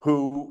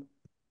who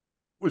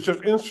was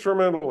just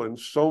instrumental in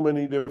so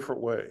many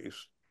different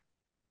ways.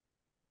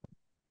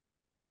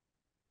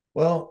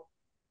 Well,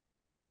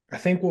 I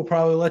think we'll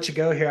probably let you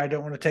go here. I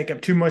don't want to take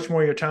up too much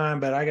more of your time,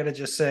 but I got to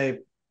just say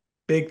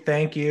big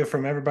thank you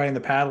from everybody in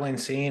the paddling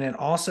scene. And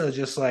also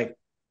just like,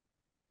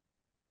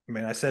 I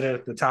mean, I said it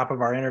at the top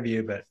of our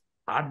interview, but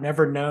I've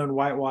never known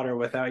whitewater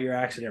without your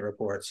accident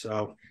reports.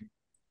 So,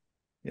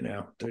 you're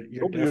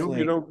definitely,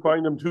 you don't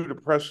find them too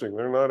depressing.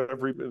 They're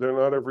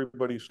not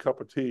everybody's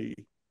cup of tea.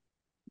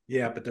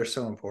 yeah, but they're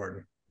so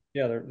important.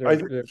 Yeah. I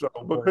think so,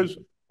 because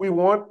we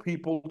want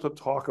people to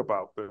talk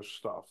about this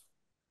stuff.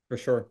 For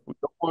sure. We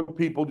don't want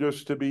people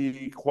just to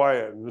be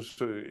quiet and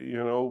just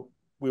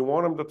we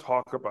want them to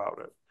talk about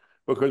it,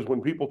 because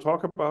when people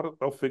talk about it,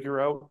 they'll figure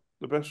out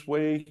the best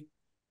way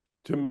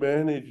to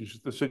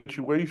manage the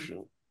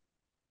situation.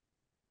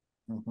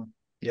 Mm-hmm.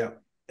 Yeah.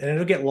 And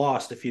it'll get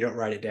lost if you don't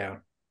write it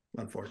down,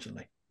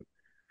 unfortunately.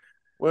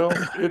 Well,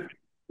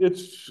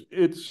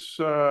 it's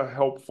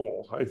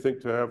helpful, I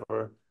think,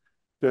 to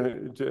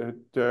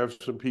have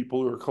some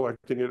people who are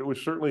collecting it. It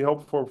was certainly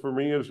helpful for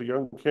me as a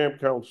young camp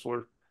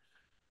counselor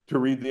to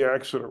read the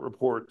accident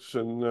reports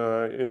in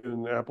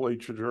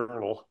Appalachia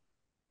Journal.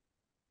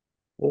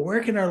 Well,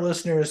 where can our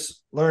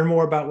listeners learn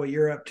more about what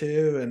you're up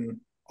to and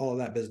all of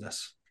that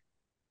business?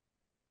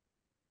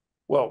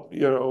 Well,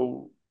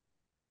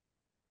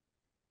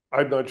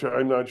 I'm not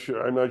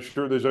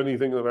sure there's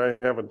anything that I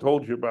haven't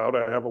told you about.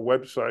 I have a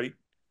website,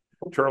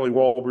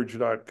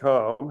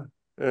 charliewalbridge.com.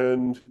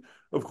 And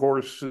of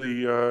course,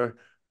 the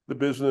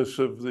business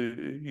of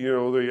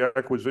the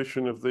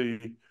acquisition of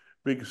the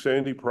Big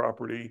Sandy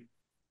property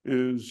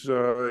is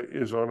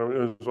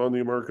on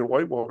the American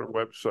Whitewater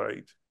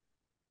website.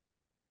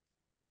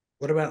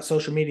 What about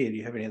social media? Do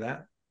you have any of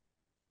that?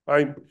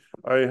 I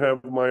I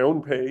have my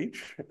own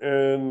page,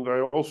 and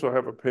I also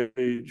have a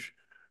page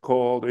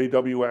called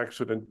AW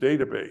Accident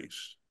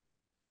Database.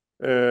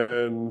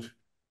 And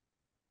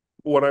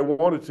what I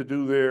wanted to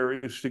do there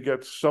is to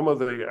get some of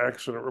the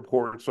accident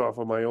reports off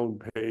of my own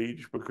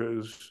page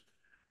because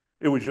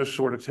it was just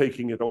sort of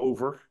taking it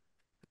over.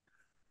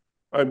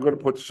 I'm going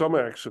to put some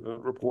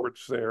accident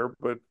reports there,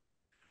 but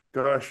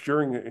gosh,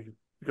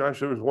 there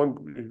was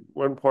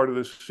one part of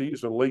this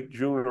season, late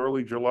June,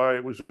 early July,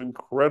 it was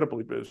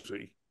incredibly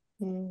busy.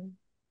 And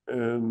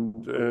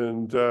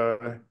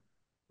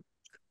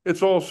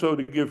it's also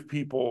to give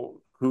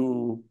people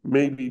who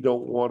maybe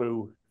don't want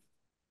to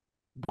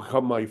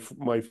become my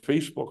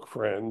Facebook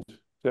friend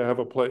to have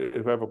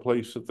a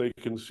place that they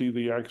can see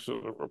the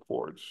accident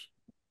reports.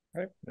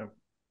 Right. Yeah.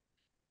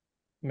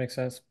 Makes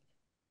sense.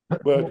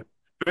 But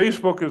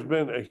Facebook has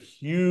been a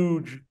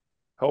huge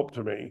help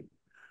to me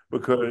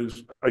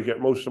because I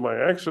get most of my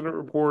accident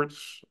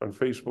reports on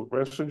Facebook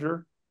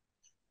Messenger,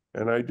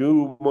 and I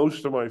do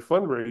most of my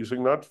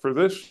fundraising not for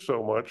this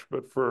so much,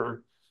 but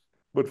for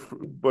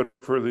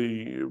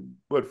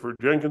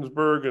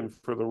Jenkinsburg and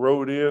for the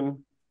Road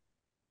In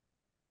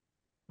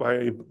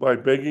by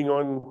begging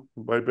on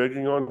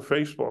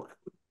Facebook.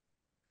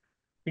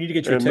 We need to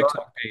get you a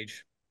TikTok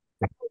page.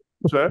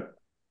 What's that?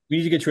 We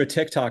need to get you a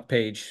TikTok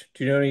page.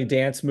 Do you know any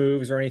dance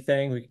moves or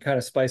anything? We can kind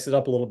of spice it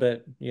up a little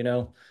bit,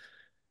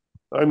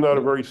 I'm not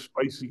a very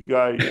spicy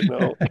guy,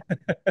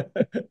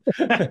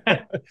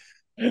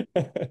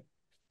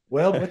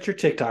 Well, what's your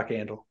TikTok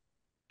handle?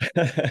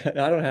 I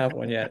don't have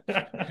one yet.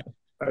 I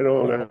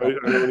don't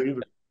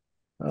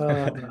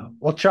either.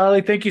 Well,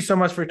 Charlie, thank you so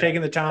much for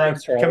taking the time,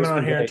 coming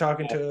on here and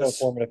talking to us.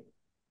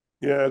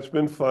 Yeah, it's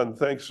been fun.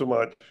 Thanks so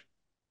much.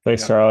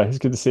 Thanks, Charlie. It's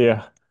good to see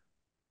you.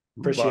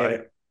 Appreciate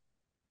it.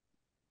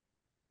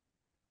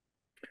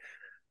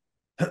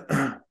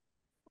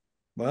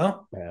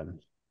 Well,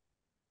 man,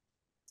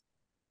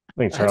 I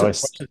think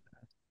Charlie's.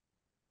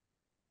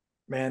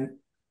 Man,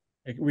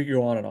 we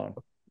go on and on.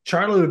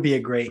 Charlie would be a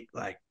great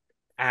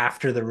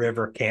after the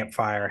river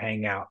campfire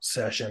hangout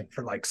session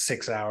for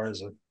 6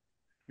 hours of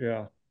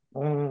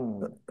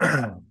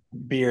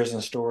beers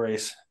and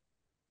stories.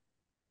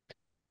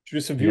 Should we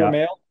do some viewer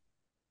mail?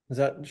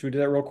 Should we do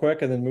that real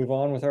quick and then move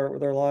on with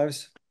our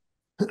lives?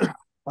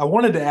 I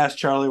wanted to ask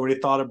Charlie what he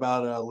thought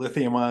about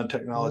lithium-ion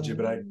technology,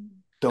 but I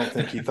don't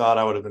think he thought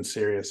I would have been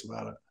serious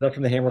about it. Is that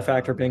from the Hammer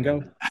Factor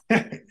bingo?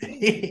 Yeah.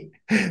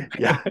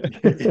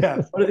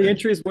 What are the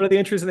entries? What are the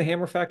entries in the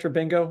Hammer Factor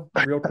bingo?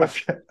 Real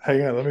quick.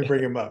 Hang on, let me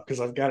bring him up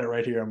because I've got it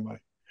right here on my.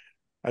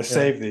 I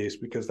saved these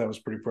because that was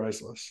pretty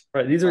priceless.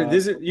 Right, these are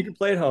you can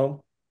play at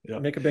home. Yeah.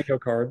 Make a bingo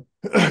card.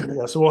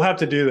 Yeah, so we'll have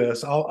to do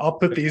this. I'll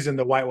put these in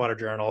the Whitewater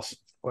journals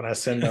when I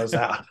send those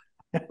out.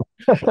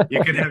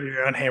 You can have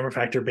your own Hammer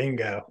Factor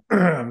bingo,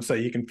 so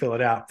you can fill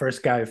it out.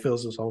 First guy who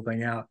fills this whole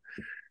thing out.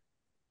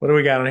 What do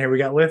we got on here? We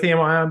got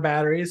lithium-ion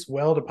batteries.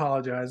 Weld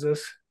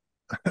apologizes.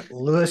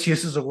 Lewis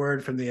uses a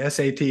word from the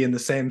SAT in the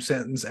same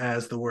sentence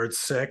as the word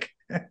sick.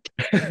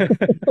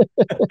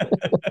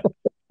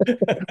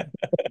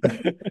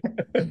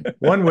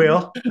 One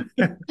wheel.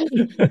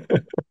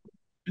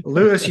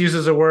 Lewis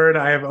uses a word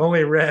I have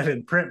only read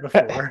in print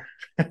before.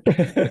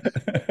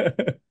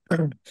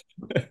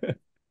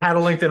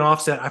 Paddle length and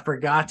offset. I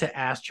forgot to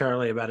ask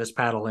Charlie about his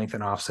paddle length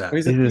and offset.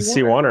 He's a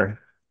C1er.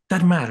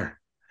 Doesn't matter.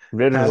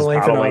 Paddle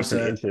length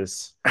and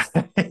inches.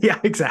 Yeah,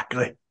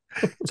 exactly.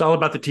 It's all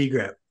about the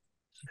T-grip.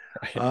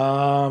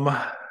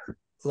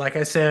 Like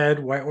I said,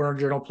 Whitewater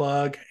Journal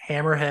plug,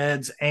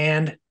 Hammerheads,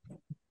 and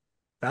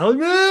Valley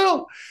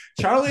Mill.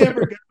 Charlie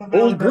ever got the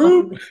Valley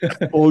Mill?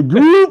 Old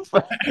group.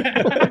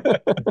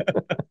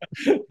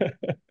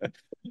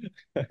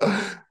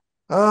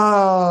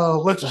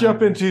 Let's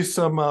jump into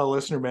some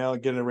listener mail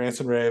and get into rants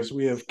and raves.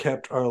 We have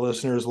kept our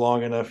listeners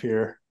long enough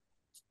here.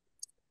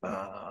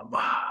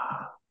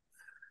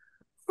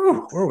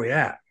 Where are we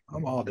at?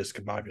 I'm all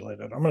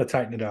discombobulated. I'm going to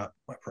tighten it up.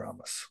 I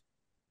promise.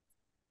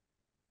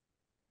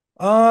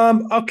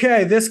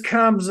 Okay, this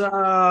comes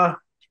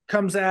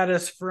at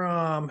us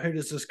from, who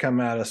does this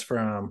come at us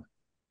from?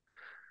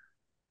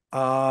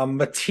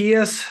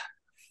 Matthias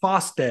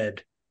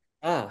Fosted.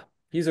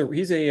 He's a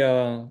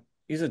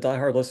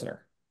diehard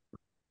listener.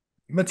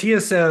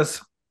 Matthias says,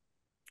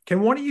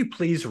 can one of you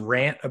please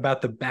rant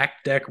about the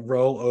back deck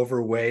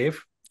rollover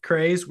wave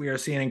craze we are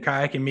seeing in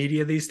kayaking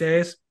media these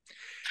days?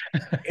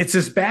 It's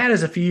as bad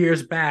as a few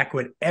years back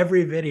when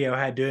every video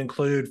had to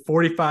include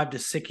 45 to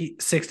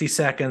 60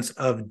 seconds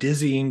of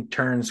dizzying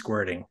turn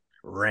squirting.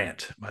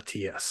 Rant,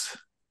 Matthias.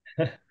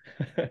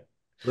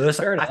 Lewis,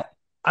 Fair enough.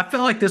 I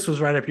felt like this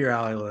was right up your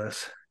alley,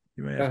 Lewis.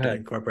 You may Go have to ahead.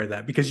 incorporate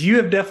that because you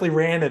have definitely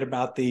ranted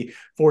about the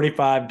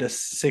 45 to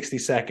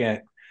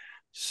 60-second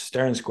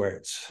stern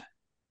squirts.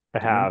 I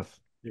Do you remember, have.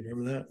 do you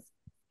remember that?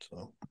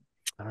 So,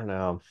 I don't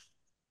know.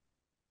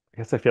 I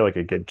guess I feel like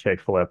a good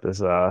kick flip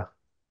is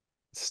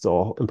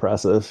still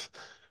impressive.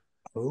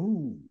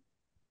 oh,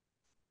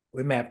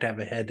 we may have to have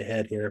a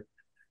head-to-head here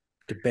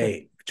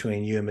debate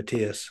between you and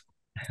Matthias.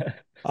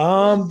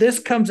 This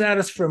comes at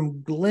us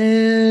from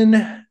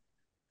Glenn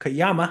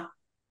Kayama.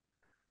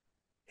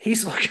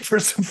 He's looking for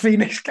some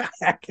Phoenix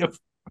kayak.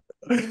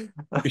 You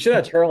should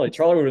have Charlie.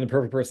 Charlie would have been the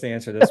perfect person to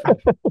answer this one.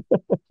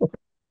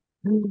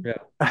 Yeah.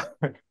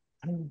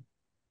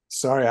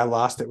 Sorry, I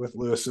lost it with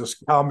Lewis's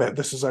comment.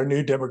 This is our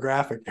new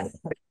demographic.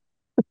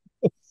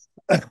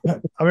 I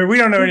mean, we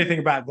don't know anything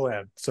about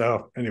Glenn.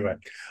 So anyway,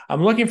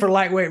 I'm looking for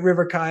lightweight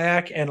river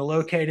kayak and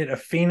located a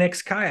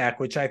Phoenix kayak,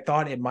 which I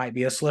thought it might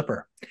be a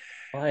slipper.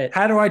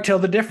 How do I tell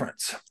the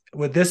difference?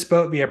 Would this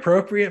boat be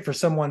appropriate for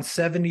someone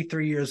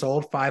 73 years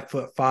old,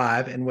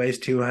 5'5", and weighs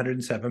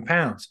 207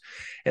 pounds?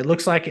 It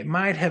looks like it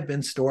might have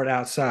been stored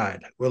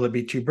outside. Will it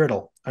be too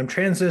brittle? I'm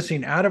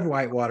transitioning out of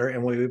whitewater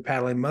and will be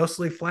paddling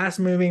mostly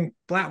fast-moving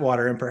flat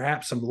water and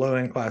perhaps some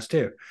low-end class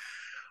 2.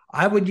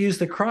 I would use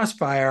the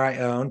Crossfire I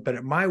own, but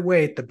at my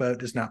weight, the boat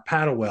does not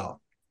paddle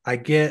well. I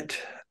get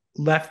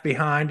left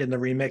behind in the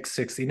Remix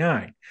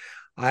 69.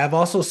 I have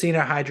also seen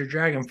a Hydra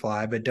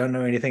Dragonfly, but don't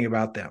know anything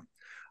about them.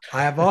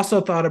 I have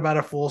also thought about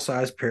a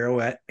full-size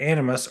Pirouette,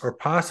 Animus, or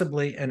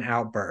possibly an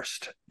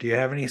Outburst. Do you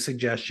have any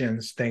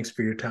suggestions? Thanks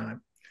for your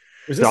time.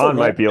 Was this Don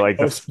might be like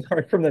the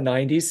postcard from the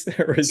 90s?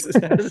 Or is this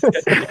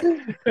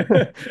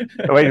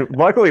Wait,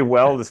 luckily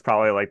Weld is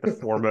probably like the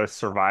foremost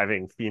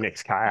surviving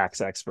Phoenix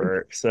kayaks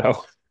expert.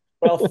 So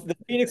Well, the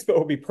Phoenix boat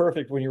would be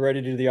perfect when you're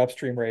ready to do the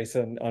upstream race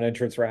on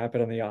Entrance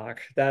Rapid on the Yacht.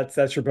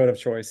 That's your boat of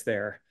choice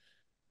there.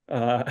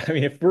 I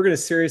mean, if we're going to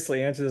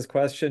seriously answer this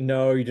question,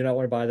 no, you do not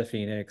want to buy the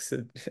Phoenix.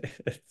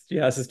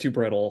 Yes, it's too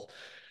brittle.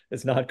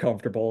 It's not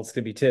comfortable. It's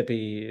going to be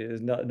tippy.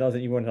 It's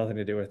nothing. You want nothing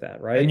to do with that,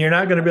 right? And you're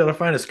not going to be able to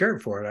find a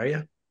skirt for it, are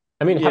you?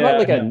 I mean, Yeah,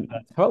 how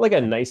about like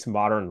a nice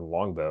modern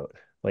longboat,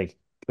 like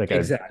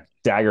exactly. a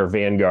Dagger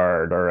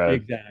Vanguard or a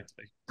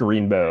Exactly.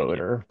 green boat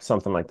or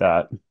something like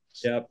that.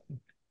 Yep.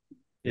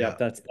 Yeah.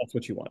 That's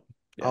what you want.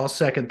 Yeah. I'll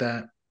second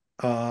that.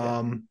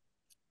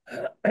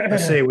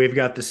 Let's see. We've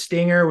got the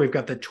Stinger, we've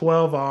got the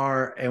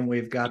 12R, and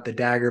we've got the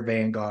Dagger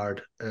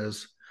Vanguard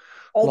as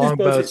All long these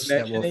boats boats he's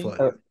that will mentioning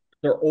float.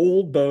 they're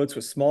old boats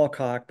with small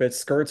cockpits.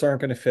 Skirts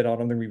aren't going to fit on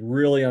them. They're going to be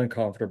really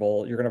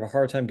uncomfortable. You're going to have a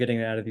hard time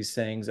getting out of these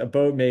things. A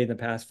boat made in the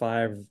past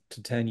 5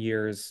 to 10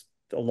 years,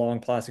 a long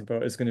plastic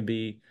boat, is going to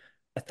be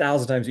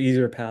 1,000 times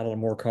easier to paddle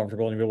and more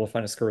comfortable, and you'll be able to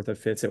find a skirt that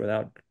fits it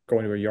without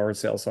going to a yard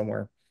sale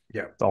somewhere.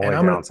 Yeah. The only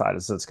downside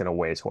is it's going to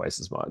weigh twice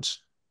as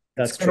much.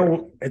 That's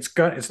true.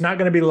 It's not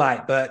going to be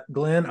light, but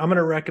Glenn, I'm going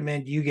to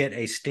recommend you get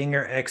a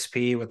Stinger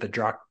XP with a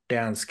drop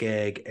down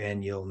skeg,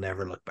 and you'll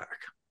never look back.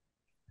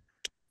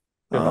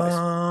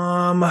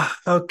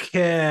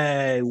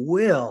 Okay.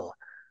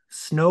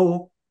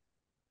 Snow.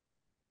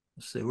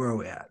 Let's see, where are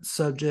we at?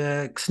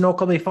 Subject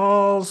Snoqualmie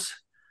Falls.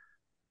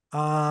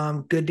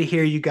 Good to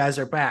hear you guys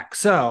are back.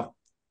 So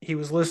he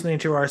was listening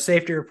to our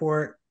safety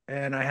report,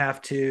 and I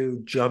have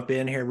to jump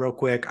in here real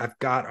quick. I've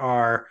got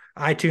our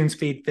iTunes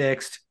feed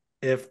fixed.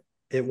 If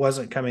it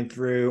wasn't coming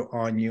through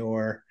on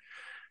your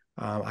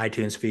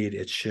iTunes feed,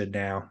 it should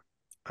now.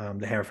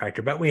 The Hammer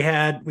Factor. But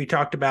we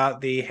talked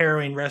about the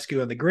harrowing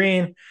rescue of the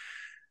green,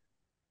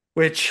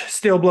 which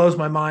still blows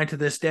my mind to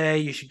this day.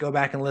 You should go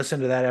back and listen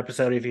to that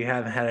episode if you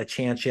haven't had a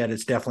chance yet.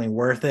 It's definitely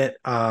worth it.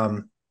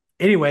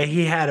 Anyway,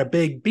 he had a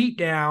big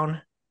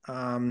beatdown.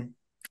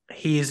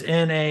 He's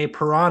in a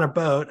Piranha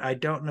boat. I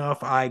don't know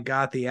if I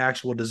got the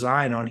actual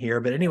design on here,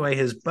 but anyway,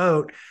 his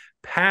boat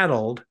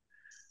paddled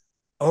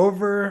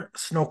over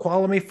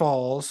Snoqualmie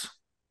Falls.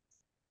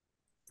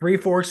 Three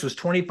Forks was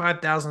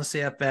 25,000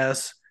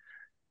 CFS.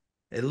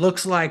 It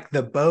looks like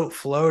the boat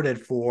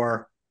floated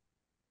for,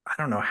 I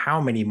don't know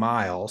how many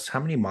miles. How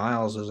many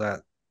miles is that?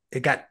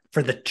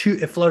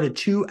 It floated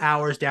 2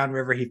 hours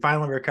downriver. He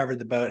finally recovered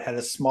the boat, had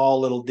a small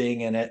little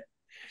ding in it.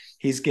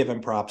 He's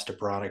given props to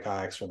Piranha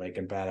Kayaks for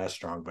making badass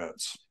strong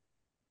boats.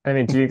 I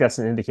mean, do you think that's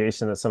an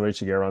indication that somebody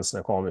should go around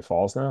Snoqualmie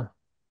Falls now?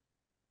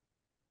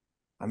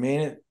 I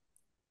mean, it's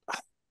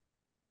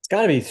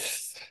got to be,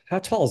 how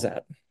tall is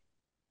that?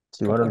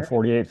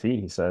 248 feet,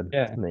 he said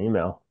in the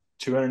email.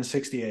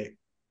 268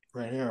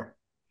 right here.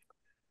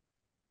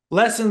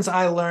 Lessons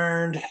I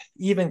learned: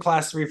 even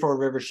class 3-4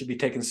 rivers should be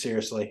taken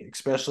seriously,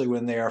 especially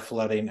when they are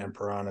flooding and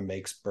Piranha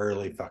makes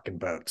burly fucking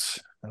boats.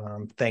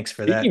 Thanks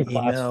for that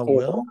email,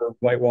 Will.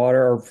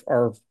 Whitewater,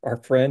 our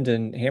friend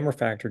and Hammer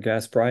Factor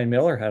guest Brian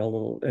Miller had a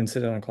little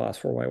incident on class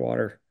 4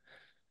 whitewater.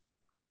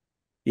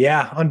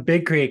 Yeah, on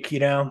Big Creek, we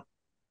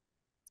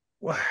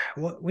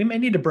may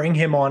need to bring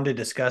him on to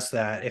discuss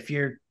that. If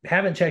you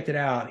haven't checked it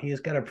out,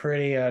 he's got a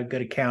pretty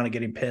good account of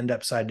getting pinned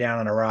upside down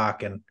on a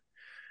rock. And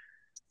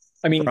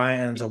I mean,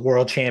 Brian's a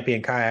world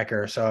champion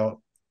kayaker,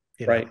 so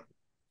right.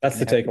 That's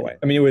the takeaway.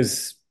 I mean, it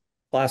was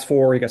Class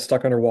 4, he got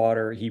stuck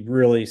underwater. He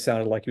really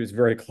sounded like he was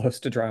very close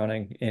to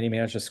drowning, and he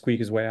managed to squeak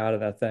his way out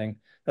of that thing.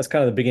 That's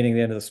kind of the beginning and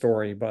the end of the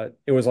story, but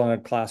it was on a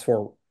Class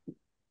 4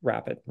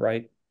 rapid,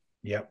 right?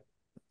 Yep.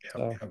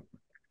 So Yep.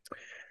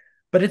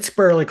 But it's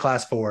barely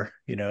class 4.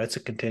 It's a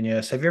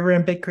continuous. Have you ever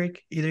been Big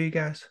Creek? Either of you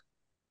guys?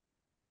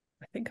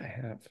 I think I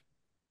have.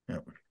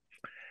 Yep.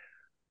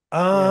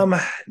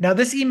 Yeah. Now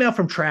this email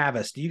from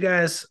Travis, do you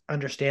guys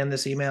understand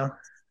this email?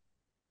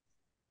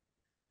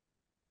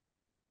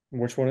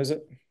 Which one is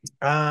it?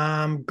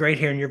 Great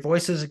hearing your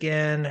voices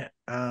again.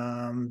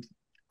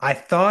 I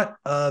thought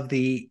of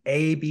the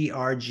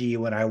ABRG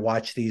when I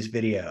watched these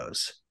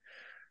videos.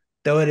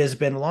 Though it has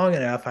been long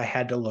enough, I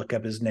had to look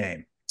up his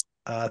name.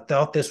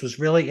 Thought this was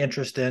really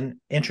interesting.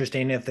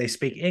 If they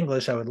speak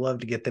English, I would love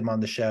to get them on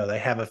the show. They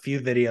have a few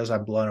videos.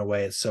 I'm blown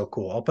away. It's so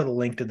cool. I'll put a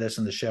link to this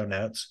in the show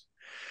notes.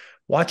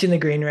 Watching the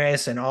green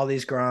race and all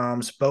these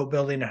groms, boat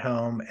building at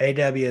home.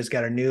 AW has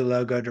got a new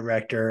logo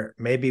director.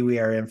 Maybe we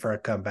are in for a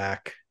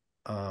comeback.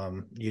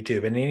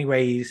 YouTube. And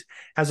anyway, he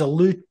has a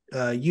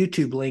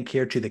YouTube link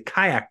here to the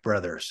Kayak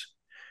Brothers.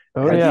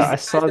 Oh Are yeah, these I the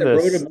saw guys that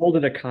rode this. and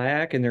molded a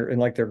kayak in their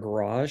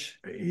garage?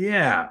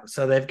 Yeah.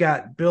 So they've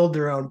got build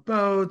their own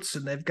boats,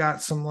 and they've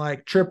got some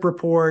like trip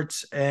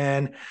reports,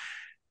 and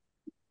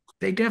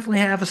they definitely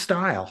have a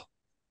style.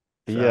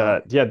 Yeah,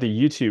 So yeah, the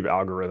YouTube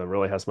algorithm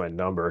really has my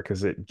number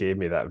because it gave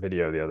me that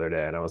video the other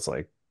day, and I was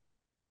like,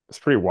 it's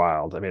pretty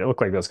wild. I mean, it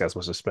looked like those guys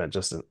must have spent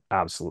just an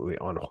absolutely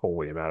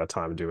unholy amount of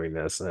time doing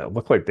this, and it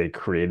looked like they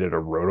created a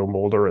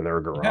rotomolder in their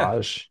Yeah.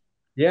 garage.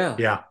 Yeah.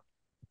 yeah.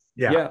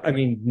 Yeah. I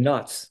mean,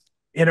 nuts.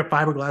 In a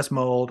fiberglass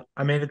mold.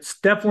 I mean,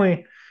 it's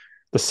definitely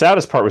The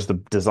saddest part was the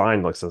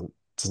design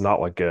does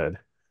not look good.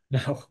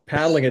 No,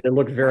 paddling it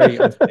looked very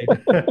unstable.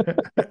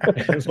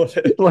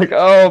 Like,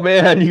 oh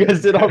man, you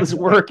guys did all this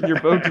work and your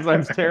boat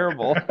design's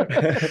terrible.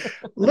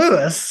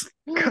 Lewis.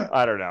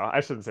 I don't know. I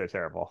shouldn't say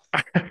terrible.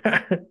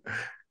 that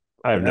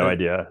I have no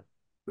idea.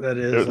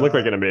 is It looked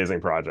like an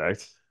amazing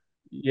project.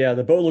 Yeah,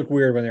 the boat looked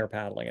weird when they were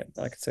paddling it.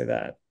 I could say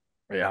that.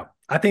 yeah.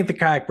 I think the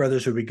Kayak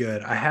Brothers would be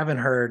good. I haven't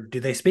heard. Do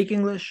they speak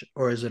English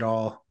or is it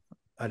all?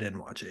 I didn't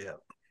watch it yet.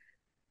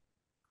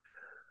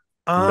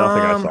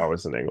 Nothing I saw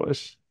was in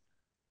English.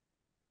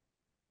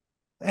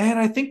 And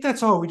I think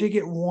that's all. We did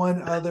get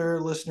one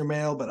other listener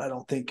mail, but I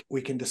don't think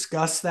we can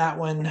discuss that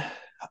one.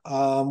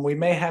 We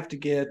may have to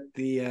get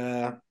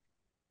the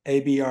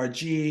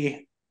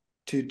ABRG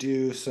to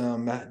do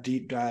some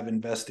deep dive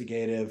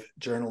investigative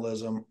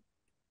journalism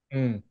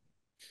here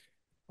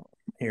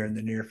in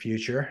the near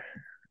future.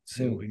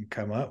 See what we can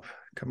come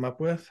up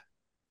with.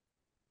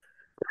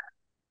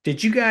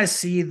 Did you guys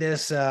see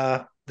this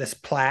this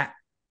plat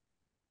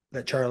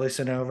that Charlie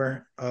sent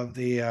over of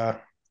the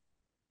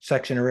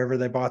section of river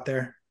they bought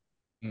there?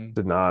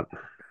 Did not.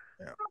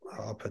 Yeah,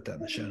 I'll put that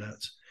in the show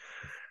notes.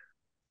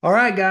 All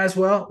right, guys.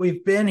 Well,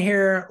 we've been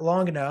here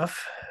long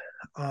enough.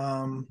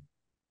 I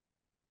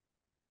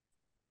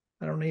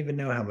don't even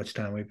know how much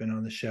time we've been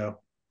on the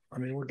show. I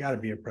mean, we're got to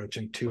be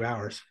approaching 2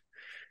 hours.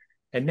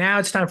 And now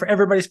it's time for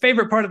everybody's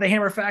favorite part of the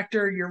Hammer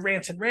Factor, your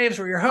rants and raves,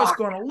 where your host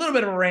go on a little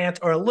bit of a rant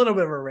or a little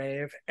bit of a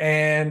rave.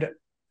 And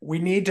we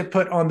need to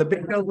put on the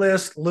bingo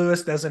list,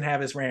 Lewis doesn't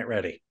have his rant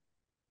ready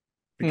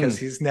because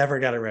he's never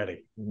got it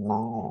ready.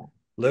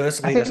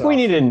 Lewis, I lead think us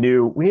we off.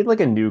 need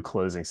like a new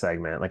closing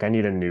segment. Like I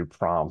need a new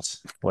prompt,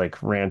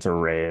 like rant or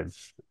rave.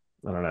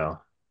 I don't know.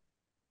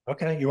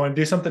 Okay, you want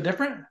to do something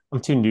different? I'm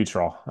too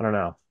neutral. I don't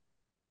know.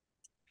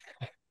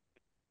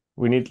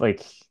 We need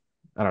like,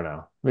 I don't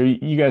know. Maybe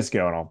you guys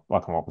go and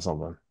I'll come up with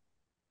something.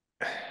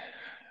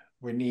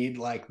 We need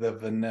like the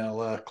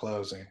vanilla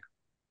closing.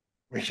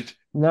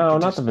 No,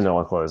 not the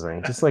vanilla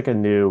closing. Just like a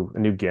new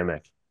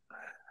gimmick.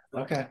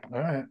 Okay. All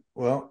right.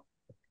 Well,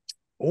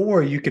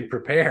 or you could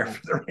prepare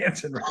for the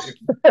rants and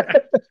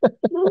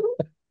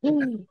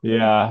raves.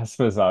 Yeah, I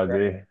suppose that would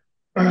be.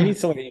 You need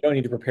something that you don't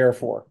need to prepare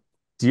for.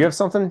 Do you have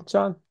something,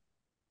 John?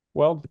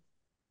 Well,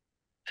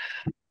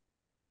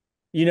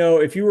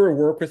 If you were to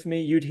work with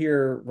me, you'd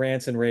hear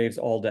rants and raves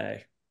all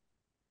day.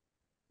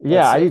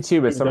 yeah, I so do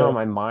too, but few somehow though.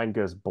 my mind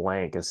goes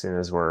blank as soon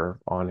as we're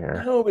on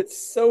here. No,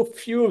 it's so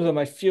few of them.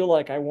 I feel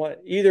like I want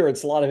either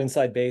it's a lot of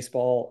inside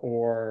baseball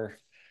or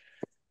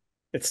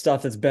it's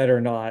stuff that's better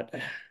not.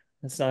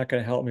 It's not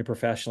going to help me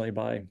professionally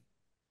by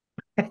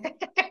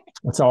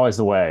It's always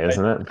the way,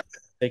 isn't it?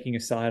 taking a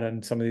side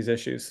on some of these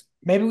issues.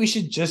 Maybe we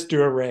should just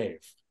do a rave.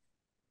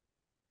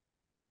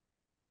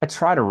 I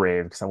try to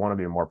rave because I want to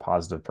be a more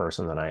positive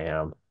person than I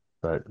am,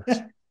 but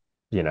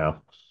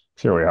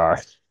here we are.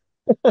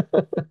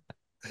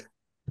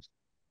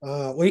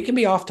 We can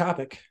be off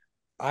topic.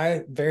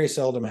 I very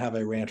seldom have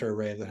a rant or a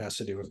rave that has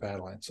to do with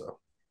paddling. So,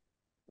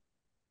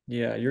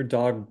 Yeah, your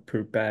dog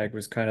poop bag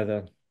was kind of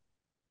the.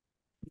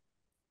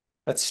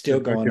 that's still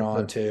going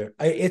on too.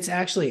 It's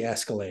actually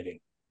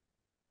escalating.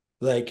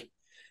 Like,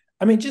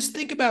 I mean, just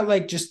think about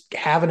like just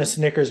having a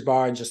Snickers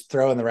bar and just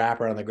throwing the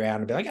wrapper on the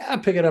ground and be like, I'll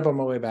pick it up on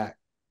my way back.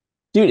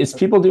 Dude, it's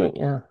people doing,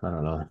 yeah, I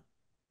don't know.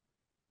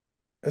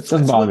 It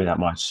doesn't bother me that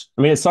much.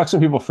 I mean, it sucks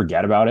when people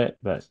forget about it,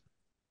 but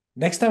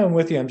Next time I'm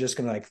with you, I'm just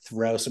gonna like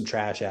throw some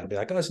trash out and be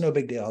like, "Oh, it's no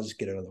big deal. I'll just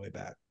get it on the way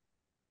back."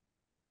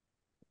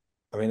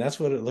 I mean, that's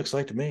what it looks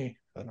like to me.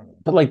 I don't know,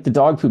 But like the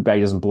dog poop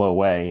bag doesn't blow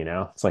away, you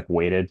know? It's like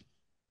weighted.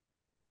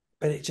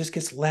 but it just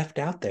gets left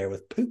out there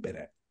with poop in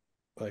it.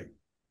 Like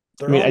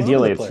I they're mean, all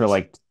over ideally the it's for place.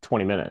 like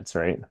 20 minutes,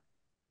 right?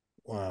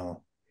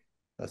 Wow,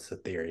 that's the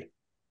theory.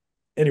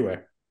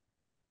 Anyway,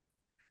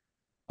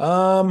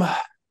 um, what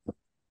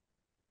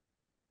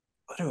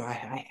do I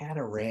had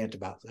a rant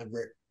about.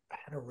 I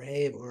had a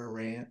rave or a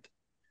rant.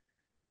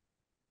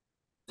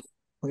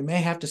 We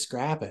may have to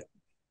scrap it.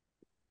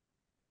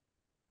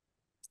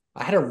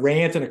 I had a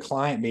rant in a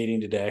client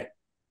meeting today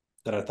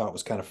that I thought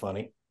was kind of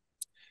funny.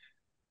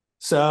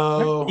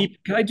 So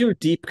Can I do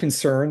deep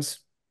concerns?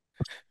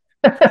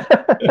 I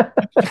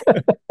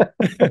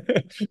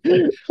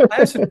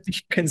have some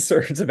deep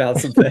concerns about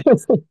some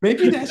things.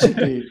 maybe that should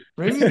be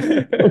maybe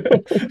that,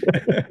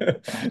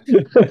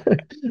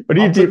 What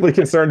are you I'll put deeply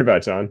concerned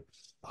about, John?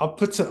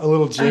 a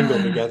little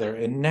jingle together.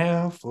 And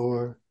now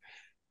for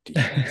deep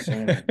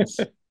concerns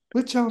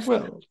with John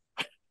Will.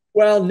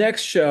 Well,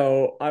 next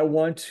show, I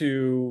want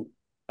to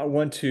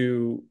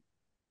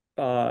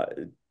uh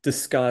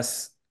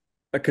discuss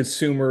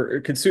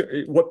consumer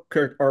what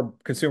our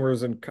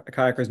consumers and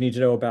kayakers need to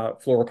know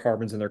about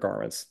fluorocarbons in their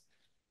garments.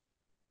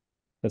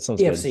 That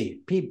sounds good. PFC,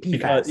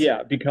 Because PFAS.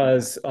 yeah,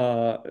 because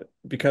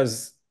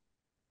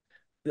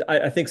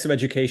I think some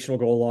education will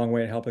go a long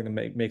way in helping them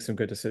make some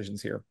good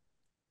decisions here.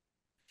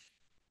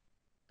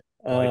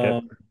 I like it.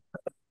 Um,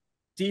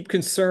 Deep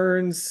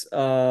concerns,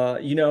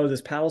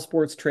 this paddle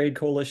sports trade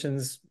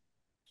coalition's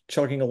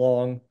chugging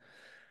along.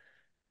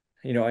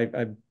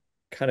 I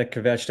kind of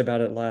kvetched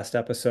about it last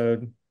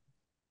episode.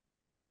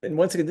 And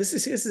once again, this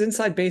is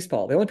inside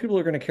baseball. The only people who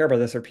are going to care about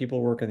this are people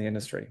who work in the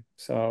industry.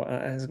 So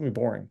it's gonna be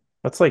boring.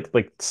 That's like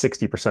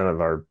 60%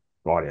 of our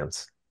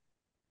audience.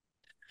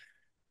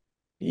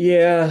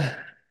 Yeah,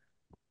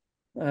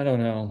 I don't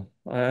know.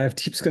 I have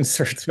deep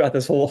concerns about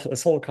this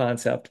whole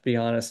concept, to be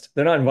honest.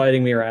 They're not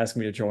inviting me or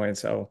asking me to join,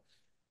 so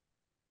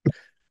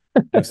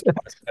no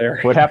surprise there.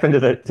 What happened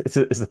to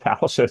is the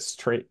paddle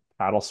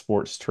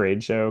sports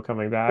trade show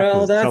coming back? Well,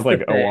 Because it that's sounds the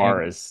like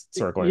OR thing. is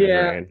circling the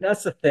Yeah, drain.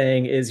 that's the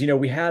thing is,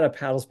 we had a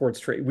paddle sports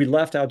trade. We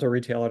left outdoor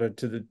retailer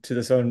to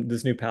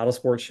this new paddle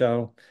sports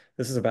show.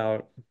 This is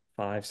about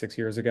 5, 6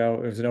 years ago.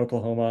 It was in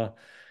Oklahoma.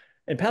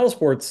 And paddle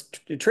sports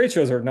trade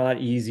shows are not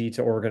easy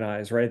to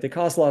organize, right? They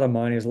cost a lot of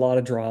money, there's a lot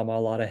of drama, a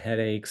lot of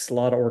headaches, a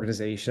lot of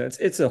organization.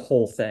 It's a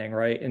whole thing,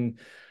 right? And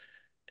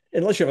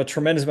unless you have a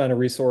tremendous amount of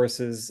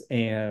resources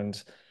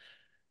and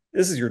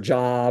this is your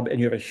job and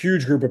you have a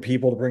huge group of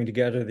people to bring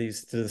together to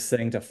this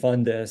thing to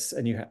fund this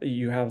and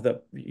you have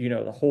the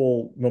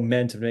whole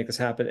momentum to make this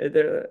happen,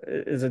 there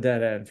is a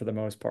dead end for the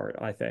most part,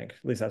 I think.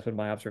 At least that's been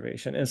my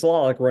observation. And it's a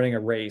lot like running a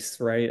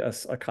race, right?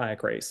 A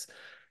kayak race.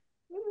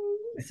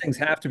 Things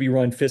have to be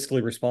run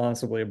fiscally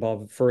responsibly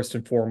above first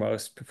and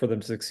foremost for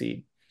them to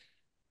succeed.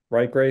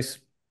 Right, Grace?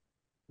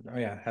 Oh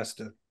yeah, it has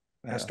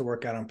Yeah. to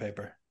work out on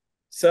paper.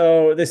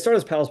 So they started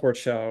this paddle sports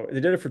show.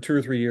 They did it for 2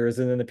 or 3 years,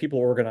 and then the people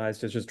who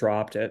organized it just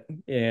dropped it,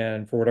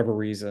 and for whatever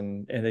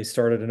reason, and they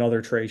started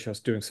another trade show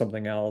doing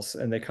something else,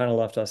 and they kind of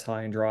left us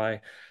high and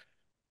dry.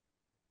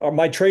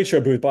 My trade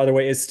show booth, by the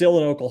way, is still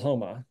in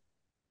Oklahoma,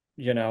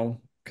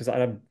 because I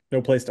have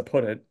no place to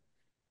put it.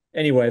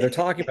 Anyway, they're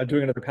talking about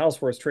doing another paddle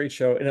sports trade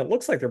show, and it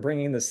looks like they're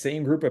bringing in the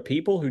same group of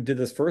people who did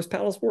this first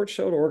paddle sports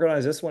show to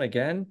organize this one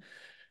again.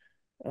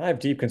 I have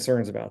deep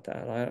concerns about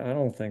that. I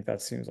don't think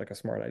that seems like a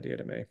smart idea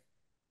to me.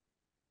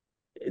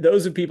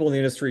 Those are people in the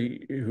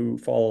industry who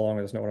follow along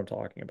with us know what I'm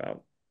talking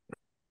about.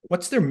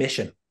 What's their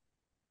mission?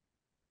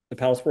 The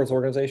paddle sports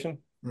organization.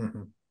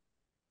 Mm-hmm.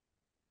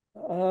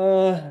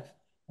 I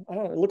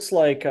don't know. It looks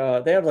like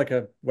they have like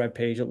a web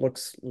page. It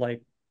looks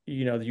like the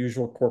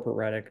usual corporate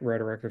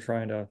rhetoric. They're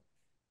trying to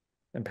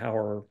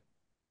empower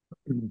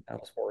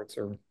paddle sports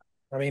or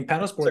I mean,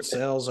 paddle sports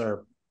sales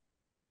are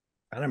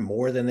kind of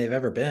more than they've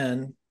ever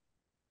been,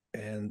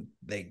 and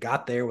they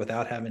got there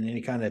without having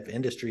any kind of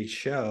industry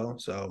show.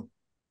 So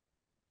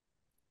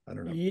I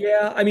don't know.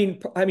 Yeah,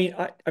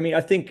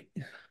 I think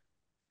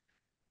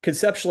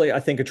conceptually, I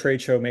think a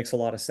trade show makes a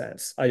lot of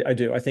sense. I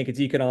do. I think it's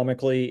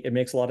economically, it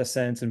makes a lot of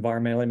sense.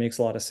 Environmentally, it makes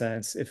a lot of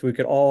sense. If we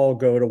could all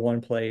go to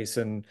one place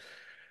and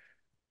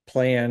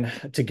plan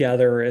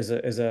together as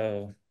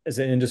an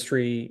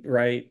industry,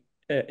 right?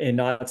 And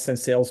not send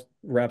sales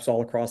reps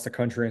all across the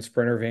country in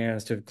sprinter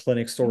vans to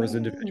clinic stores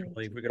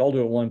individually. If we could all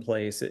do it one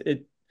place.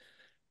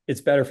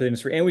 It's better for the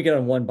industry, and we get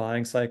on one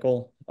buying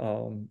cycle.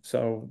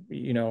 So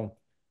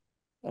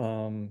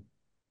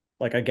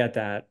like I get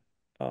that.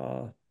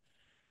 Uh,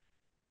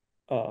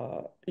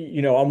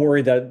 I'm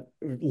worried that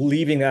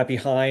leaving that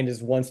behind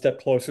is one step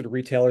closer to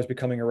retailers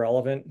becoming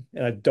irrelevant,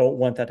 and I don't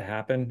want that to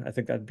happen. I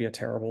think that'd be a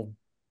terrible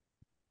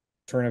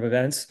turn of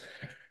events,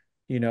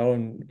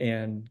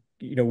 and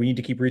we need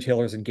to keep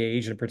retailers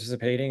engaged and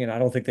participating. And I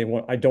don't think they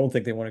want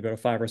to go to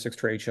 5 or 6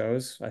 trade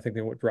shows. I think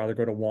they would rather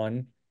go to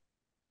one.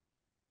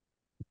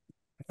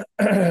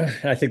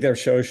 I think their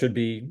show should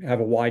have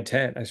a wide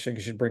tent. I think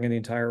you should bring in the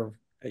entire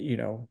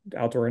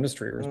outdoor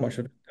industry, or as much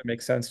of it that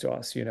makes sense to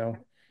us.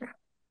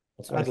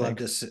 That's what I'd I love think.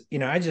 to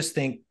see, I just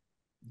think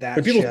that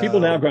But people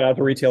now go out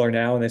to retailer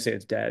now and they say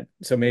it's dead.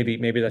 So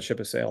maybe that ship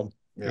has sailed.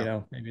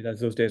 Yeah. Maybe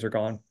those days are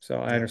gone. So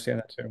I understand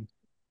that too.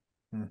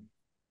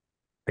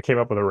 I came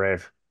up with a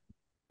rave.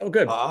 Oh,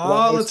 good.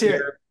 Oh, let's hear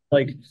it.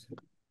 Like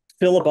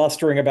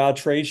filibustering about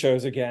trade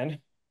shows again.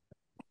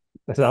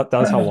 That's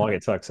how long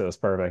it took, so it's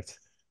perfect.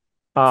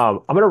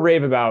 I'm gonna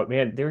rave about,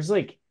 man, there's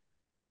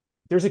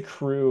a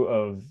crew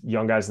of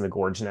young guys in the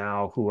gorge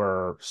now who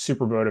are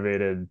super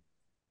motivated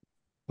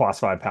class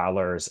 5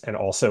 paddlers and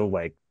also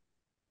like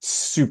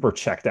super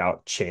checked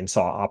out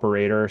chainsaw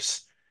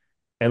operators.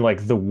 And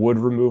like the wood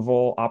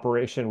removal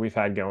operation we've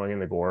had going in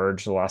the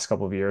gorge the last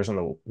couple of years on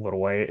the Little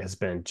Way has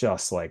been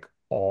just like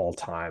all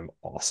time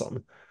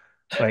awesome.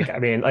 Like, I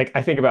mean, like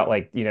I think about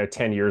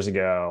 10 years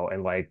ago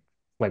and like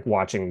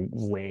watching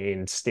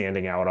Lane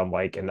standing out on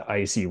like an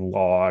icy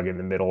log in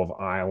the middle of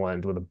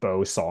island with a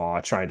bow saw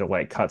trying to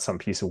like cut some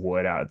piece of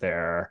wood out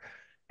there.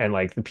 And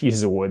like the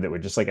pieces of wood that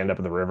would just like end up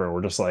in the river,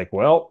 we're just like,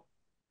 well,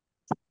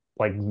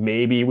 like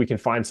maybe we can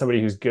find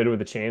somebody who's good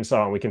with a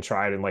chainsaw and we can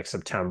try it in like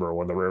September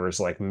when the river's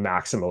like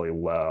maximally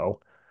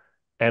low.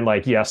 And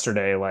like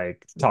yesterday,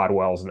 like Todd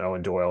Wells and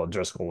Owen Doyle and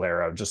Joseph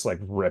Galera just like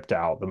ripped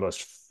out the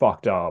most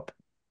fucked up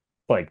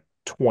like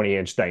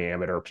 20-inch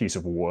diameter piece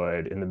of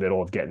wood in the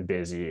middle of getting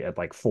busy at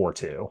like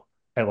 4:02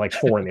 at like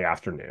 4 in the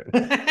afternoon.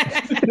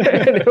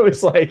 And it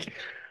was like,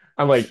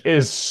 I'm like, it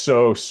is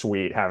so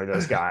sweet having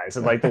those guys.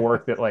 And like the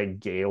work that like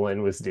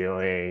Galen was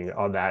doing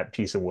on that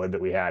piece of wood that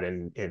we had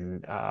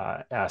in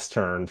S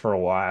turn for a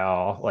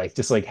while, like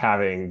just like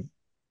having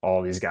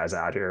all these guys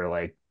out here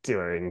like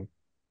doing,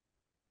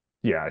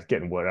 yeah,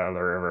 getting wood out of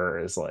the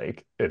river is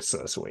like, it's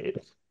so sweet.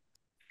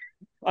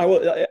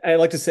 I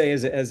like to say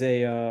as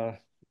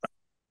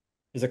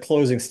a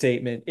closing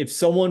statement, if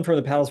someone from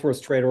the Paddle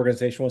Sports Trade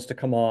Organization wants to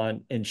come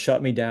on and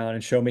shut me down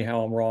and show me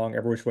how I'm wrong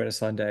every which way to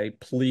Sunday,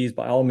 please,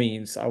 by all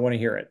means, I want to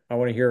hear it. I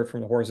want to hear it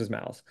from the horse's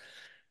mouth.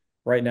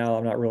 Right now,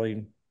 I'm not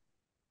really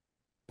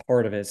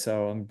part of it,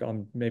 so I'm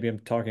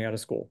talking out of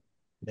school.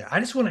 Yeah, I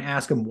just want to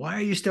ask him, why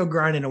are you still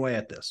grinding away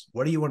at this?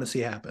 What do you want to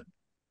see happen?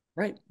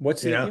 Right.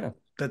 What's it? Yeah.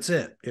 That's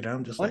it.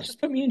 I'm just like, just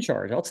put me in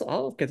charge.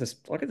 I'll get this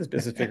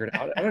business figured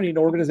out. I don't need an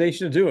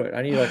organization to do it.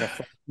 I need like a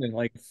friend in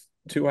like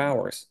 2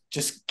 hours.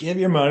 Just give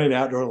your money to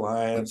Outdoor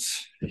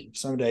Alliance.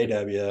 Someday,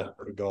 W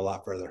would go a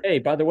lot further. Hey,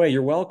 by the way,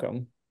 you're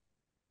welcome,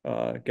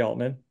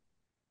 Geltman.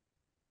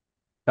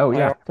 Oh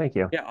yeah, thank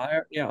you.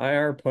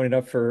 IR ponied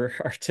up for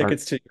our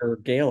tickets to your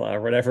gala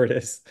or whatever it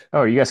is. Oh,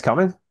 are you guys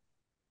coming?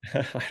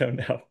 I don't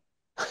know.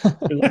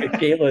 There's like a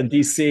gala in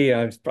DC.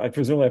 I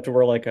presumably have to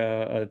wear like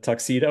a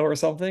tuxedo or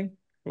something.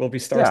 We'll be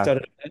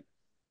star-studded.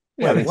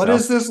 Yeah, wait, what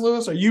is this,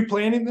 Lewis? Are you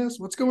planning this?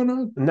 What's going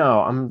on? No,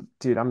 I'm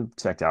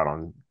checked out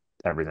on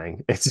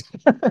everything. It's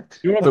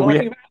You know what I'm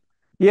talking about?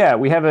 Yeah,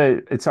 we have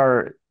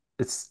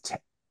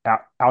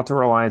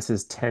Outdoor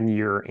Alliance's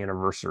 10-year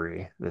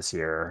anniversary this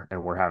year,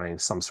 and we're having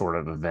some sort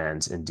of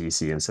event in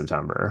DC in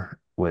September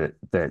with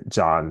that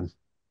John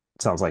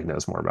sounds like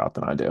knows more about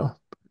than I do.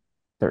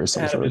 There is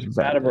some sort of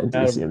event in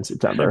DC in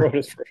September. Wrote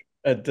us for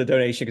the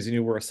donation because he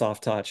knew we're a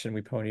soft touch and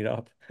we ponied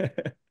up.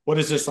 What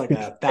is this, like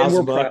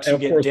 $1,000 you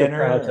get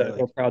dinner?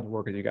 We're proud to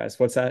work with you guys.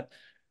 What's that?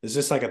 Is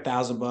this like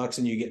 $1,000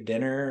 and you get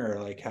dinner,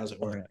 or like how's it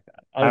work?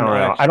 I don't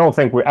know. I don't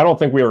think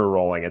we were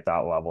rolling at that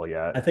level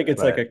yet. I think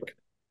it's like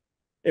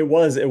it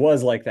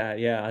was like that.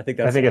 Yeah, I think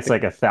it's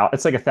like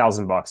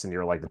 $1,000 and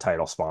you're like the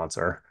title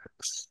sponsor.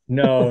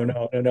 No.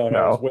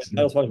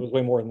 Title sponsor was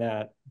way more than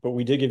that, but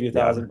we did give you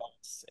 $1,000,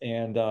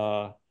 and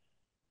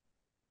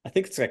I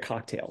think it's like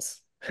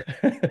cocktails.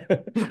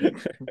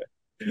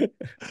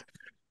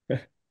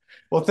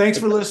 Well, thanks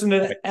for listening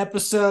to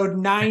episode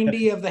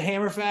 90 of the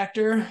Hammer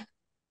Factor.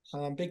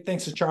 Big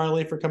thanks to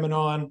Charlie for coming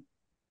on.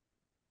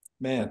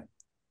 Man,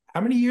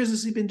 how many years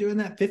has he been doing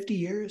that? 50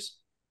 years?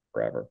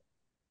 Forever.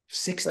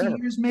 60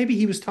 years, maybe?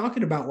 He was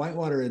talking about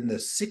whitewater in the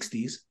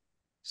 60s.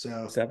 So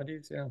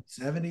 70s, yeah.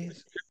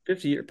 70s?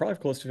 50 years, probably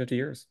close to 50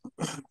 years.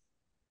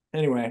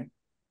 Anyway,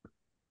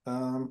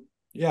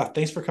 yeah,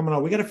 thanks for coming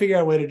on. We got to figure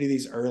out a way to do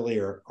these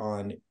earlier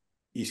on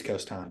East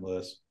Coast time,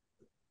 Liz.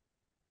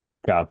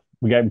 Yeah,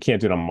 we can't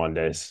do it on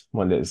Mondays.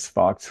 Mondays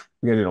fucked.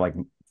 We gotta do it like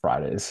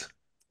Fridays.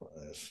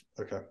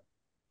 Okay.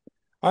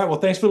 All right. Well,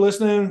 thanks for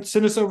listening.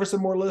 Send us over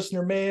some more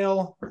listener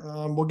mail.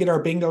 We'll get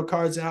our bingo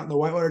cards out in the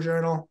Whitewater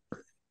Journal.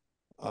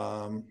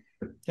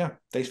 Yeah.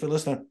 Thanks for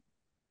listening.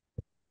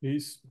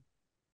 Peace.